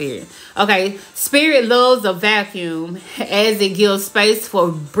 Okay, Spirit. Okay, Spirit loves a vacuum as it gives space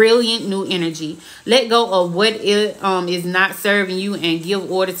for brilliant new energy. Let go of what is not serving you and give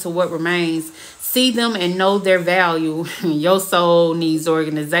order to what remains. See them and know their value. Your soul needs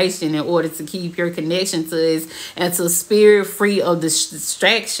organization in order to keep your connection to us and to Spirit free of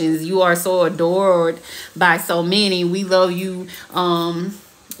distractions. You are so adored by so many. We love you.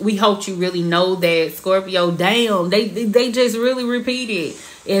 We hope you really know that, Scorpio. Damn, they just really repeated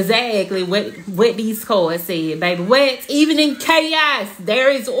exactly what these cards said, baby. What? Even in chaos, there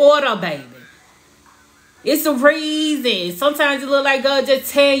is order, baby. It's a reason. Sometimes it look like God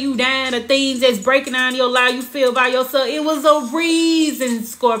just tear you down, the things that's breaking down your life you feel by yourself. It was a reason,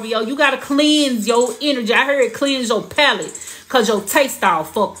 Scorpio. You got to cleanse your energy. I heard cleanse your palate because your taste all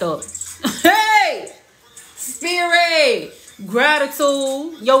fucked up. Hey, Spirit.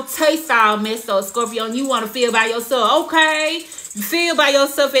 Gratitude. Your taste all messed up, Scorpio, and you want to feel by yourself. Okay, you feel by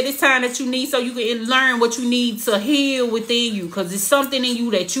yourself at this time that you need, so you can learn what you need to heal within you, because it's something in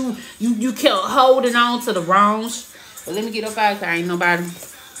you that you kept holding on to the wrongs. But let me get up out there. Ain't nobody.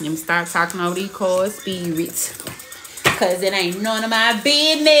 Let me start talking over these cards, spirits, because it ain't none of my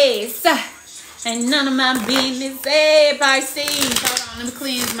business. Ain't none of my business. Hey, Pisces. Hold on,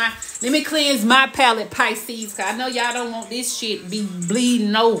 let me cleanse my palate, Pisces. Cause I know y'all don't want this shit be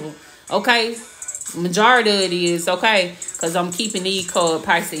bleeding over. Okay? Majority of it is, okay? Cause I'm keeping these cards,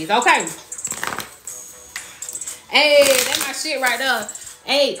 Pisces. Okay. Hey, that's my shit right there.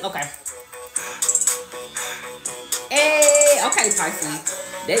 Hey, okay. Hey, okay, Pisces.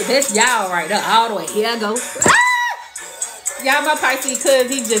 That's y'all right there. All the way. Here I go. Y'all, my Pisces,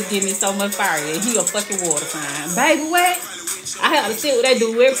 cuz he just give me so much fire. He a fucking water sign. Baby, what? I have to sit with that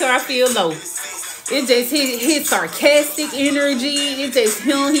dude every time I feel low. It's just his sarcastic energy. It's just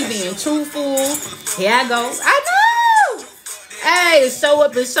him. He being truthful. Here I go. I know. Hey, show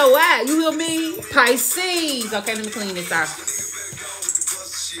up and show out. You hear me? Pisces. Okay, let me clean this out.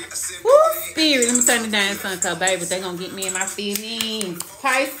 Woo, Spirit. Let me turn it down, son, cuz, baby, they gonna get me in my feelings.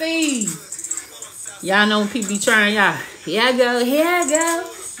 Pisces. Y'all know when people be trying y'all. Here I go.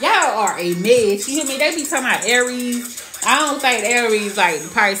 Y'all are a mess. You hear me? They be talking about Aries. I don't think Aries like the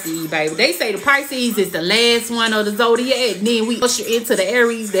Pisces, baby. They say the Pisces is the last one of the zodiac. And then we usher into the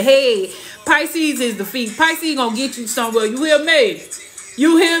Aries, the head. Pisces is the feet. Pisces gonna get you somewhere. You hear me?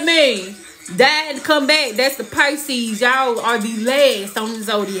 You hear me? Die and come back. That's the Pisces. Y'all are the last on the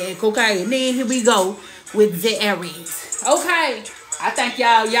zodiac. Okay. And then here we go with the Aries. Okay. I think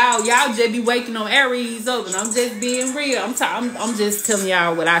y'all just be waking on Aries up, and I'm just being real. I'm just telling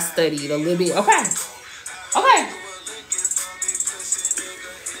y'all what I studied a little bit. Okay.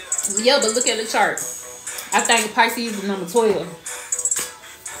 Yeah, but look at the chart. I think Pisces is number 12,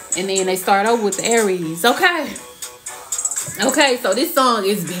 and then they start over with the Aries. Okay, so this song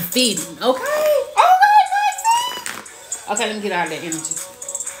is befitting. Okay. Okay, let me get out of that energy.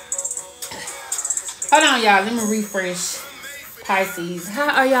 Hold on, y'all. Let me refresh. Pisces, how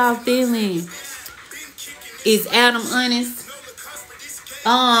are y'all feeling? Is Adam honest?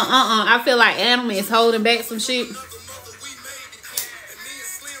 I feel like Adam is holding back some shit.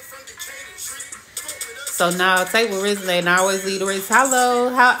 So now take what resonate and I always lead the race. Hello,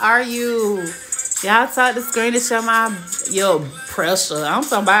 how are you? Y'all talk the screen to show your pressure. I'm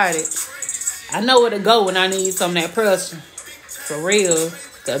somebody. I know where to go when I need some of that pressure. For real.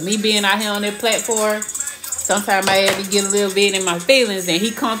 Because me being out here on that platform, sometimes I have to get a little bit in my feelings. And he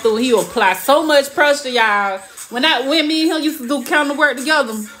come through, he will apply so much pressure, y'all. When me and him used to do counter work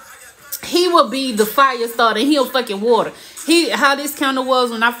together, he would be the fire starter and he'll fucking water. How this counter was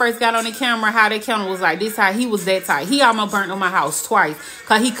when I first got on the camera, how that counter was like this, how he was that tight. He almost burnt on my house twice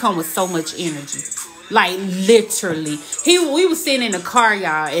because he come with so much energy. Like, literally. We was sitting in the car,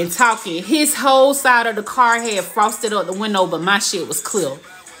 y'all, and talking. His whole side of the car had frosted up the window, but my shit was clear.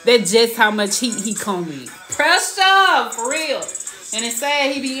 That's just how much heat he come with. Pressure, for real. And it's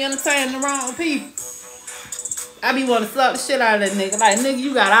sad he be entertaining the wrong people. I be wanting to slap the shit out of that nigga. Like, nigga,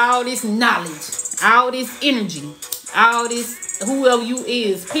 you got all this knowledge, all this energy, all this whoever you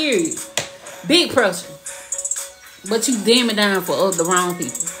is, period. Big pressure. But you dim it down for the wrong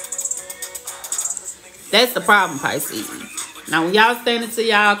people. That's the problem, Pisces. Now, when y'all standing to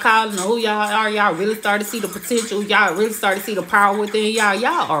y'all calling or who y'all are, y'all really start to see the potential. Y'all really start to see the power within y'all.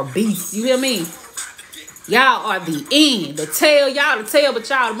 Y'all are beasts. You hear me? Y'all are the end. The tail. Y'all the tail, but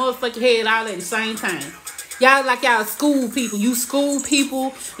y'all the motherfucking head all at the same time. Y'all like y'all school people. You school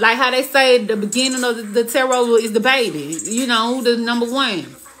people. Like how they say the beginning of the tarot is the baby. You know, the number one.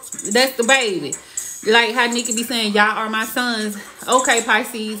 That's the baby. Like how Nikki be saying, y'all are my sons. Okay,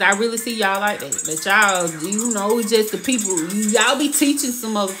 Pisces, I really see y'all like that. But y'all, you know, just the people. Y'all be teaching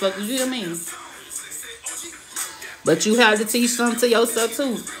some motherfuckers. You know what I mean? But you have to teach something to yourself,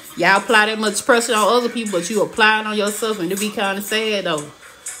 too. Y'all apply that much pressure on other people, but you apply it on yourself. And it be kind of sad, though.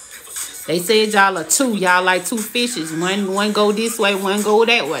 They said y'all are two. Y'all like two fishes. One go this way, one go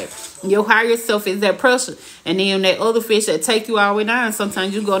that way. Your higher self is that pressure. And then that other fish that take you all the way down.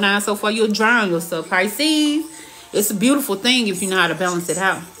 Sometimes you go down so far, you'll drown yourself. Pisces, it's a beautiful thing if you know how to balance it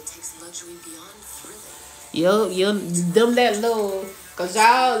out. Them that love. Because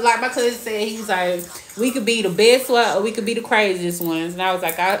y'all, like my cousin said, he was like, we could be the best one or we could be the craziest ones. And I was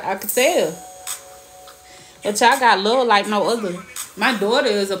like, I could tell. But y'all got love like no other. My daughter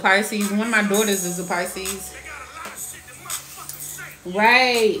is a Pisces. One of my daughters is a Pisces.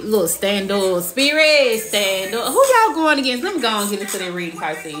 Right. Look, stand up. Spirit, stand up. Who y'all going against? Let me go and get into that reading,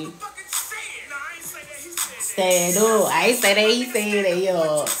 Pisces. Stand up. I ain't say that. He said that,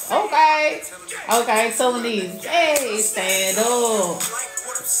 y'all. Okay. Okay, telling these. Hey, stand up.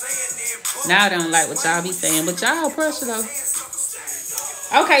 Now I don't like what y'all be saying, but y'all pressure, though.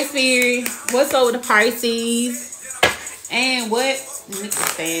 Okay, Spirit. What's up with the Pisces? And what?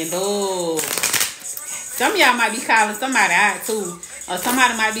 Stand up. Some of y'all might be calling somebody out too. Or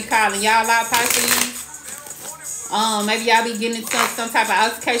somebody might be calling y'all out, Pisces. Maybe y'all be getting into some type of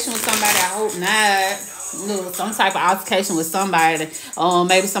altercation with somebody. I hope not. Look, some type of altercation with somebody.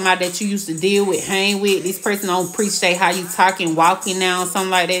 Maybe somebody that you used to deal with, hang with. This person don't appreciate how you talking, walking now,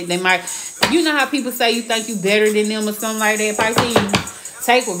 something like that. They might, you know how people say you think you better than them or something like that, Pisces.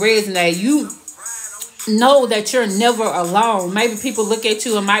 Take what resonate. You know that you're never alone. Maybe people look at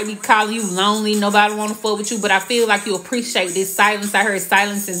you and might be calling you lonely. Nobody want to fuck with you. But I feel like you appreciate this silence. I heard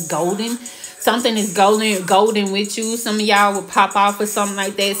silence is golden. Something is golden with you. Some of y'all will pop off or something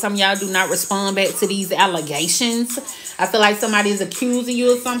like that. Some of y'all do not respond back to these allegations. I feel like somebody is accusing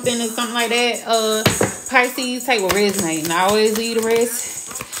you of something or something like that. Pisces, take what resonates. And I always leave the rest.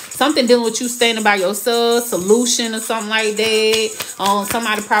 Something dealing with you standing by yourself, solution or something like that.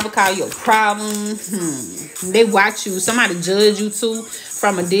 Somebody probably call you a problem. They watch you. Somebody judge you too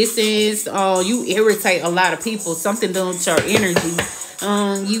from a distance. You irritate a lot of people. Something dealing with your energy.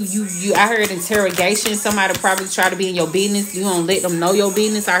 I heard interrogation. Somebody probably try to be in your business. You don't let them know your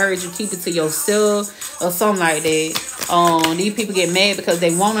business. I heard you keep it to yourself or something like that. These people get mad because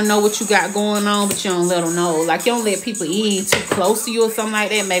they want to know what you got going on, but you don't let them know. Like, you don't let people in too close to you or something like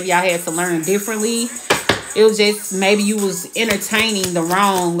that. Maybe y'all had to learn differently. It was just maybe you was entertaining the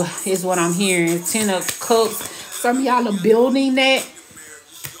wrong is what I'm hearing. 10 of Cups. Some of y'all are building that.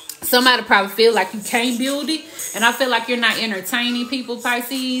 Somebody probably feel like you can't build it. And I feel like you're not entertaining people,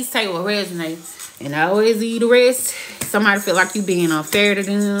 Pisces. Take what resonates. And I always leave the rest. Somebody feel like you being unfair to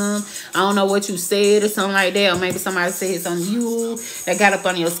them. I don't know what you said or something like that. Or maybe somebody said something to you that got up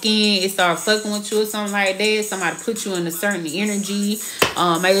on your skin. It started fucking with you or something like that. Somebody put you in a certain energy.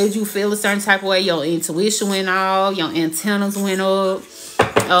 Made you feel a certain type of way. Your intuition went off. Your antennas went up.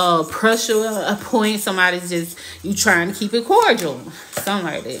 Pressure a point. Somebody's just, you trying to keep it cordial. Something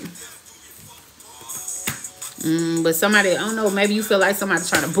like that. But somebody, I don't know, maybe you feel like somebody's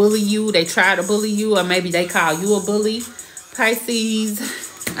trying to bully you. They try to bully you, or maybe they call you a bully. Pisces,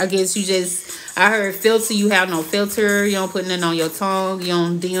 I guess you just I heard filter. You have no filter. You don't put nothing on your tongue. You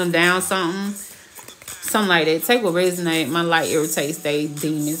don't dim down something. Something like that. Take what resonate. My light irritates they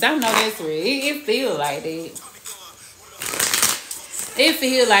demons. I know that's real. It feel like that. It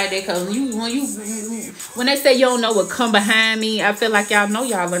feel like that because when they say you don't know what come behind me, I feel like y'all know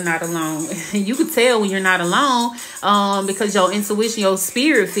y'all are not alone. You can tell when you're not alone because your intuition, your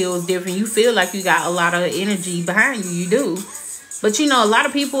spirit feels different. You feel like you got a lot of energy behind you. You do. But you know, a lot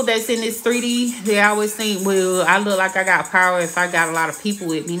of people that's in this 3D, they always think, well, I look like I got power if I got a lot of people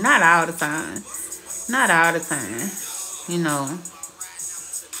with me. Not all the time. Not all the time. You know.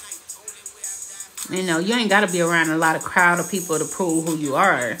 You know, you ain't got to be around a lot of crowd of people to prove who you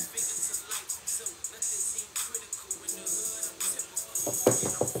are.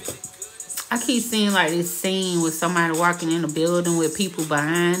 I keep seeing like this scene with somebody walking in a building with people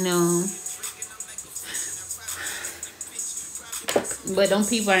behind them. But them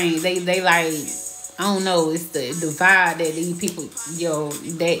people ain't, they like, I don't know, it's the vibe that these people,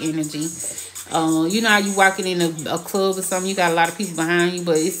 that energy. You know how you walking in a club or something, you got a lot of people behind you,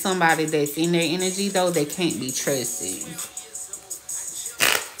 but it's somebody that's in their energy, though, they can't be trusted.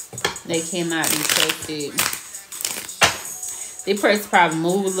 They cannot be trusted. They probably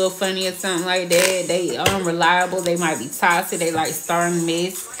move a little funny or something like that. They unreliable. They might be toxic. They like starting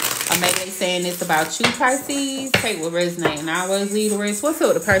mess. Or maybe they saying this about you, Pisces. Take what resonate and I always lead the rest. What's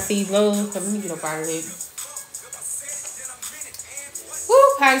up with the Pisces, love? Let me get up out of it.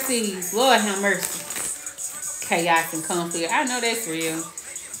 Woo, Pisces. Lord have mercy. Chaos and conflict. I know that's real.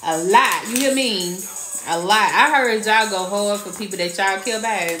 A lot. You hear me? A lot. I heard y'all go hard for people that y'all kill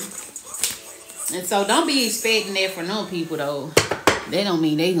bad. And so don't be expecting that for no people, though. They don't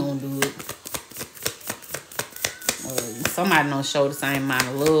mean they gonna do it. Somebody don't show the same amount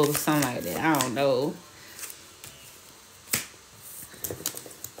of love or something like that. I don't know.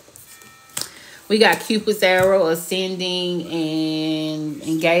 We got Cupid's arrow, ascending, and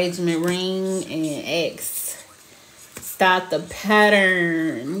engagement ring, and X. Start the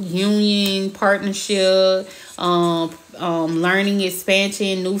pattern, union, partnership, learning,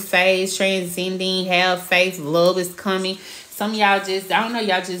 expansion, new phase, transcending, have faith, love is coming. Some of y'all just, I don't know,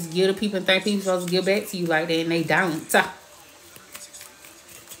 y'all just give to people and think people supposed to give back to you like that, and they don't.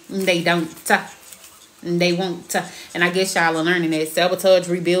 They don't. And they won't. And I guess y'all are learning that. Sabotage,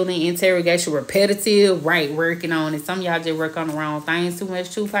 rebuilding, interrogation, repetitive, right, working on it. Some of y'all just work on the wrong things too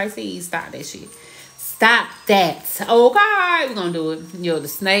much too, Pisces. Stop that shit. Stop that. Okay, we're gonna do it. The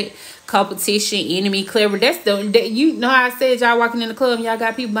snake, competition, enemy, clever. That's you know how I said y'all walking in the club and y'all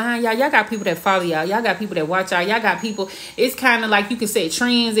got people behind y'all. Y'all got people that follow y'all. Y'all got people that watch y'all. Y'all got people. It's kind of like you can set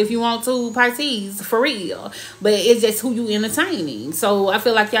trends if you want to, Pisces, for real. But it's just who you entertaining. So I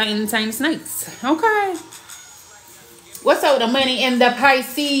feel like y'all entertain snakes. Okay. What's up with the money and the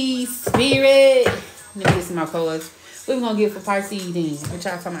Pisces spirit? Let me get some more cards. What we gonna get for Pisces then? What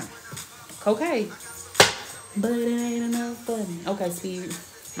y'all talking about? Okay. But it ain't enough funny. Okay, spirit.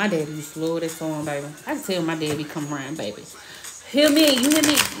 My daddy used to love that song, baby. I can tell my daddy come around, baby. Hear me, you hear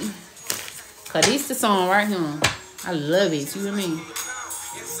me? Cause this the song right here. I love it, you hear me?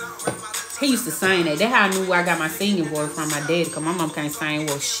 He used to sing that. That's how I knew I got my singing voice from my daddy. Cause my mom can't sing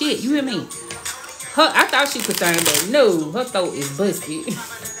well shit, you hear me? I thought she could sing, but no, her throat is busted.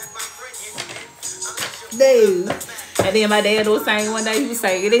 No. And then my dad was saying one day, he was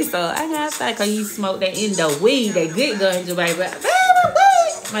saying this, so I got to think he smoked that Indo weed, that good ganja, baby.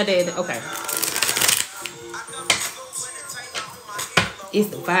 My dad, okay. It's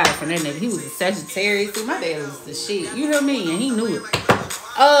the vibe from that nigga. He was a Sagittarius too. My dad was the shit. You hear me? And he knew it.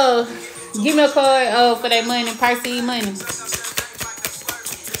 Give me a card for that money, Pisces money.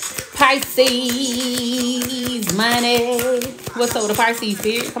 Pisces money. What's up with the Pisces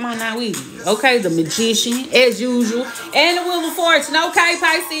spirit? Come on now with you. Okay, the magician, as usual. And the wheel of fortune. Okay,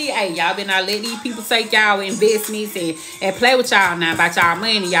 Pisces. Hey, y'all been out let these people take y'all investments and play with y'all now about y'all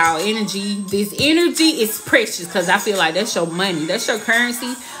money, y'all energy. This energy is precious because I feel like that's your money. That's your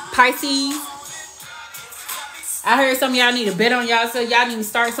currency, Pisces. I heard some of y'all need to bet on y'all, so y'all need to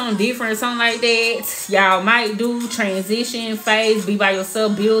start something different or something like that. Y'all might do transition phase, be by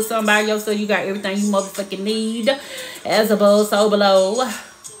yourself, build something by yourself. You got everything you motherfucking need. As above, so below.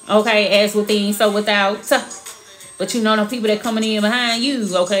 Okay, as within, so without. But you know the people that coming in behind you,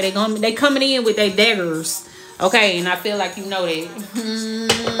 okay, they coming in with their daggers. Okay, and I feel like you know that.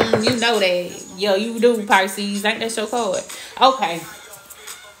 You know that. Yo, you do, Pisces. Ain't that your card? Okay.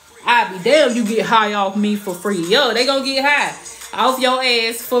 I'll be damned you get high off me for free. Yo, they gonna get high off your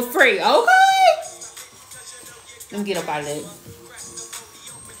ass for free. Okay. Let me get up out of that.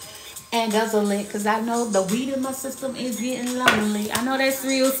 and guzzle it, because I know the weed in my system is getting lonely. I know that's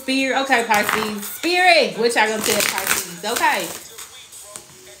real, Spirit. Okay, Pisces. Spirit, what y'all gonna tell Pisces? Okay.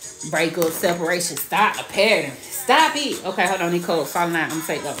 Breakup, separation, stop a pattern. Stop it. Okay, hold on, Nicole. Falling out. I'm gonna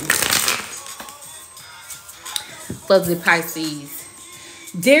take that one. Fuzzy Pisces.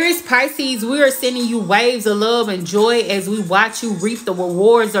 Dearest Pisces, we are sending you waves of love and joy as we watch you reap the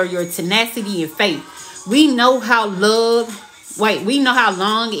rewards of your tenacity and faith. We know how long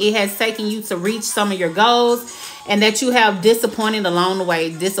it has taken you to reach some of your goals, and that you have disappointments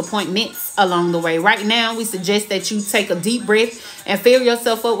along the way. Right now, we suggest that you take a deep breath and fill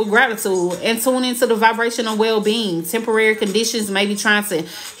yourself up with gratitude and tune into the vibrational well-being. Temporary conditions may be trying to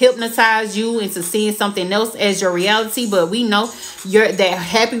hypnotize you into seeing something else as your reality, but we know that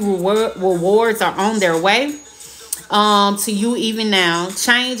happy rewards are on their way to you even now.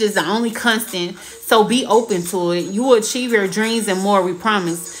 Change is the only constant, so be open to it. You will achieve your dreams and more, we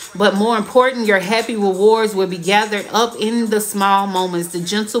promise. But more important, your happy rewards will be gathered up in the small moments, the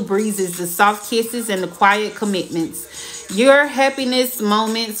gentle breezes, the soft kisses, and the quiet commitments. Your happiness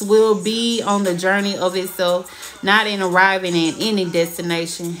moments will be on the journey of itself, not in arriving at any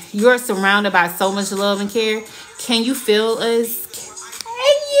destination. You are surrounded by so much love and care. Can you feel us?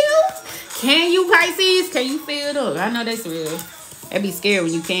 Can you, Pisces? Can you feel them? I know that's real. That'd be scary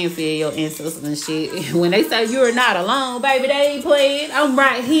when you can't feel your ancestors and shit. When they say you're not alone, baby, they ain't playing. I'm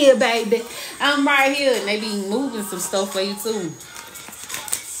right here, baby. I'm right here. And they be moving some stuff for you, too.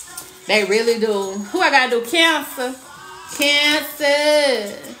 They really do. Who I gotta do? Cancer.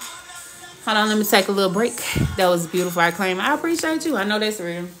 Cancer. Hold on, let me take a little break. That was beautiful. I claim. I appreciate you. I know that's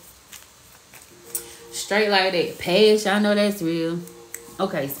real. Straight like that. Pass. I know that's real.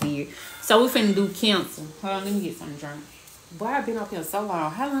 Okay, Spirit. So we finna do Cancer. Hold on, let me get some drink. Boy, I've been up here so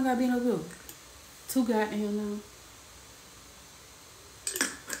long. How long I been up here? 2 goddamn long.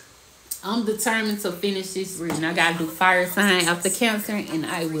 I'm determined to finish this reading. I gotta do fire sign after Cancer, and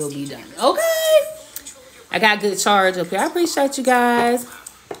I will be done. Okay. I got good charge up here. I appreciate you guys.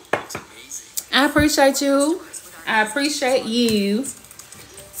 I appreciate you. I appreciate you.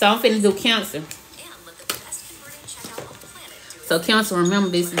 So I'm finna do Cancer. So Cancer, remember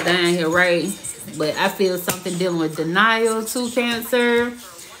this is down here, right? But I feel something dealing with denial too, Cancer.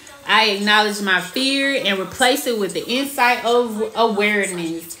 I acknowledge my fear and replace it with the insight of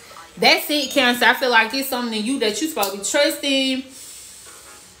awareness. That's it, Cancer. I feel like it's something in you that you're supposed to be trusting.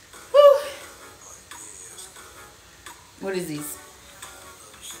 Whew. What is this?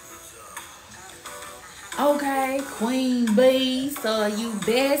 Okay, Queen Bee, so you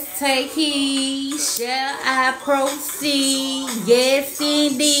best take heed. Shall I proceed? Yes,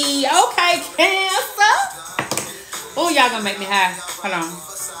 indeed. Okay, Cancer. Oh, y'all gonna make me high. Hold on.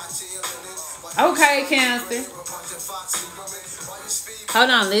 Okay, Cancer. Hold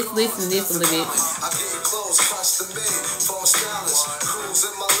on, let's listen to this a little bit.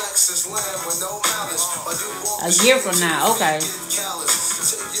 A year from now, okay.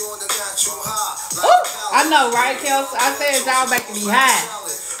 Oh, I know, right, Kelsey? I said y'all making me high.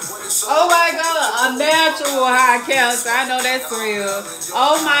 Oh my God, a natural high, Kelsey. I know that's real.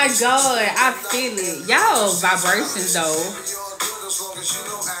 Oh my God, I feel it. Y'all vibrations though.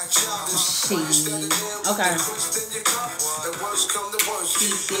 Shit. Okay.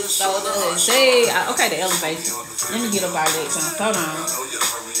 See, okay, the elevation. Let me get up out of that. Hold on.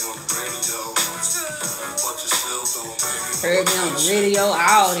 Heard me on the radio,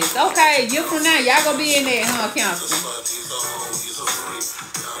 all this. Okay, you from now, y'all gonna be in there, huh, Cancer?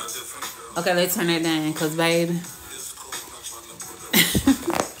 Okay, let's turn that down, cause baby.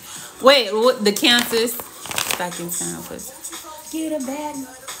 Wait, what the Cancers? Second sound first. Get a bag.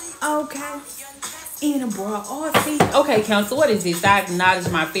 Okay. In a bra. Oh, see. Okay, Cancer, what is this? I acknowledge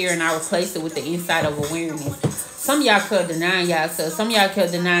my fear and I replace it with the insight of awareness. Some of y'all could deny yourself. Some of y'all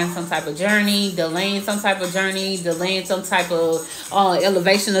could deny some type of journey, delaying some type of journey, delaying some type of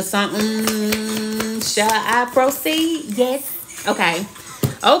elevation or something. Shall I proceed? Yes. Okay.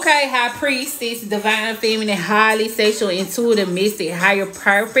 Okay, High Priestess, Divine Feminine, highly sexual, intuitive, mystic, higher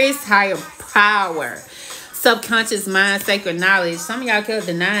purpose, higher power, subconscious mind, sacred knowledge. Some of y'all kept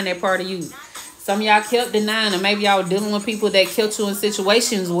denying that part of you. Some of y'all kept denying, and maybe y'all were dealing with people that kept you in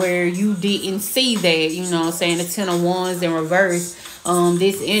situations where you didn't see that, you know what I'm saying, the 10 of Wands in reverse.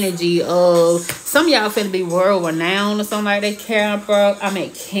 This energy of some of y'all finna be world renowned or something like that.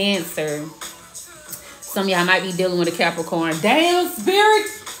 Cancer. Some of y'all might be dealing with a Capricorn. Damn, Spirit.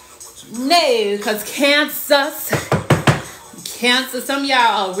 No, because Cancer, some of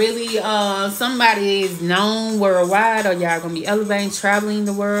y'all are really, somebody is known worldwide, or y'all gonna be elevating, traveling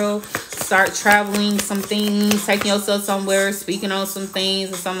the world. start traveling some things, taking yourself somewhere, speaking on some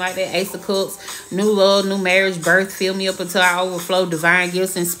things or something like that. Ace of Cups, new love, new marriage, birth, fill me up until I overflow, divine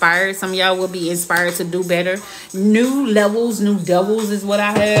gifts, inspired. Some of y'all will be inspired to do better. New levels, new devils is what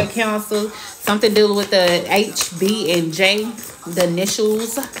I had, Cancer. Something dealing with the H, B, and J, the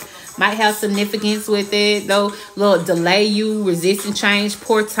initials. Might have significance with it, though. Little delay you, resisting change,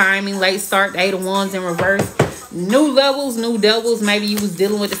 poor timing, late start, 8 of Wands in reverse. New levels, new devils. Maybe you was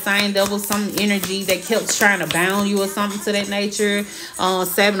dealing with the same devil, some energy that kept trying to bound you or something to that nature.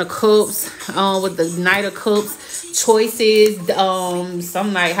 7 of Cups, with the Knight of Cups. Choices,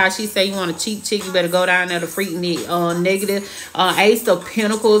 something like how she say you want a cheap chick, you better go down there to freaking it. Negative. Ace of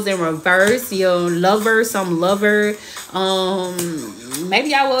Pentacles in reverse. Your lover, some lover.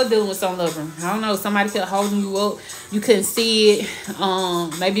 Maybe I was dealing with some lover. I don't know. Somebody kept holding you up. You couldn't see it.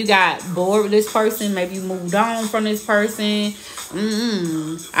 Maybe you got bored with this person. Maybe you moved on from this person.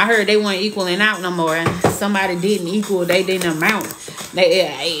 I heard they weren't equaling out no more. Somebody didn't equal. They didn't amount.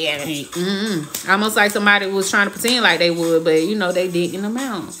 Almost like somebody was trying to pretend like they would, but you know they didn't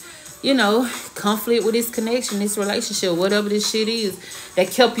amount. You know, conflict with this connection, this relationship, whatever this shit is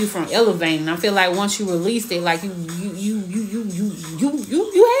that kept you from elevating. I feel like once you released it, like you had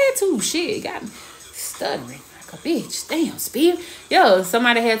to. Shit, got me stuttering like a bitch. Damn, Speed. Yo,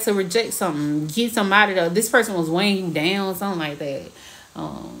 somebody had to reject something, get somebody to. This person was weighing you down, something like that.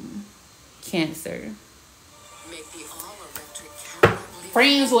 Cancer.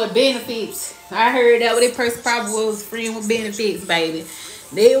 Friends with benefits. I heard that what that person probably was friend with benefits, baby.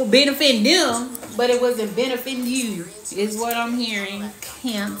 They were benefiting them, but it wasn't benefiting you, is what I'm hearing.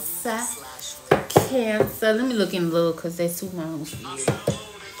 Cancer. Cancer. Let me look in a little because that's too long.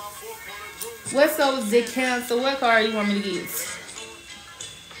 What's up, the Cancer? What card you want me to get?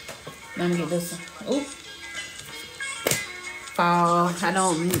 Let me get this one. Oop. Fall. I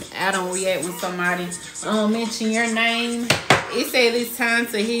don't react when somebody mention your name. It said it's time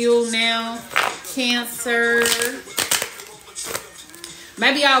to heal now. Cancer.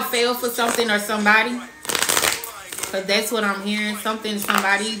 Maybe y'all fell for something or somebody. Because that's what I'm hearing. Something,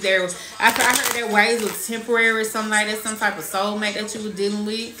 somebody. I heard their ways was temporary or something like that. Some type of soulmate that you were dealing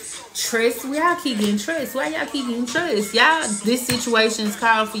with. Trust. Y'all keep getting trust. Why y'all keep getting trust? Y'all, this situation is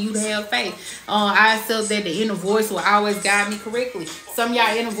calling for you to have faith. I felt that the inner voice will always guide me correctly. Some of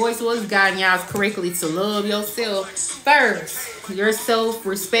y'all inner voice was guiding y'all correctly to love yourself first. Your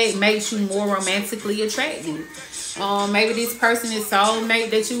self-respect makes you more romantically attractive. Maybe this person is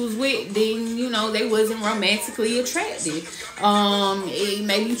soulmate that you was with, then you know they wasn't romantically attractive.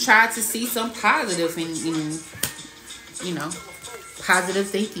 Maybe you tried to see some positive in you know, positive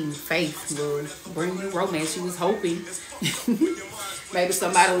thinking. Faith will bring you romance. You was hoping. Maybe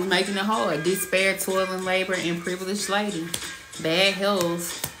somebody was making it hard. Despair, toil, and labor, and privileged lady. Bad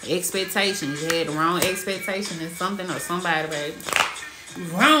health, expectations. You had the wrong expectation in something or somebody, baby.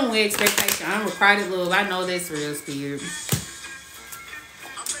 Wrong expectation. Unrequited love. I know that's real, Spirit.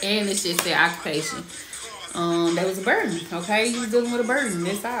 And it's just their occupation. There was a burden. Okay, you was dealing with a burden.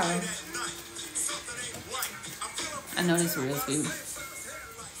 That's all. I know that's real, Spirit.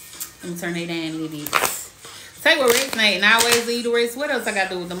 Let me turn it down a little bit. Take what resonate and always lead the rest. What else I got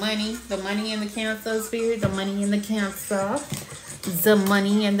to do with the money? The money and the Cancer, Spirit. The money and the Cancer. The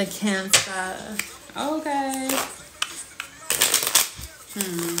money and the Cancer. Okay.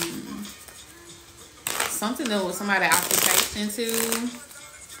 Something that was somebody's occupation too.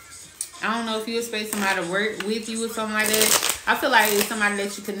 I don't know if you expect somebody to work with you or something like that. I feel like it's somebody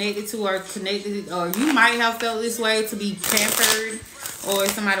that you connected to or you might have felt this way to be pampered, or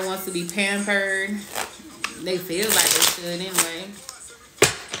if somebody wants to be pampered. They feel like they should anyway.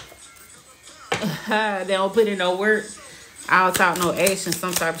 They don't put in no work. I don't talk no action,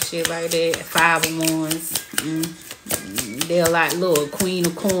 some type of shit like that. 5 of Wands. They're like little Queen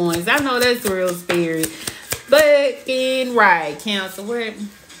of Coins. I know that's real, Spirit. But right, Cancer, where?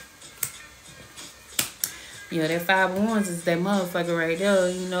 Yeah, that 5 of Wands is that motherfucker right there.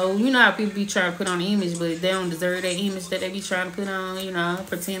 You know how people be trying to put on the image, but they don't deserve that image that they be trying to put on. You know,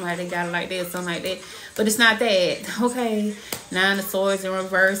 pretend like they got it like that, something like that. But it's not that. Okay, 9 of Swords in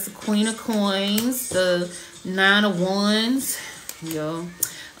reverse, the Queen of Coins, the 9 of Wands, yo,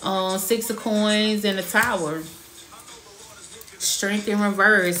 6 of Coins, and the Tower. Strength in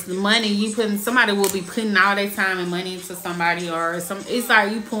reverse. The money you putting, somebody will be putting all their time and money into somebody, or it's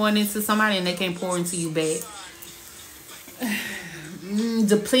like you pouring into somebody and they can't pour into you back.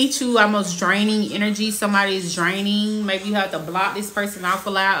 deplete you, almost draining energy. Somebody is draining. Maybe you have to block this person off a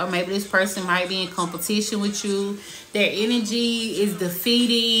lot, or maybe this person might be in competition with you. Their energy is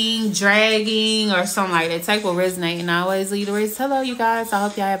defeating, dragging, or something like that. Take what resonates and always leave the rest. Hello, you guys. I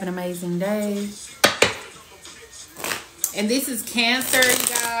hope y'all have an amazing day. And this is Cancer, you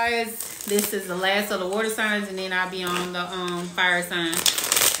guys. This is the last of the water signs, and then I'll be on the fire sign.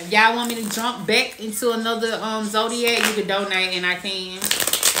 If y'all want me to jump back into another zodiac, you can donate, and I can.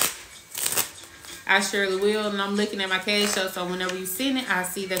 I surely will. And I'm looking at my cash show, so whenever you see it, I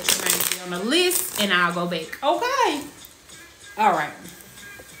see that you might be on the list, and I'll go back. Okay. All right.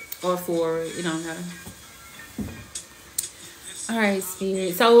 Or forward. It don't matter. All right,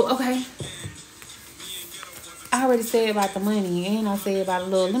 Spirit. So, okay. I already said about the money, and I said about a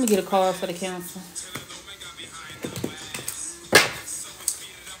little. Let me get a card for the council.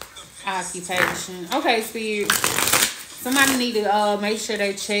 Occupation. Okay, Spirit. Somebody need to make sure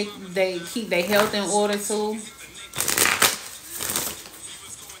they keep their health in order too.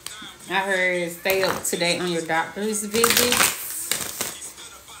 I heard stay up to date on your doctor's visits.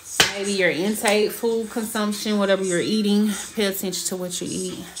 Maybe your intake, food consumption, whatever you're eating. Pay attention to what you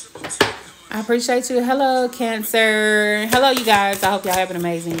eat. I appreciate you. Hello, Cancer. Hello, you guys. I hope y'all have an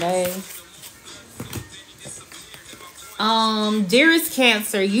amazing day. Dearest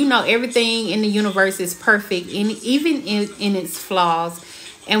Cancer, you know everything in the universe is perfect, even in its flaws.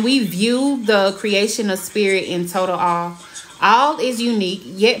 And we view the creation of spirit in total awe. All is unique,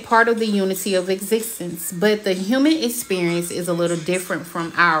 yet part of the unity of existence. But the human experience is a little different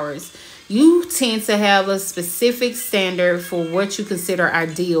from ours. You tend to have a specific standard for what you consider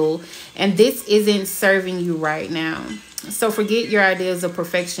ideal, and this isn't serving you right now. So forget your ideas of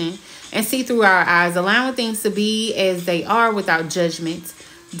perfection and see through our eyes, allowing things to be as they are without judgment.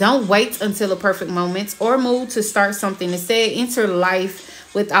 Don't wait until a perfect moment or mood to start something. Instead, enter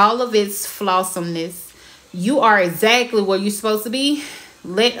life with all of its flawsomeness. You are exactly where you're supposed to be.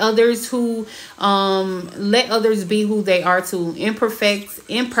 Let others be who they are too. Imperfect,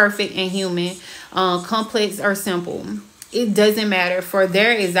 and human, complex or simple. It doesn't matter, for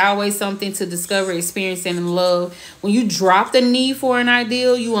there is always something to discover, experience, and love. When you drop the need for an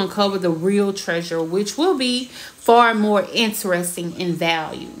ideal, you uncover the real treasure, which will be far more interesting in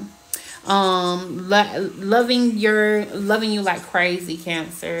value. Loving you like crazy,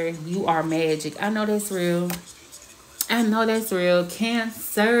 Cancer. You are magic. I know that's real. I know that's real.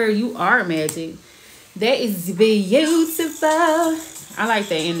 Cancer, you are magic. That is beautiful. I like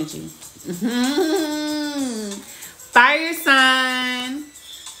that energy. Fire sign.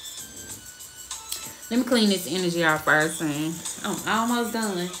 Let me clean this energy off, fire sign. I'm almost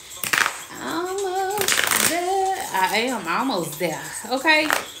done. Almost there. I am almost there. Okay.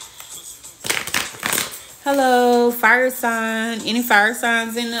 Hello, fire sign. Any fire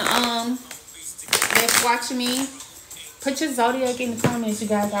signs in the that's watching me? Put your zodiac in the comments, you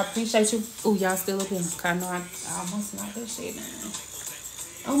guys. I appreciate you. Oh, y'all still up here. I know I almost knocked that shit down.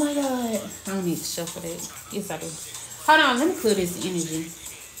 Oh my God. I don't need to shuffle that. Yes, I do. Hold on. Let me clear this energy.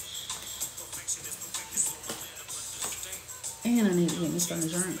 And I need to get me some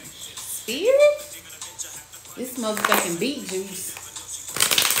drink. Spirit? This motherfucking beet juice.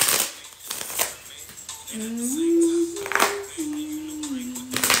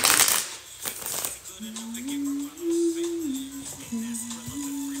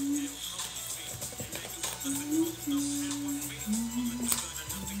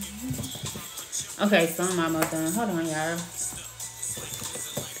 Okay, so I'm almost done. Hold on, y'all.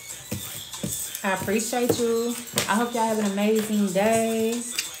 I appreciate you. I hope y'all have an amazing day.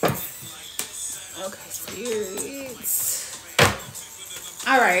 Okay, spirits.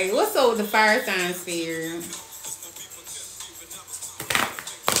 All right, what's up with the fire sign, spirit?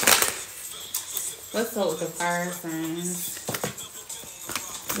 What's up with the fire signs?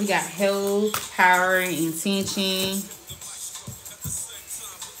 We got health, power, intention.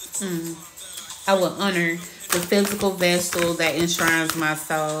 I will honor the physical vessel that enshrines my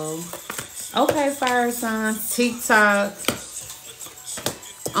soul. Okay, fire signs. TikTok.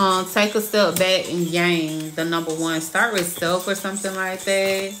 Take a step back and gain the number one. Start with self or something like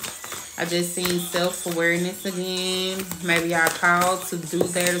that. I just seen self-awareness again. Maybe y'all called to do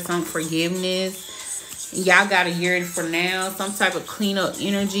that or some forgiveness. Y'all got a year for now. Some type of cleanup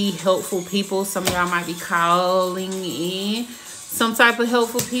energy. Helpful people. Some of y'all might be calling in. Some type of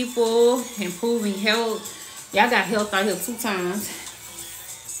helpful people, improving health. Y'all got health out here 2 times.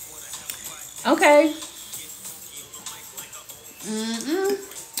 Okay.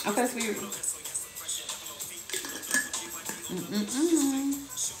 Okay, spirit.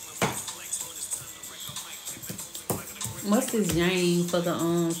 What's this yang for the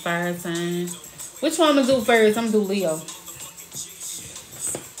fire sign? Which one I'm gonna do first? I'm gonna do Leo.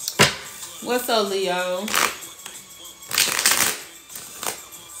 What's up, Leo?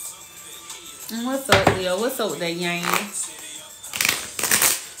 What's up, Leo? What's up with that yang?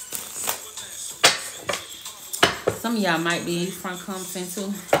 Some of y'all might be from Compton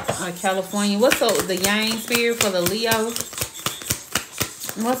too, or California. What's up with the yang spirit for the Leo?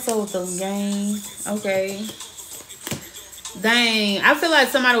 What's up with the yang? Okay. Dang, I feel like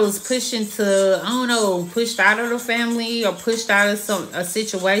somebody was pushing to, I don't know, pushed out of the family or pushed out of a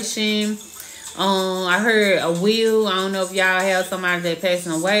situation. I heard a will. I don't know if y'all have somebody that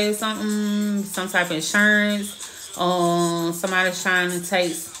passing away or something, some type of insurance. Somebody's trying to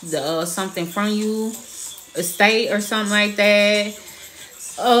take something from you, estate or something like that.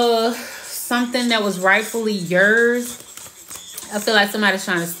 Something that was rightfully yours. I feel like somebody's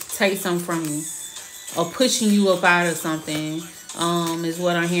trying to take something from you or pushing you up out of something. Is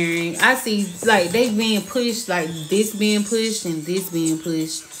what I'm hearing. I see like they being pushed, like this being pushed and this being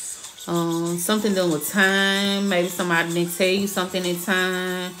pushed. Something done with time. Maybe somebody didn't tell you something in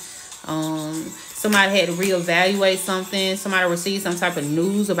time. Somebody had to reevaluate something. Somebody received some type of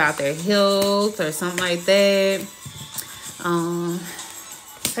news about their health or something like that.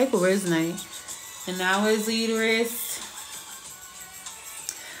 Take a resonate. And now it's lead the rest.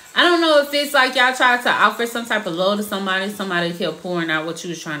 I don't know if it's like y'all tried to offer some type of love to somebody. Somebody kept pouring out what you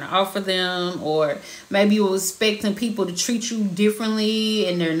was trying to offer them. Or maybe you were expecting people to treat you differently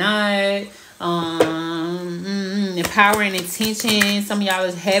and they're not. The power and intention. Some of y'all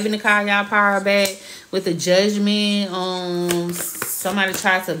is having to call y'all power back with the judgment. Somebody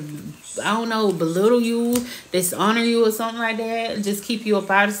tried to, I don't know, belittle you, dishonor you or something like that. Just keep you up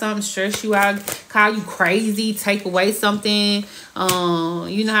out of something, stress you out, call you crazy, take away something.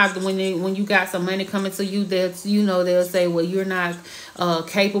 You know how when you got some money coming to you, they'll say, well, you're not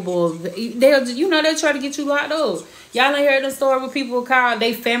capable of, they'll try to get you locked up. Y'all ain't heard the story where people called,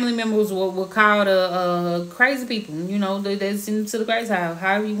 they family members were called crazy people. They send them to the grace house,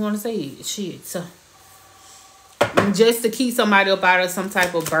 however you want to say it. Shit, so just to keep somebody up out of some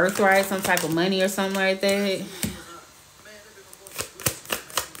type of birthright, some type of money or something like that.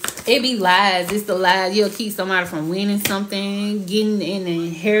 It be lies. It's the lies. You'll keep somebody from winning something, getting an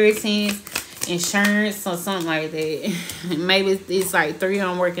inheritance, insurance, or something like that. Maybe it's like three of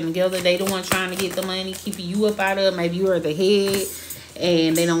them working together. They the one trying to get the money, keeping you up out of it. Maybe you are the head,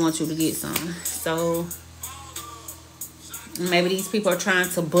 and they don't want you to get some. So maybe these people are trying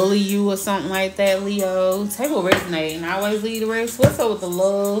to bully you or something like that, Leo. Take what resonate and always leave the rest. What's up with the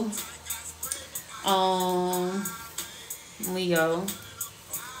love? Leo.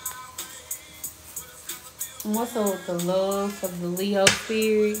 What's up with the love for the Leo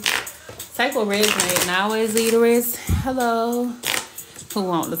spirit? Take what resonate and always leave the rest. Hello. Who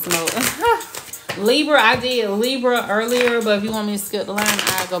want the smoke? Libra, I did Libra earlier, but if you want me to skip the line,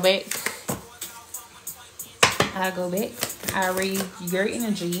 I'll go back. I read your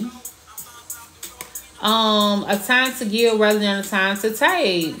energy. A time to give rather than a time to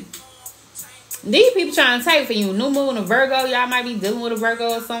take. These people trying to take for you. New moon of Virgo. Y'all might be dealing with a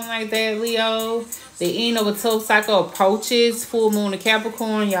Virgo or something like that, Leo. The end of a tough cycle approaches. Full moon of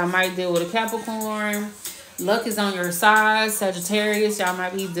Capricorn. Y'all might deal with a Capricorn. Luck is on your side. Sagittarius. Y'all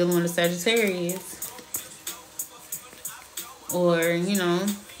might be dealing with a Sagittarius. Or,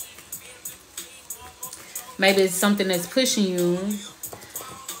 maybe it's something that's pushing you.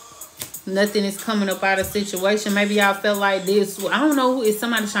 Nothing is coming up out of situation. Maybe y'all felt like this. I don't know if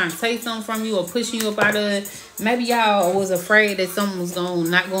somebody trying to take something from you or pushing you up out of it. Maybe y'all was afraid that something was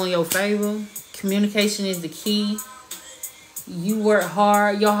not go in your favor. Communication is the key. You work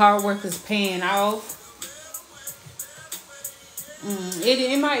hard. Your hard work is paying off.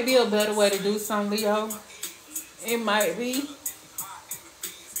 It might be a better way to do something, Leo. It might be.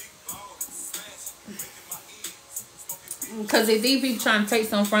 Because if these people trying to take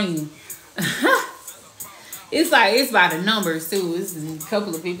something from you, it's by the numbers too. It's a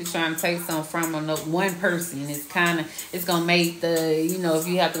couple of people trying to take something from one person. It's gonna make if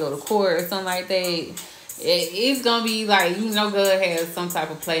you have to go to court or something like that, it's gonna be like God has some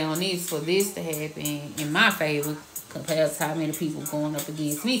type of play on this for this to happen in my favor compared to how many people going up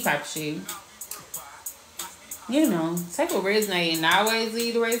against me type of shit. Take a resonate and always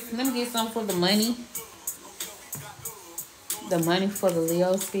leave the rest. Let me get something for the money. The money for the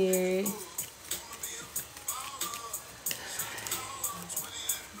Leo spirit.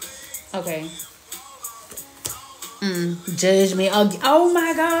 Okay. Judgment. Oh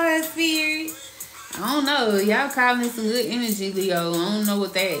my God, spirit. I don't know. Y'all calling some good energy, Leo. I don't know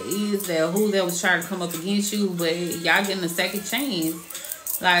what that is, that who that was trying to come up against you, but y'all getting a second chance.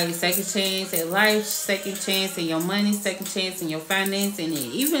 Like, second chance at life, second chance in your money, second chance in your finance, and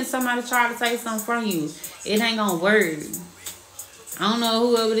even somebody try to take something from you, it ain't gonna work. I don't know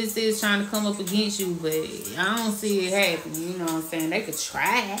whoever this is trying to come up against you, but I don't see it happening. You know what I'm saying? They could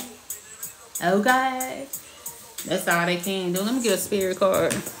try. Okay. That's all they can do. Let me get a spirit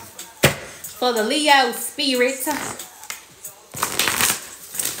card for the Leo spirit.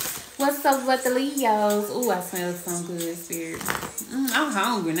 What's up with the Leos? Ooh, I smell some good spirit. I'm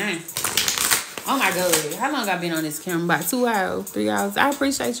hungry now. Oh my God. How long I been on this camera? About 2 hours, 3 hours. I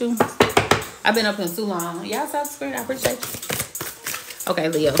appreciate you. I've been up here too long. Y'all South Spirit, I appreciate you. Okay,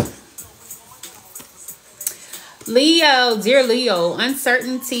 Leo. Leo, dear Leo,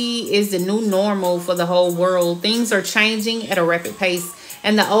 uncertainty is the new normal for the whole world. Things are changing at a rapid pace,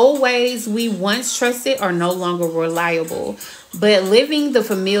 and the old ways we once trusted are no longer reliable. But leaving the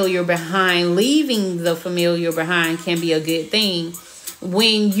familiar behind can be a good thing.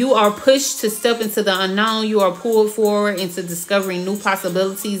 When you are pushed to step into the unknown, you are pulled forward into discovering new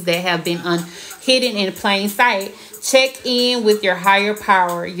possibilities that have been hidden in plain sight. Check in with your higher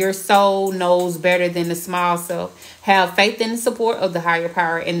power. Your soul knows better than the small self. Have faith in the support of the higher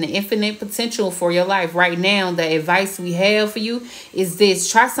power and the infinite potential for your life. Right now, the advice we have for you is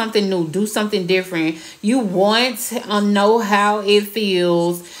this. Try something new. Do something different. You want to know how it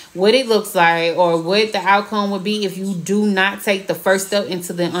feels, what it looks like, or what the outcome would be if you do not take the first step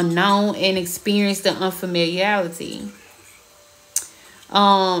into the unknown and experience the unfamiliarity.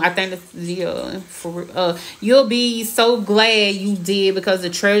 I think you'll be so glad you did, because the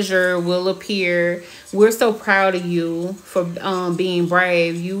treasure will appear. We're so proud of you for being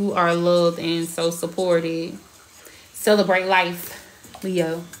brave. You are loved and so supported. Celebrate life,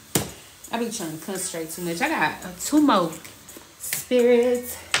 Leo. I be trying to concentrate too much. I got 2 more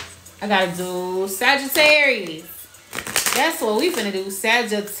spirits. I gotta do Sagittarius. That's what we finna do.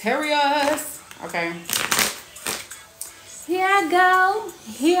 Sagittarius. Okay. Here I go.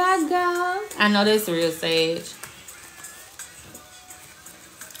 Here I go. I know that's real, Sage.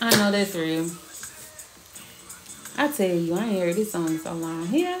 I know that's real. I tell you, I ain't heard this song in so long.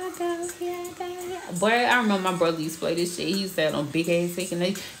 Here I go. Here I go. Boy, I remember my brother used to play this shit. He used to have on big ass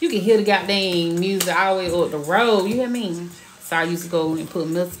speaking. You can hear the goddamn music all the way up the road. You hear me? So I used to go and put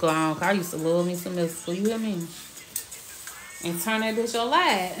musical on. Cause I used to love me some musical. You hear me? And turn that bitch on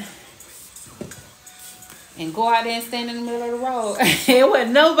live. And go out there and stand in the middle of the road. It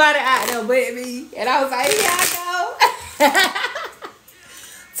wasn't nobody out there but me. And I was like, here I go.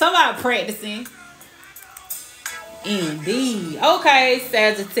 Somebody practicing. Indeed. Okay,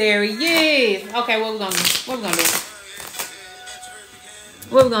 Sagittarius. Yes. Okay, what we gonna do? What we gonna do?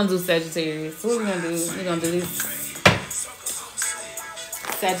 What we gonna do, Sagittarius? What we gonna do? We're gonna do this.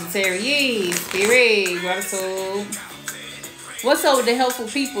 Sagittarius. Spirit. Gratitude. What's up with the helpful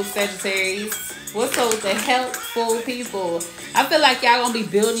people, Sagittarius? What's up with the helpful people? I feel like y'all gonna be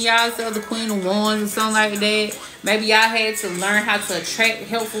building yourself the Queen of Wands or something like that. Maybe y'all had to learn how to attract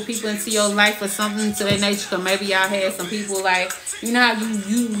helpful people into your life or something to that nature. Cause maybe y'all had some people like, you know how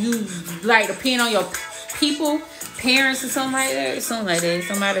you like depend on your people, parents or something like that. Something like that.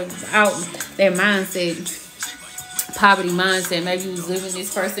 Somebody out their mindset, poverty mindset. Maybe you was living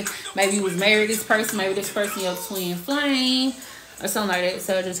this person. Maybe you was married this person. Maybe this person your twin flame. Or something like that.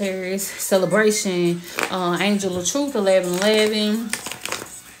 Sagittarius. Celebration. Angel of Truth. 1111.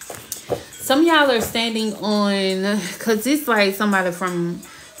 Some of y'all are standing on. Because it's like somebody from.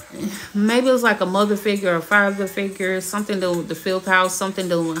 Maybe it was like a mother figure or a father figure. Something to do with the 5th house. Something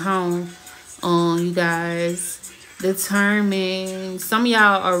to do with home. You guys. Determined. Some of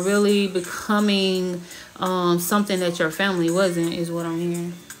y'all are really becoming something that your family wasn't. Is what I'm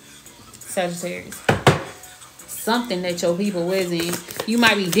hearing. Sagittarius. Something that your people wasn't. You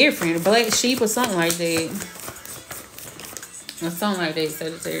might be different, a black sheep or something like that. Or something like that,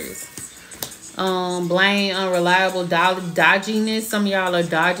 Sagittarius. Blame, unreliable, dodginess. Some of y'all are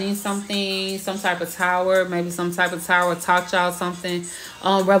dodging something. Some type of tower. Maybe some type of tower taught y'all something.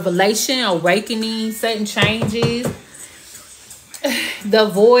 Revelation, awakening, sudden changes. The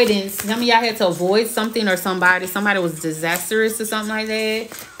avoidance. Some of y'all had to avoid something or somebody. Somebody was disastrous or something like that.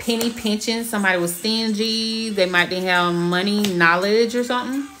 Penny pinching. Somebody was stingy. They might didn't have money, knowledge or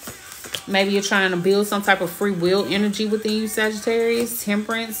something. Maybe you're trying to build some type of free will energy within you, Sagittarius.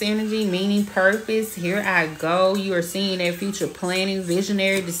 Temperance energy, meaning, purpose. Here I go. You are seeing that future planning,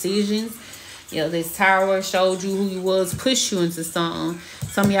 visionary decisions. You know, this tower showed you who you was, pushed you into something.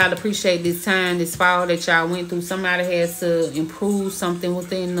 Some of y'all appreciate this time, this fall that y'all went through. Somebody has to improve something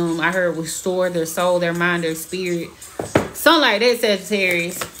within them. I heard restore their soul, their mind, their spirit. Something like that,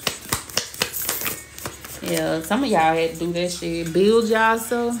 Sagittarius. Yeah, some of y'all had to do that shit. Build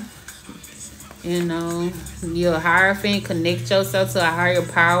yourself. You know, you're a hierophant. Connect yourself to a higher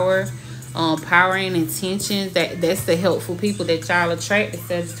power. Power and intentions. That's the helpful people that y'all attract,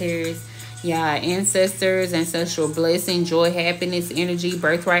 Sagittarius. Y'all ancestors, ancestral blessing, joy, happiness, energy,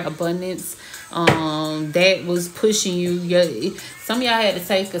 birthright, abundance. That was pushing you. Some of y'all had to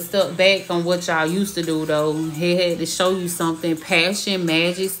take a step back from what y'all used to do, though. He had to show you something. Passion,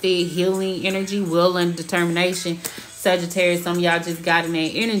 majesty, healing, energy, will, and determination. Sagittarius, some of y'all just got in that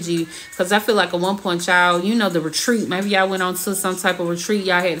energy. Because I feel like at one point, y'all, you know, the retreat. Maybe y'all went on to some type of retreat.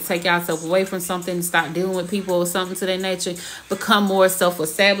 Y'all had to take yourself away from something. Stop dealing with people or something to that nature. Become more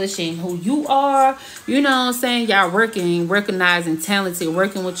self-established in who you are. You know what I'm saying? Y'all working, recognizing, talented,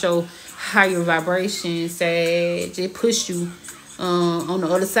 working with your higher vibration. Sag, it push you on the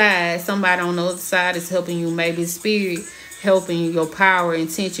other side. Somebody on the other side is helping you. Maybe spirit helping your power,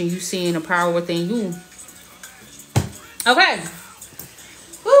 intention. You seeing the power within you. Okay.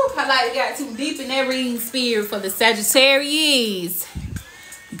 Woo, I like got too deep in that reading, spirit, for the Sagittarius.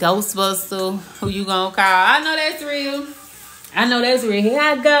 Ghostbuster, who you gonna call? I know that's real. I know that's real. Here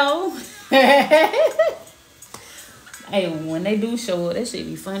I go. Hey, when they do show up, that shit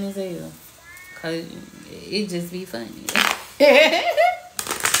be funny as hell. Cause it just be funny.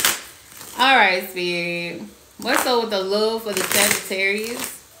 Alright, spirit. What's up with the love for the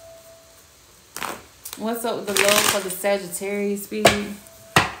Sagittarius? What's up with the love for the Sagittarius, spirit?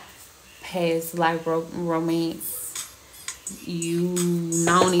 Past life romance. You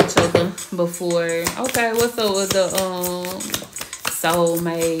known each other before. Okay, what's up with the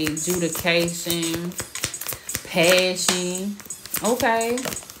soulmate, adjudication, passion? Okay.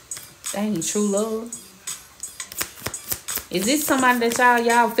 Dang, true love. Is this somebody that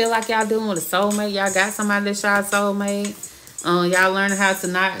y'all feel like y'all dealing with a soulmate? Y'all got somebody that's y'all soulmate? Y'all learn how to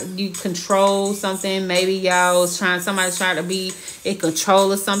not control something. Maybe y'all was somebody trying to be in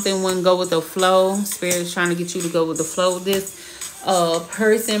control of something, wouldn't go with the flow. Spirit's trying to get you to go with the flow with this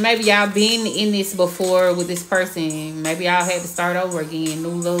person. Maybe y'all been in this before with this person. Maybe y'all had to start over again. New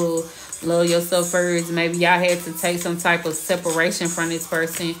love. Love yourself first. Maybe y'all had to take some type of separation from this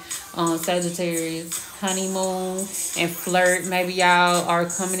person. Sagittarius, honeymoon and flirt. Maybe y'all are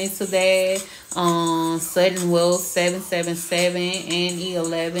coming into that. Sudden wealth, 777 and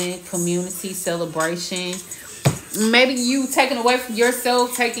 11. Community celebration. Maybe you taking away from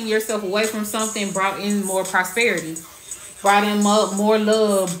yourself, taking yourself away from something, brought in more prosperity, brought in more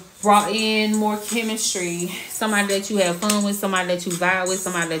love, brought in more chemistry. Somebody that you have fun with, somebody that you vibe with,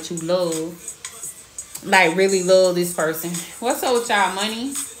 somebody that you love. Like, really love this person. What's up with y'all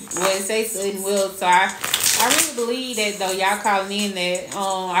money? Well, it says sudden wealth. So I really believe that, though. Y'all calling in that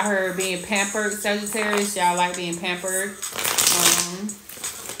I heard being pampered, Sagittarius. Y'all like being pampered.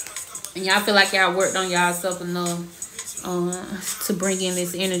 And y'all feel like y'all worked on y'all self enough to bring in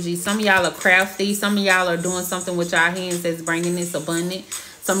this energy. Some of y'all are crafty. Some of y'all are doing something with y'all hands that's bringing this abundance.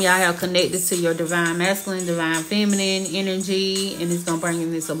 Some of y'all have connected to your divine masculine, divine feminine energy, and it's going to bring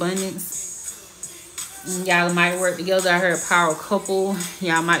in this abundance. Y'all might work together. I heard power couple.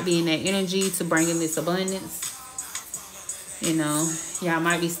 Y'all might be in that energy to bring in this abundance. You know, y'all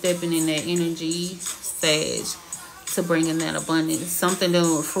might be stepping in that energy stage to bring in that abundance. Something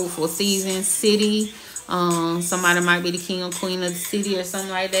doing with fruitful season, city. Somebody might be the king or queen of the city or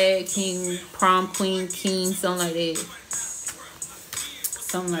something like that. King, prom queen, king, something like that.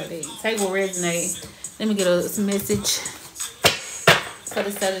 Something like that. Take what resonate. Let me get a message for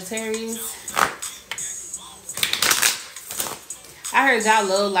the Sagittarius. I heard y'all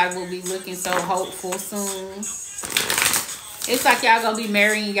love life will be looking so hopeful soon. It's like y'all gonna be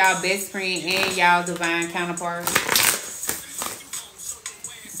marrying y'all best friend and y'all divine counterpart.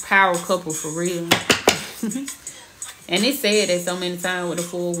 Power couple for real. And it said that so many times with the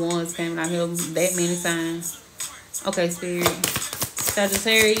full ones came out here that many times. Okay, spirit.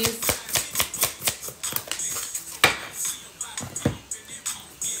 Sagittarius.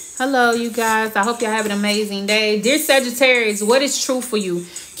 Hello, you guys. I hope y'all have an amazing day. Dear Sagittarius, what is true for you?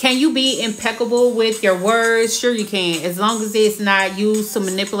 Can you be impeccable with your words? Sure you can, as long as it's not used to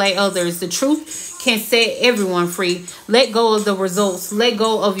manipulate others. The truth can set everyone free. Let go of the results. Let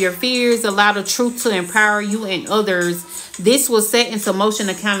go of your fears. Allow the truth to empower you and others. This will set into motion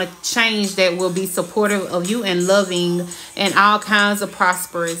a kind of change that will be supportive of you and loving and all kinds of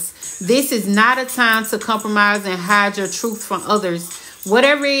prosperous. This is not a time to compromise and hide your truth from others.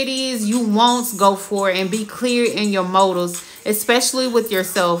 Whatever it is you want, go for it and be clear in your motives, especially with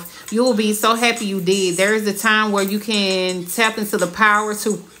yourself. You will be so happy you did. There is a time where you can tap into the power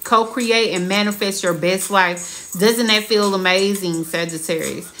to co-create and manifest your best life. Doesn't that feel amazing,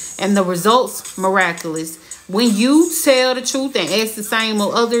 Sagittarius? And the results, miraculous. When you tell the truth and ask the same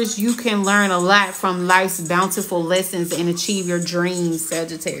of others, you can learn a lot from life's bountiful lessons and achieve your dreams,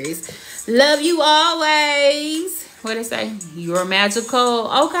 Sagittarius. Love you always. What they say? You're magical.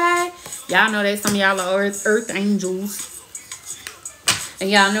 Okay. Y'all know that some of y'all are earth angels. And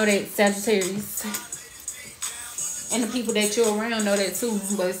y'all know that, Sagittarius. And the people that you're around know that too.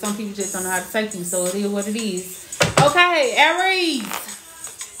 But some people just don't know how to take you. So it is what it is. Okay, Aries.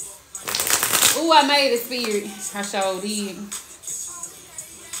 Ooh, I made a spirit. I sure did.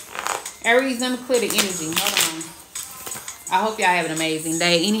 Aries, let me clear the energy. Hold on. I hope y'all have an amazing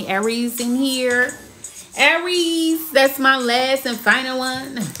day. Any Aries in here? Aries, that's my last and final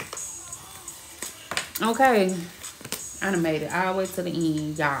one. Okay. I done made it all the way to the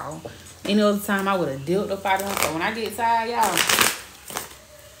end, y'all. Any other time I would have dealt up out of them. So when I get tired, y'all,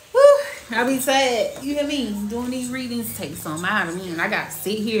 I be sad. You hear me? Doing these readings take something out of me. And I got to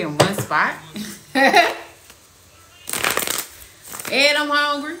sit here in one spot. And I'm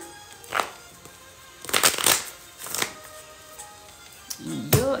hungry.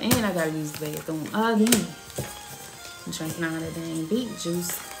 Yo, and I got to use the bathroom again. I'm drinking all that dang beet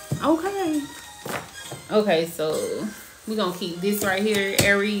juice. Okay. Okay, so we're going to keep this right here,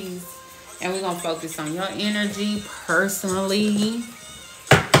 Aries. And we're going to focus on your energy personally.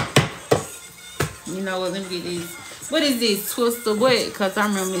 You know what? Let me get this. What is this? Twister what? Because I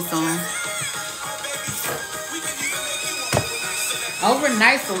remember this song.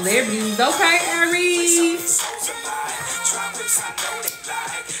 Overnight celebrities. Okay, Aries.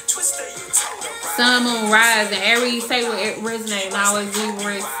 Sun, moon, rise. And Aries, say what it resonates. And always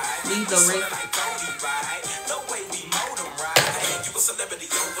leave the rest.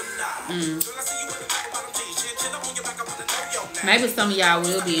 Maybe some of y'all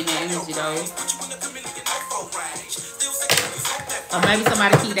will be in that energy though. Or maybe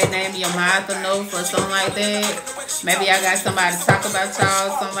somebody keep that name in your mouth or no or something like that. Maybe y'all got somebody to talk about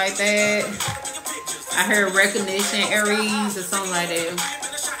y'all, something like that. I heard recognition, Aries, or something like that.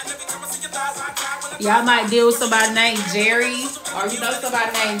 Y'all might deal with somebody named Jerry. Or you know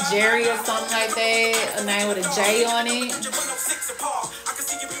somebody named Jerry or something like that. A name with a J on it.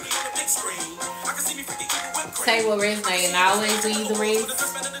 Say what resonates and always leave the rest.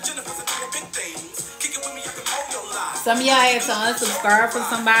 Some of y'all had to unsubscribe from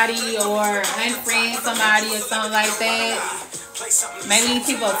somebody or unfriend somebody or something like that. Maybe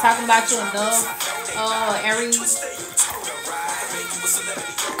people are talking about you enough. Aries.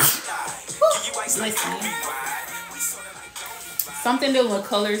 Listen. Something dealing with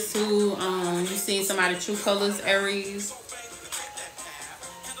colors too. You see somebody true colors, Aries.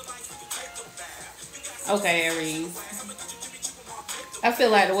 Okay, Aries. I feel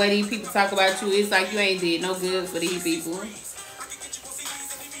like the way these people talk about you, it's like you ain't did no good for these people.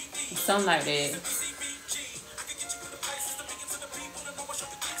 Something like that.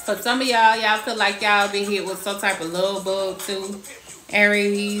 For some of y'all feel like y'all been hit with some type of love bug too,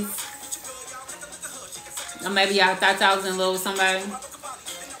 Aries. Or maybe y'all thought y'all was in love with somebody.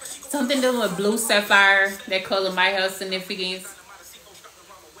 Something dealing with blue sapphire. That color might have significance.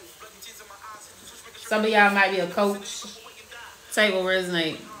 Some of y'all might be a coach. Say what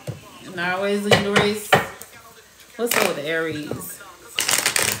resonate. And I always leave the rest. What's up with the Aries?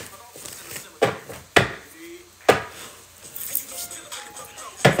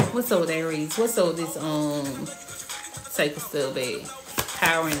 What's up with Aries? What's up with this take a step back?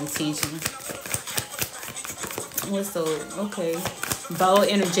 Power and intention. What's up? Okay. Bold,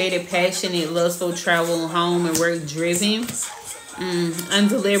 energetic, passionate, lustful, travel, home, and work driven.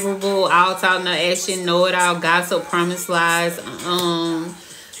 Undeliverable, all talk, no action, know it all, gossip, promise lies,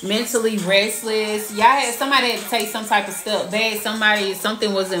 mentally restless. Y'all had somebody had to take some type of step back.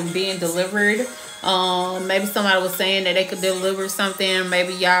 Something wasn't being delivered. Maybe somebody was saying that they could deliver something.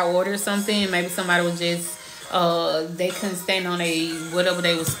 Maybe y'all ordered something. Maybe somebody was just they couldn't stand on whatever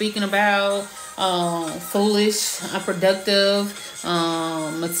they were speaking about. Foolish, unproductive,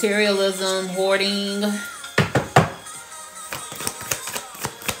 materialism, hoarding.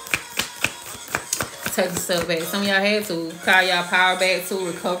 Take a step back. Some of y'all had to call y'all power back to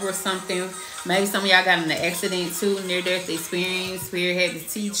recover something. Maybe some of y'all got in an accident too, near-death experience. Spirit had to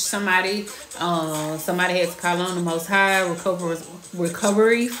teach somebody. Somebody had to call on the Most High.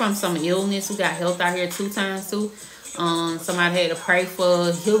 Recovery from some illness. We got health out here 2 times too. Somebody had to pray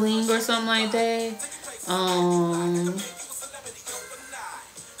for healing or something like that.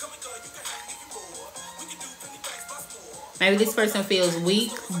 Maybe this person feels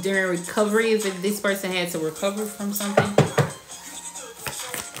weak during recovery, if this person had to recover from something.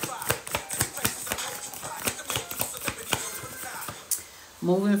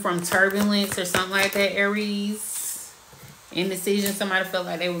 Moving from turbulence or something like that, Aries. Indecision, somebody felt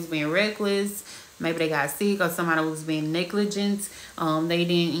like they was being reckless. Maybe they got sick or somebody was being negligent. They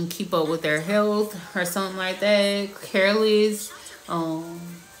didn't keep up with their health or something like that. Careless.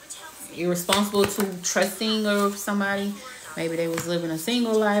 Irresponsible to trusting of somebody. Maybe they was living a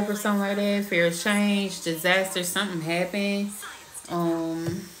single life or something like that. Fear of change, disaster, something happened.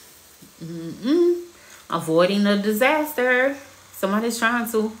 Avoiding a disaster. Somebody's trying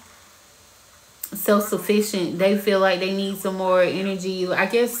to. Self-sufficient. They feel like they need some more energy. I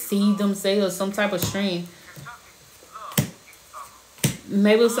guess see themselves, some type of strength.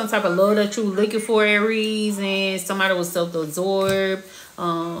 Maybe it was some type of love that you were looking for, Aries, and somebody was self-absorbed.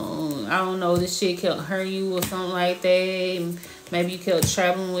 I don't know, this shit kept hurting you or something like that. Maybe you kept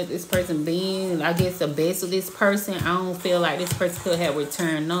traveling with this person, being, I guess, the best with this person. I don't feel like this person could have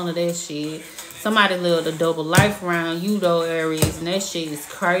returned none of that shit. Somebody lived a double life around you, though, Aries, and that shit is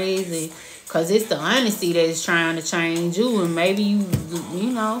crazy. Because it's the honesty that's trying to change you, and maybe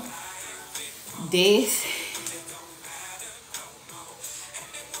you know, this.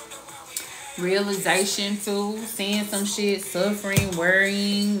 Realization too, seeing some shit, suffering,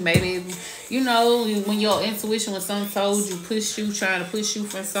 worrying. Maybe, you know, when your intuition, when something told you, trying to push you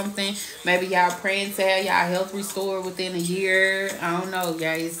for something. Maybe y'all praying to have y'all health restored within a year. I don't know,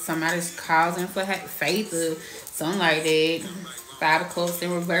 guys. Somebody's causing for faith or something like that. 5 of Cups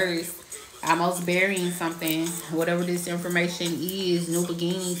in reverse. Almost burying something. Whatever this information is, new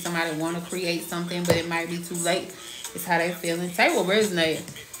beginning. Somebody want to create something, but it might be too late. It's how they feeling. Take what resonate.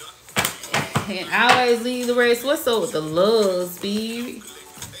 And always leave the rest. What's up with the love, Spirit?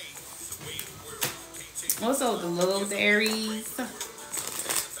 What's up with the love, the Aries?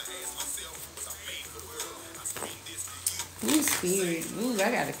 Ooh, Spirit. Ooh,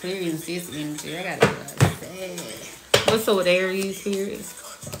 I gotta clearance this energy. I gotta what's up with Aries, Spirit?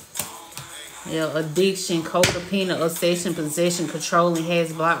 Yeah, addiction, codependent, obsession, possession, controlling,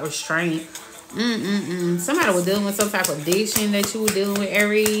 has blocked, restraint. Somebody was dealing with some type of addiction that you were dealing with,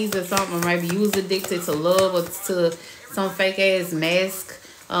 Aries, or something. Or maybe you was addicted to love or to some fake ass mask.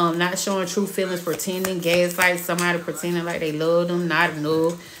 Not showing true feelings, pretending, gaslight, somebody pretending like they love them, not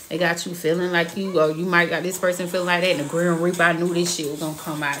enough. They got you feeling like you, or you might got this person feeling like that. And the Grim Reaper, I knew this shit was gonna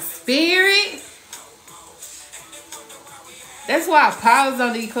come out. Spirit. That's why I paused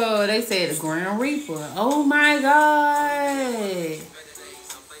on these cards. They said the Grim Reaper. Oh my God.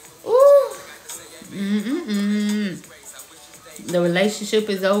 Ooh. The relationship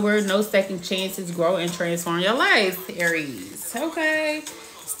is over. No second chances. Grow and transform your life, Aries. Okay.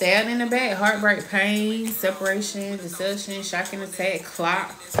 Stab in the back. Heartbreak, pain, separation, deception, shocking attack,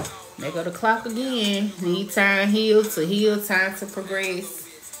 clock. There go the clock again. Need time heal, time to progress.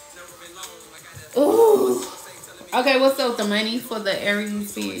 Ooh. Okay, what's up with the money for the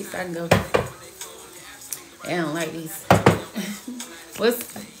Aries spirits? I can go. I don't like these. What's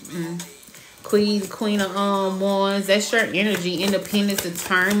Queen of Wands? That's your energy. Independence,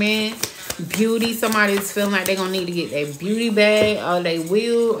 determined, beauty. Somebody's feeling like they're gonna need to get their beauty back, or they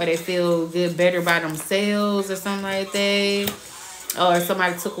will, or they feel good, better by themselves, or something like that. Or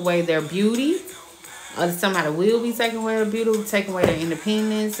somebody took away their beauty, or somebody will be taking away their beauty, taking away their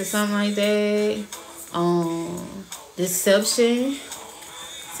independence, or something like that. Deception.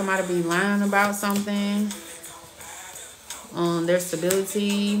 Somebody be lying about something. Their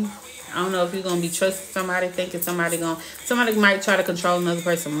stability. I don't know if you're gonna be trusting somebody, thinking somebody might try to control another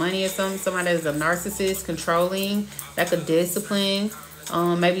person's money or something. Somebody is a narcissist, controlling, like a discipline.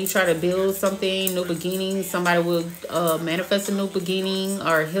 Maybe you try to build something, new beginning. Somebody will manifest a new beginning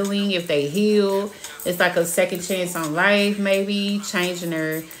or healing. If they heal, it's like a second chance on life. Maybe changing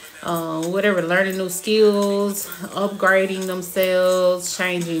their whatever, learning new skills, upgrading themselves,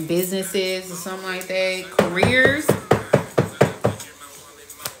 changing businesses or something like that, careers.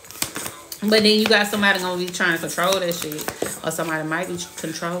 But then you got somebody gonna be trying to control that shit, or somebody might be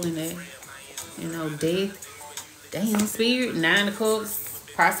controlling that. You know, death. Damn, Spirit. 9 of Cups.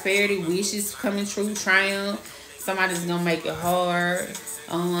 Prosperity, wishes coming true, triumph. Somebody's gonna make it hard.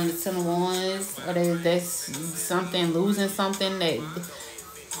 The 10 of Wands, or that's something, losing something that,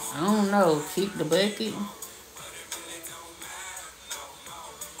 I don't know, keep the bucket.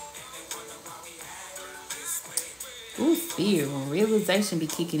 Ooh, Spirit, when realization be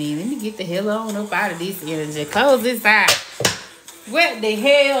kicking in. Let me get the hell on up out of this energy. Close this out. What the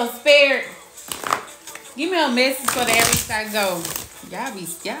hell, Spirit? Give me a message for the Aries I go.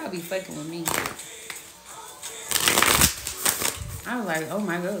 Y'all be fucking with me. I was like, oh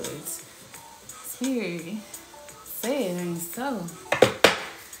my God. Spirit. Say it ain't so.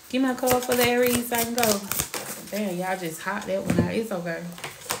 Give me a call for the Aries so I can go. Damn, y'all just hot that one out. It's okay.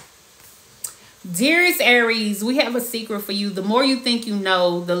 Dearest Aries, we have a secret for you. The more you think you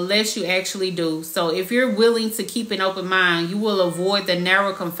know, the less you actually do. So if you're willing to keep an open mind, you will avoid the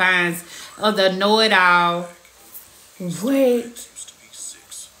narrow confines of the know-it-all. Wait.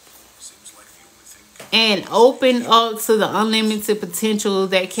 And open up to the unlimited potential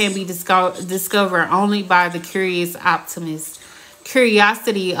that can be discovered only by the curious optimist.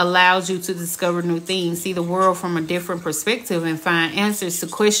 Curiosity allows you to discover new things, see the world from a different perspective, and find answers to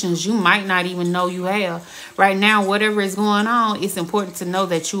questions you might not even know you have. Right now, whatever is going on, it's important to know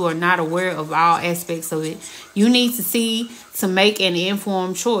that you are not aware of all aspects of it. You need to see to make an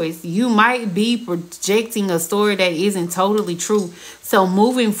informed choice. You might be projecting a story that isn't totally true. So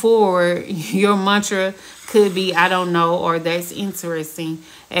moving forward, your mantra could be, I don't know, or that's interesting,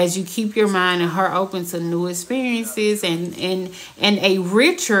 as you keep your mind and heart open to new experiences and a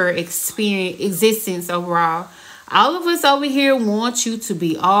richer existence overall. All of us over here want you to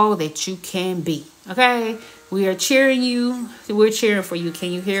be all that you can be. Okay? We are cheering you. We're cheering for you.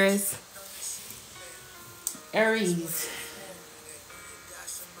 Can you hear us? Aries.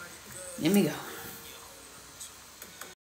 Let me go.